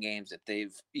fighting games that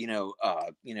they've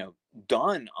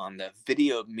done on the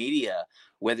video media,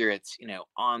 whether it's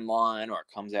online or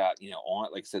it comes out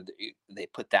on, like I said, they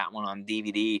put that one on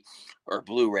DVD or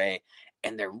Blu-ray,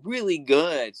 and they're really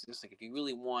good. So it's like, if you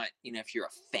really want, if you're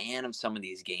a fan of some of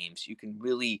these games, you can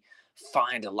really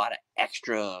find a lot of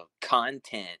extra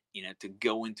content, to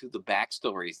go into the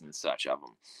backstories and such of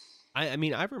them. I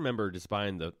mean, I remember just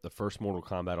buying the first Mortal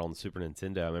Kombat on the Super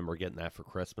Nintendo. I remember getting that for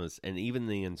Christmas, and even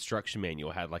the instruction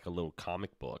manual had like a little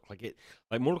comic book. Like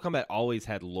Mortal Kombat always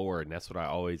had lore, and that's what I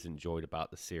always enjoyed about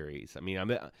the series. I mean,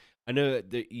 I know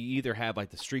that you either have like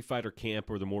the Street Fighter camp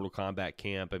or the Mortal Kombat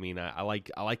camp. I mean, I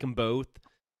like them both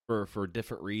for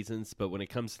different reasons. But when it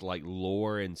comes to like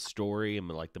lore and story and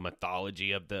like the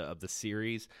mythology of the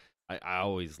series, I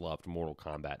always loved Mortal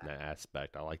Kombat in that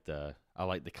aspect. I like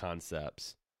the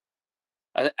concepts.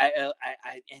 And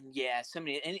yeah, so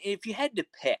many. And if you had to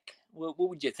pick, what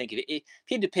would you think of it? If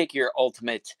you had to pick your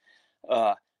ultimate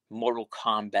uh, Mortal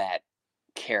Kombat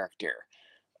character,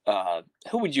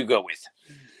 who would you go with?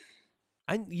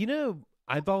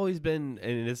 I've always been,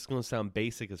 and this is going to sound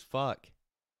basic as fuck.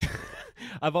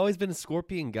 I've always been a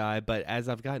Scorpion guy, but as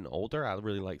I've gotten older, I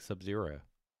really like Sub-Zero.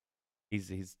 He's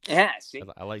Yeah, see,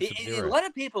 I like a Sub-Zero. lot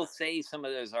of people say some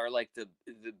of those are like the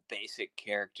basic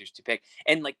characters to pick,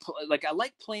 and like I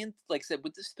like playing, like I said,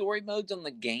 with the story modes on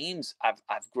the games.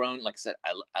 I've grown, like I said,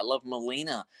 I love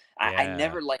Melina. I Yeah.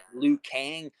 never liked Liu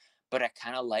Kang, but I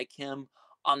kind of like him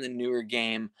on the newer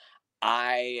game.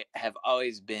 I have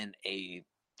always been a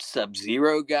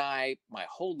Sub-Zero guy my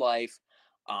whole life.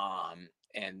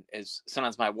 And as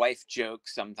sometimes my wife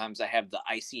jokes, sometimes I have the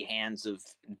icy hands of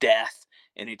death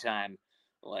anytime,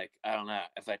 like, I don't know,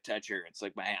 if I touch her, it's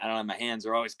like I don't know, my hands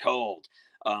are always cold.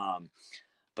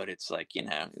 But it's like,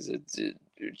 it's a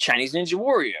Chinese Ninja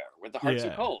Warrior with the hearts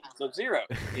of cold, Sub-Zero,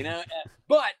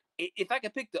 but if I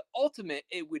could pick the ultimate,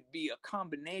 it would be a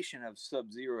combination of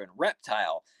Sub-Zero and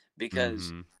Reptile,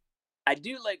 because I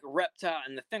do like Reptile.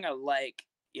 And the thing I like,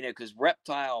 because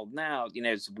Reptile now,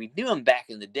 we knew him back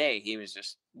in the day. He was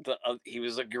just he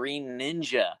was a green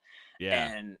ninja.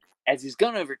 Yeah. And as he's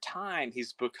gone over time,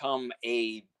 he's become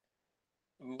he's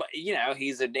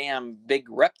a damn big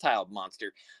reptile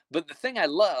monster. But the thing I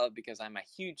love, because I'm a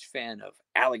huge fan of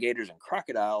alligators and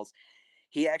crocodiles,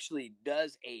 he actually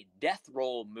does a death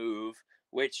roll move,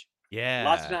 which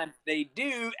lots of times they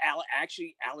do.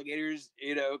 Actually, alligators,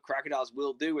 crocodiles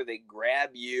will do, where they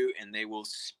grab you and they will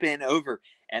spin over.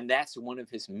 And that's one of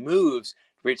his moves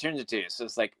where he turns it to. So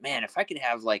it's like, man, if I could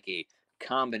have like a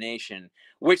combination,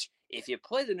 which if you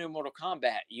play the new Mortal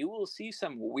Kombat, you will see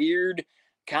some weird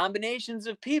combinations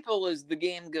of people as the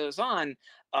game goes on.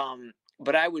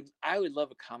 But I would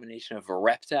love a combination of a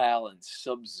Reptile and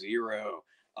Sub-Zero.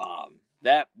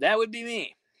 That would be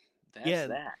me. That's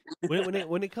that.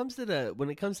 when it comes to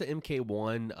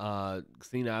MK1,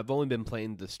 I've only been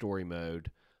playing the story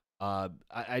mode.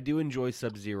 I do enjoy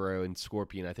Sub-Zero and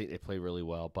Scorpion. I think they play really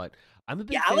well, but I'm a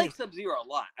big fan. I like Sub-Zero a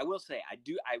lot. I will say I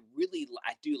do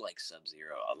like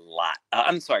Sub-Zero a lot.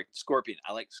 I'm sorry, Scorpion.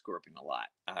 I like Scorpion a lot.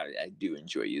 I do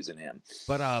enjoy using him.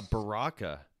 But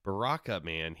Baraka,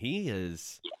 man, he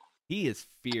is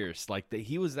fierce. Like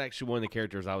he was actually one of the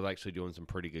characters I was actually doing some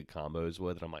pretty good combos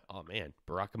with, and I'm like, oh man,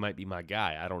 Baraka might be my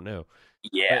guy. I don't know.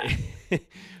 Yeah.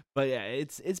 But yeah,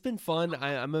 it's been fun.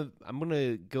 I'm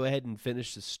gonna go ahead and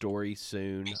finish the story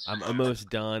soon. I'm almost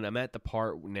done. I'm at the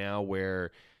part now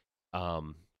where,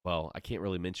 well, I can't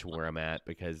really mention where I'm at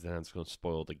because then it's gonna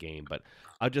spoil the game. But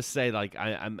I'll just say, like,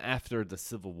 I'm after the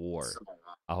Civil War.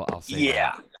 I'll say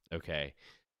that. Okay.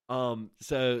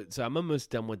 So I'm almost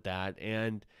done with that,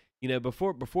 and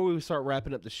before we start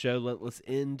wrapping up the show, let's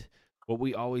end what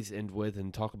we always end with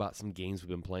and talk about some games we've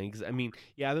been playing. Because I've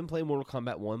been playing Mortal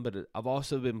Kombat 1, but I've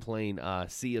also been playing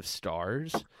Sea of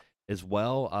Stars as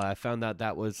well. I found out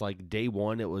that was like day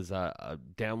one. It was a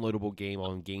downloadable game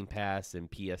on Game Pass and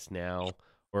PS Now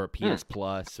or PS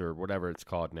Plus or whatever it's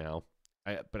called now.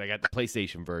 But I got the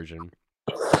PlayStation version.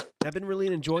 I've been really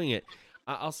enjoying it.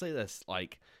 I'll say this,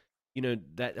 like,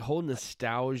 that whole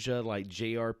nostalgia, like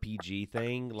JRPG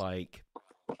thing, like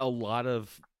a lot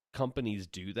of companies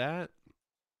do that,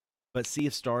 but Sea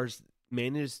of Stars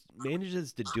manages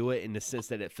to do it in the sense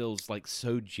that it feels like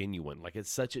so genuine. Like it's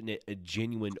such a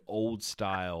genuine old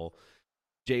style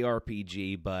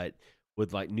JRPG, but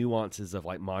with like nuances of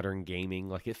like modern gaming.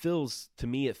 Like to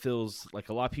me it feels like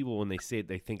a lot of people when they say it,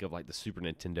 they think of like the Super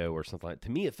Nintendo or something like that.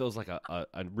 To me it feels like a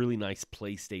really nice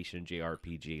PlayStation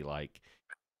JRPG. Like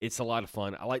it's a lot of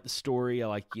fun. I like the story. I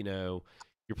like, you're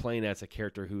playing as a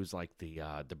character who's like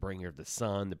the bringer of the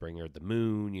sun, the bringer of the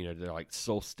moon. They're like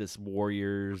solstice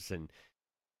warriors, and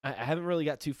I haven't really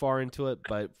got too far into it,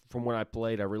 but from what I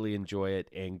played, I really enjoy it.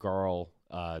 And Garl,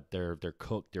 their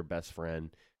cook, their best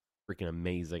friend, freaking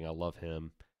amazing. I love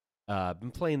him. I've been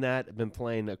playing that. I've been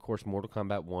playing, of course, Mortal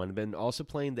Kombat 1. I've been also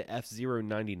playing the F-Zero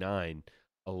 99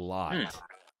 a lot.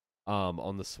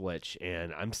 On the Switch,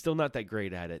 and I'm still not that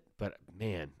great at it, but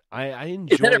man, I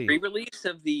enjoy. Is that a re-release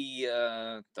of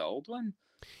the old one?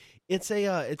 It's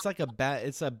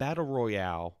a battle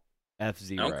royale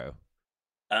F-Zero.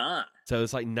 Okay. So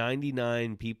it's like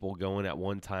 99 people going at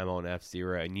one time on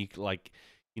F-Zero, and you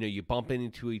you bump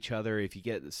into each other. If you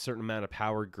get a certain amount of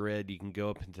power grid, you can go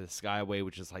up into the Skyway,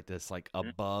 which is like this like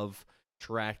above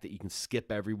track that you can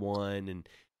skip everyone, and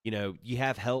you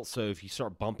have health, so if you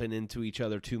start bumping into each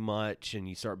other too much and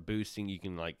you start boosting, you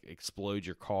can like explode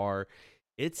your car.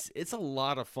 It's a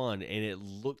lot of fun, and it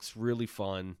looks really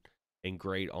fun. and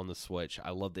great on the Switch.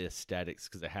 I love the aesthetics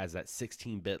because it has that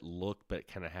 16-bit look, but it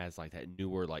kind of has like that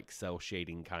newer like cell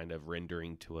shading kind of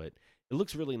rendering to it. It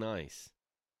looks really nice.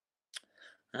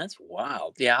 That's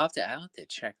wild. Yeah, I'll have to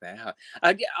check that out.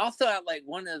 I'll throw out like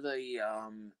one of the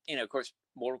of course,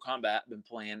 Mortal Kombat I've been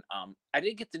playing. I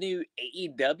did get the new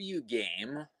AEW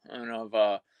game. I don't know if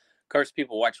of course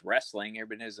people watch wrestling.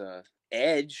 Everybody knows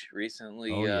Edge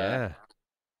recently Oh yeah.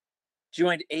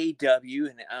 joined AEW,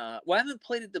 and I haven't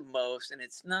played it the most, and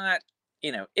it's not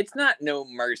it's not No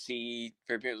Mercy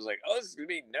for people like, oh, this is gonna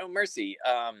be No Mercy.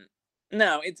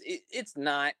 No, it's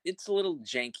not. It's a little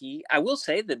janky. I will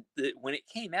say that when it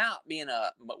came out, being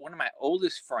one of my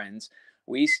oldest friends,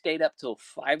 we stayed up till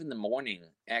 5 a.m.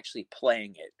 actually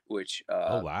playing it, which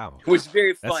Oh wow. was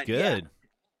very fun. That's good. Yeah,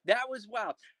 that was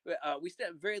wild. We stayed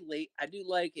up very late. I do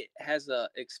like it has a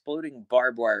exploding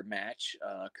barbed wire match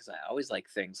because I always like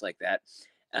things like that,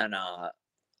 and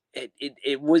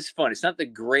it was fun. It's not the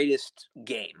greatest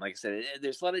game, like I said.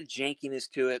 There's a lot of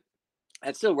jankiness to it.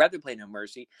 I'd still rather play No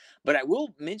Mercy, but I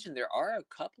will mention there are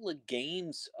a couple of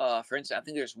games. For instance, I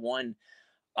think there's one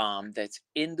that's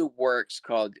in the works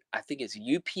called, I think it's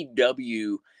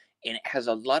UPW, and it has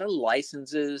a lot of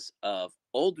licenses of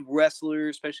old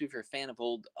wrestlers, especially if you're a fan of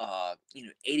old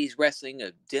 80s wrestling,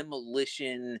 of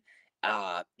Demolition.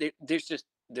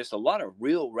 There's a lot of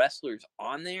real wrestlers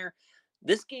on there.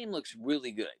 This game looks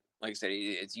really good. Like I said,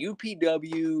 it's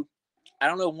UPW. I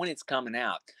don't know when it's coming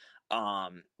out,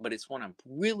 but it's one I'm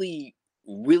really,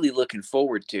 really looking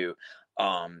forward to.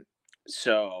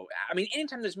 So, I mean,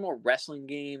 anytime there's more wrestling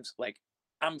games, like,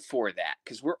 I'm for that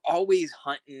because we're always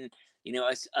hunting,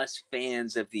 us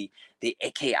fans of the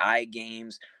AKI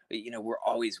games, we're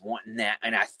always wanting that.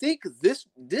 And I think this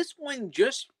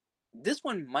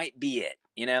one might be it.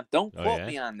 Don't quote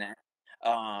me on that.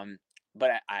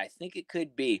 But I think it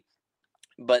could be.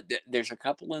 But there's a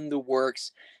couple in the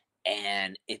works,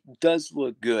 and it does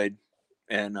look good.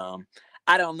 And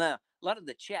I don't know. A lot of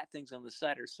the chat things on the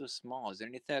site are so small. Is there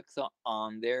anything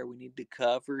on there we need to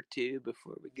cover too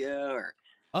before we go? Or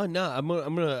Oh no, I'm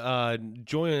gonna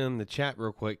join in the chat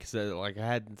real quick because like I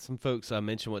had some folks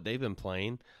mention what they've been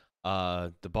playing.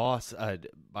 The boss,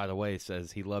 by the way,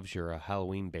 says he loves your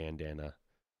Halloween bandana.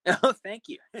 oh, thank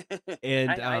you. And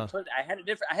I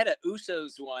had a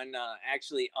Usos one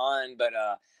actually on, but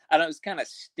I don't know, it's kind of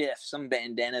stiff. Some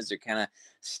bandanas are kind of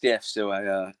stiff, so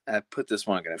I put this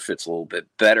one that fits a little bit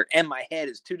better. And my head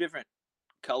is two different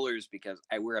colors because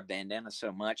I wear a bandana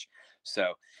so much.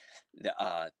 So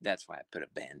that's why I put a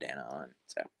bandana on.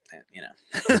 So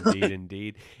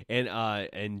indeed.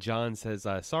 And John says,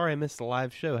 sorry I missed the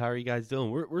live show. How are you guys doing?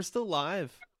 We're still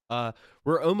live.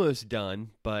 We're almost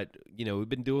done, but we've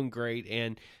been doing great.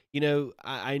 And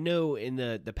I know in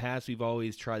the past we've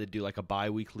always tried to do like a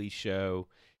bi-weekly show,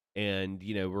 and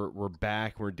we're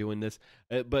back. We're doing this,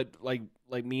 but like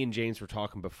me and James were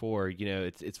talking before.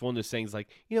 It's one of those things like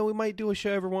we might do a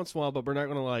show every once in a while, but we're not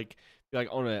gonna be like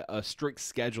on a strict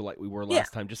schedule like we were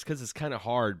last time, just because it's kind of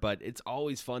hard. But it's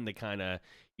always fun to kind of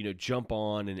jump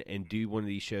on and do one of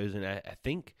these shows. And I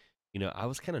think I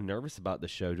was kind of nervous about the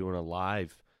show, doing a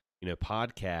live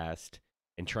podcast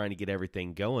and trying to get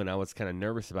everything going. I was kind of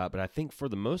nervous about it, but I think for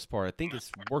the most part, I think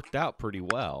it's worked out pretty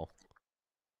well.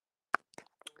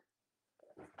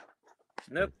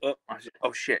 Nope.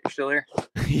 Oh shit! You still there?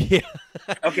 Yeah.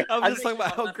 Okay. I'm just talking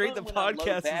about how great the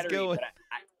podcast is going.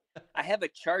 I have a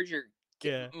charger.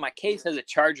 Yeah. My case has a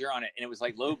charger on it, and it was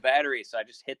like low battery, so I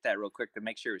just hit that real quick to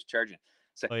make sure it was charging.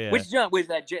 So, which John? Is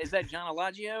that John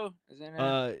Elagio? Is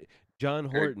that John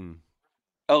Horton?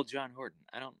 Oh, John Horton.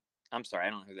 I'm sorry, I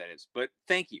don't know who that is. But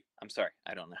thank you. I'm sorry,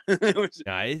 I don't know. It's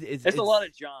a lot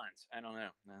of Johns. I don't know.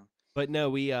 No. But no,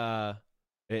 we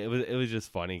it was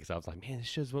just funny because I was like, man, this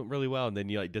show went really well, and then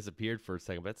you disappeared for a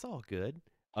second, but it's all good.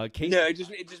 No, it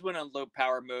just went on low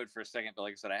power mode for a second. But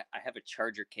like I said, I have a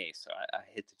charger case, so I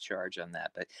hit the charge on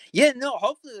that. But yeah, no,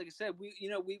 hopefully, like I said, we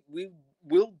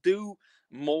will do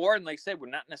more. And like I said, we're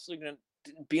not necessarily going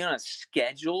to be on a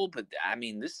schedule, but I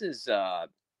mean, this is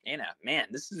man,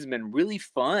 this has been really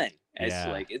fun.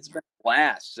 It's been a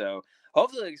blast. So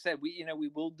hopefully, like I said, we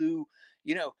will do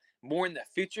more in the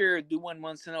future, do one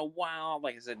once in a while.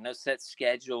 Like I said, no set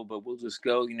schedule, but we'll just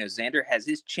go, Xander has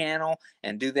his channel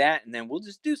and do that. And then we'll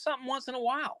just do something once in a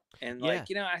while. And I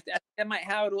think that might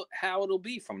how it'll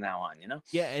be from now on,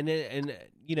 Yeah. And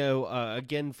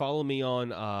again, follow me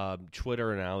on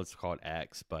Twitter, and now it's called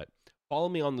X, but follow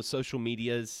me on the social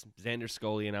medias, Xander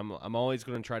Scully. And I'm always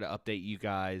going to try to update you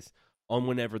guys on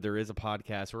whenever there is a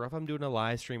podcast, or if I'm doing a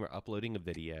live stream or uploading a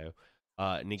video.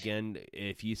 And again,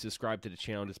 if you subscribe to the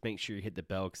channel, just make sure you hit the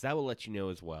bell, because that will let you know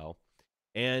as well.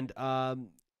 And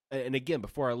And again,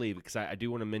 before I leave, because I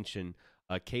do want to mention,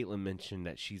 Caitlin mentioned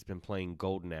that she's been playing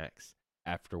Golden Axe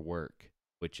after work,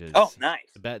 which is nice.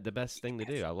 the best thing to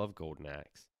do. I love Golden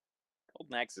Axe.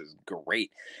 Golden Axe is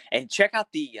great. And check out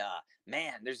the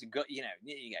there's you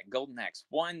got Golden Axe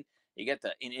 1, you got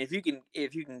and if you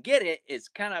can get it, it's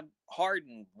kind of hard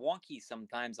and wonky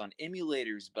sometimes on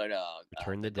emulators, but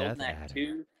Return the Golden Death Axe Adder.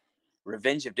 2,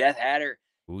 Revenge of Death Adder.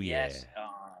 Oh Yes.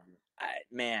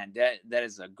 yeah. That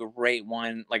is a great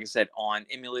one. Like I said, on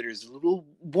emulators, a little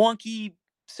wonky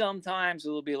sometimes.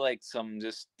 It'll be like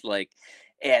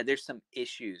there's some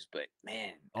issues, but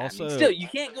man, Also, still, you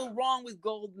can't go wrong with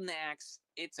Golden Axe.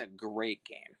 It's a great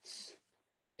game.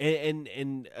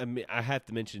 And I mean, I have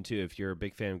to mention too, if you're a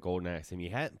big fan of Golden Axe and you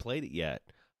hadn't played it yet,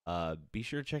 be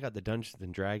sure to check out the Dungeons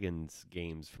and Dragons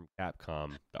games from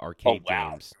Capcom, the arcade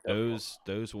games.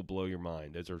 Those will blow your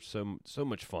mind. Those are so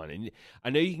much fun, and I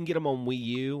know you can get them on Wii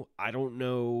U. I don't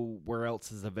know where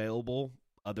else is available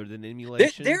other than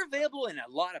emulation. They're available in a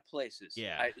lot of places.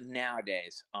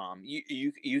 Nowadays.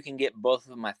 You can get both of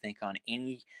them, I think, on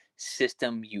any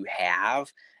system you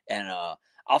have, and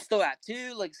I'll throw out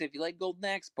too, like I said, if you like Golden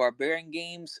Axe, Barbarian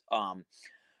Games,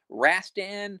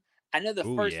 Rastan. I know the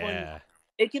first one,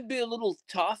 it can be a little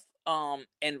tough.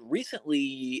 And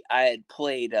recently I had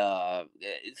played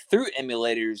through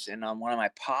emulators, and on one of my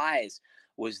Pis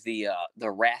was the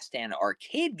Rastan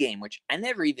arcade game, which I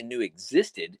never even knew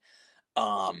existed.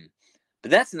 But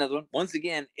that's another one. Once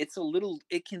again, it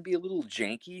can be a little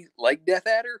janky, like Death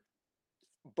Adder,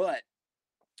 but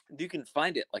you can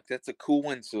find it. Like, that's a cool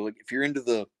one. So, like, if you're into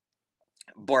the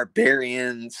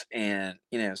barbarians and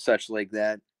such like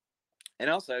that, and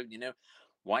also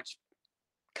watch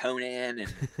Conan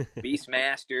and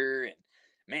Beastmaster, and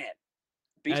man,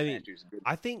 Beastmaster's good.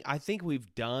 I think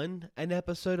we've done an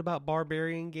episode about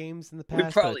barbarian games in the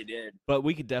past. We probably did, but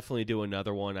we could definitely do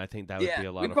another one. I think that would be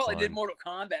a lot of fun. We probably did Mortal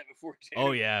Kombat before too.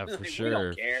 Oh yeah, for sure. We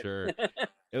don't care. Sure.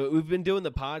 We've been doing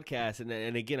the podcast,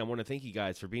 and again, I want to thank you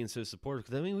guys for being so supportive.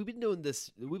 Because I mean, we've been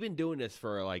doing this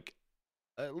for like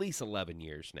at least 11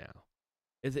 years now.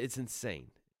 It's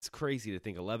insane. It's crazy to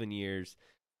think 11 years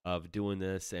of doing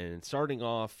this, and starting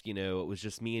off, it was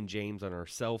just me and James on our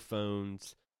cell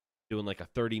phones doing like a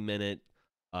 30-minute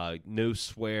no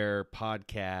swear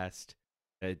podcast.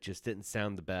 It just didn't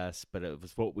sound the best, but it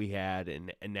was what we had,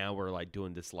 and now we're like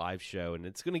doing this live show, and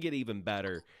it's going to get even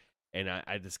better. And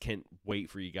I just can't wait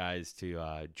for you guys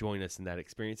to join us in that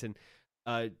experience. And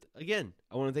again,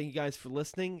 I want to thank you guys for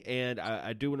listening. And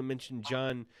I do want to mention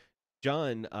John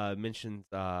mentioned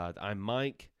I'm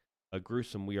Mike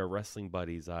Gruesome. We are wrestling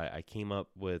buddies. I came up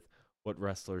with what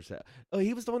wrestlers.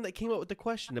 He was the one that came up with the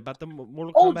question about the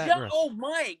Mortal Kombat. John,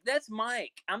 Mike. That's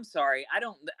Mike. I'm sorry.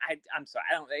 I'm sorry.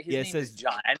 I don't. His name is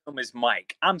John. I know him as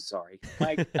Mike. I'm sorry,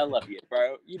 Mike. I love you,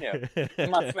 bro.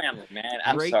 My family, man.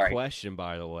 I'm great sorry. Great question,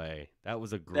 by the way. That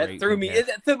was a great.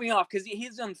 That threw me off because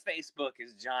he's on Facebook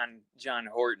as John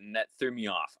Horton. That threw me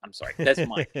off. I'm sorry. That's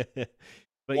Mike.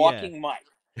 But Walking Mike.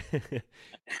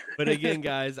 But again,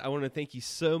 guys, I want to thank you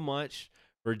so much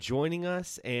for joining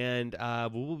us, and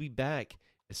we'll be back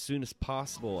as soon as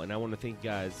possible. And I want to thank you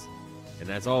guys,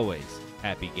 and as always,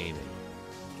 happy gaming.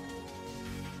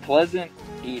 Pleasant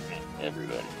evening,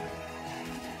 everybody.